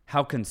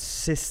how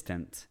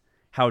consistent,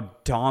 how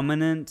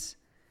dominant,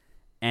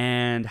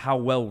 and how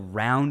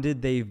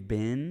well-rounded they've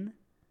been,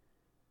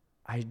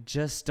 I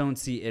just don't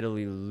see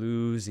Italy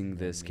losing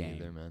this game.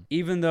 Either, man.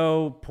 Even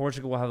though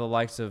Portugal will have the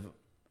likes of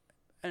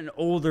an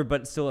older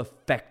but still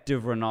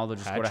effective Ronaldo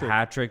just scored a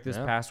hat-trick this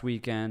past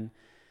weekend.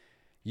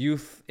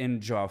 Youth in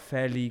João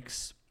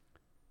Felix.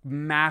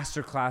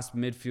 Masterclass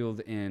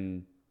midfield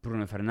in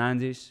Bruno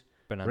Fernandes.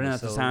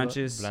 Renato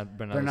Sanchez.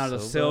 Bernardo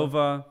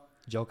Silva.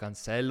 João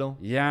Cancelo.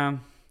 Yeah.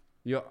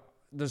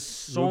 There's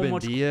so Ruben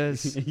much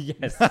Diaz.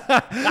 Yes.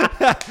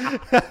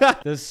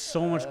 There's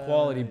so much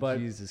quality, but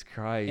Jesus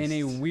Christ. In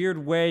a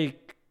weird way,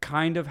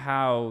 kind of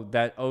how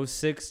that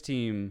 06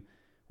 team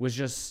was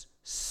just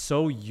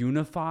so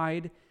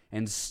unified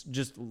and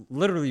just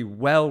literally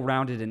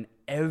well-rounded in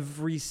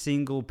every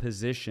single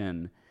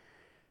position.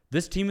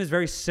 This team is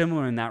very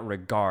similar in that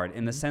regard,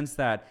 in the sense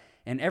that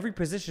in every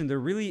position there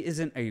really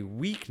isn't a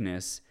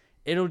weakness.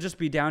 It'll just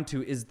be down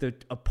to, is the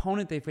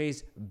opponent they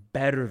face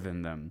better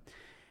than them?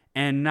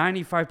 And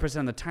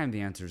 95% of the time,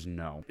 the answer is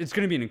no. It's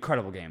going to be an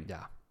incredible game.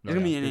 Yeah. It's going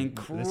to be an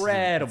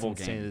incredible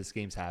game. This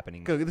game's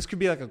happening. This could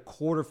be like a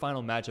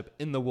quarterfinal matchup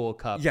in the World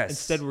Cup. Yes.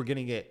 Instead, we're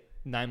getting it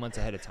 9 months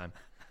ahead of time.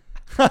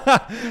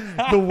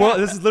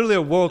 This is literally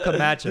a World Cup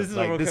matchup. This is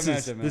a World Cup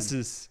matchup,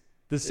 man.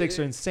 The stakes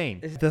are insane.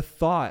 The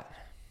thought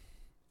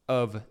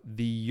of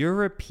the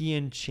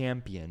European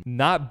champion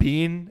not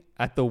being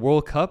at the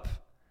World Cup,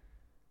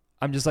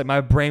 I'm just like,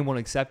 my brain won't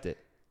accept it.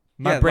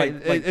 My brain,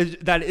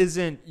 that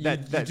isn't. You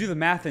do the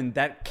math and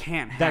that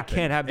can't happen. That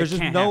can't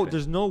happen.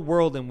 There's no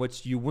world in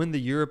which you win the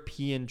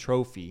European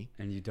trophy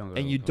and you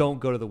don't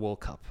go to the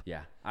World Cup.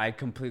 Yeah, I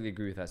completely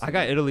agree with that. I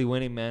got Italy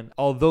winning, man.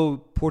 Although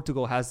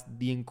Portugal has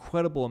the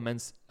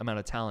immense amount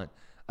of talent,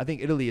 I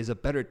think Italy is a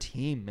better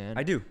team, man.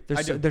 I do.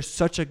 They're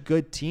such a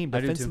good team.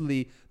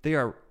 Defensively,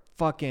 they're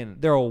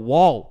a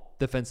wall.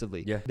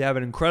 defensively. Yeah. They have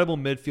an incredible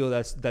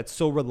midfield that's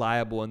so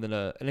reliable, and then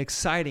an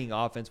exciting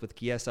offense with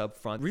Chiesa up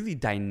front. Really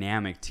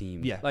dynamic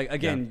team. Yeah. Like,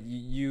 again,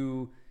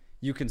 you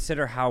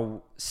consider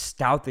how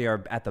stout they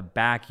are at the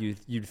back.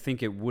 You'd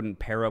think it wouldn't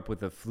pair up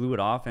with a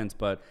fluid offense,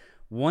 but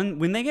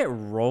when they get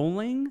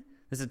rolling,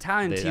 this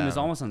Italian team is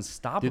almost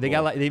unstoppable. Dude,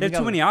 they have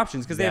too many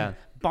options because they have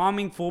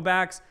bombing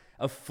fullbacks,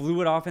 a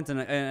fluid offense, and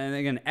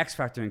again, an X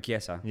factor in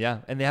Chiesa. Yeah,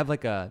 and they have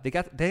they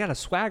got a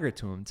swagger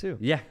to them too.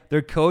 Yeah,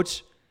 their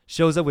coach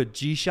shows up with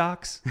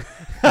G-Shocks,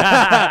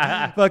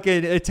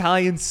 fucking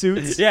Italian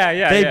suits.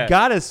 Yeah. They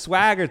got a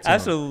swagger to them.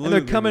 Absolutely, and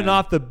they're coming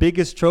off the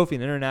biggest trophy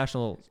in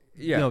international.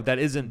 That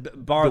isn't the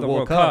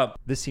World Cup.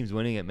 This team's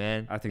winning it,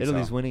 man. I think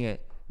Italy's winning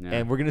it. Yeah.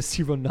 And we're going to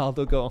see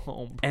Ronaldo go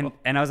home, bro.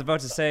 And I was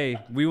about to say,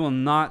 we will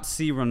not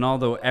see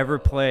Ronaldo ever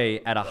play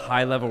at a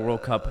high-level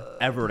World Cup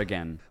ever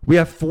again. We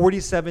have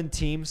 47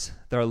 teams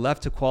that are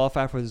left to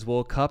qualify for this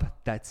World Cup.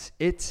 That's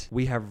it.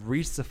 We have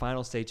reached the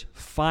final stage.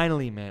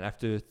 Finally, man,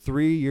 after a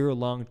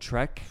 3-year-long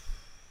trek,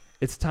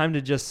 it's time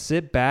to just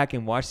sit back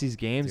and watch these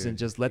games and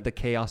just let the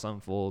chaos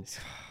unfold.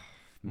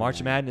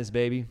 March Madness,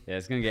 baby. Yeah,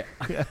 it's going to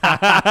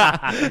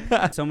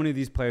get... So many of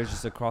these players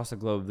just across the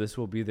globe, this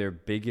will be their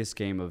biggest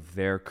game of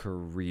their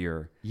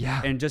career.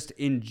 Yeah. And just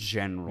in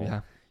general.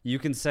 Yeah. You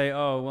can say,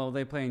 oh, well,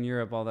 they play in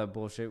Europe, all that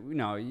bullshit.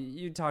 No,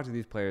 you talk to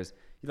these players,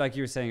 like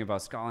you were saying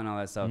about Scotland and all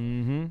that stuff.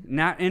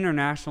 Not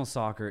international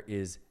soccer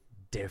is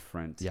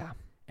different. Yeah.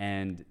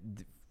 And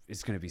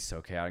it's going to be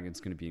so chaotic.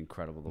 It's going to be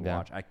incredible to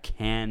watch. I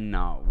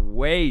cannot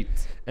wait.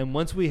 And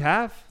once we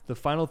have the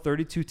final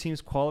 32 teams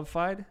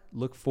qualified,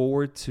 look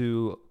forward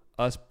to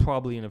us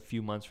probably in a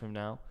few months from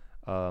now,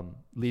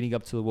 leading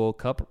up to the World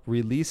Cup,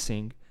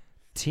 releasing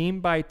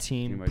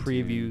team-by-team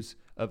previews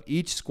of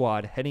each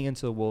squad heading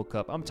into the World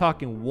Cup. I'm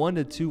talking 1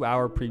 to 2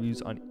 hour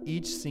previews on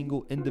each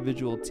single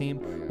individual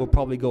team. We'll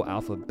probably go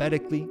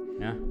alphabetically.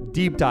 Yeah.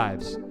 Deep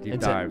dives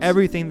into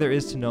everything there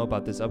is to know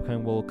about this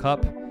upcoming World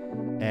Cup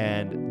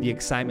and the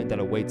excitement that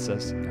awaits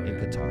us in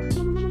Qatar.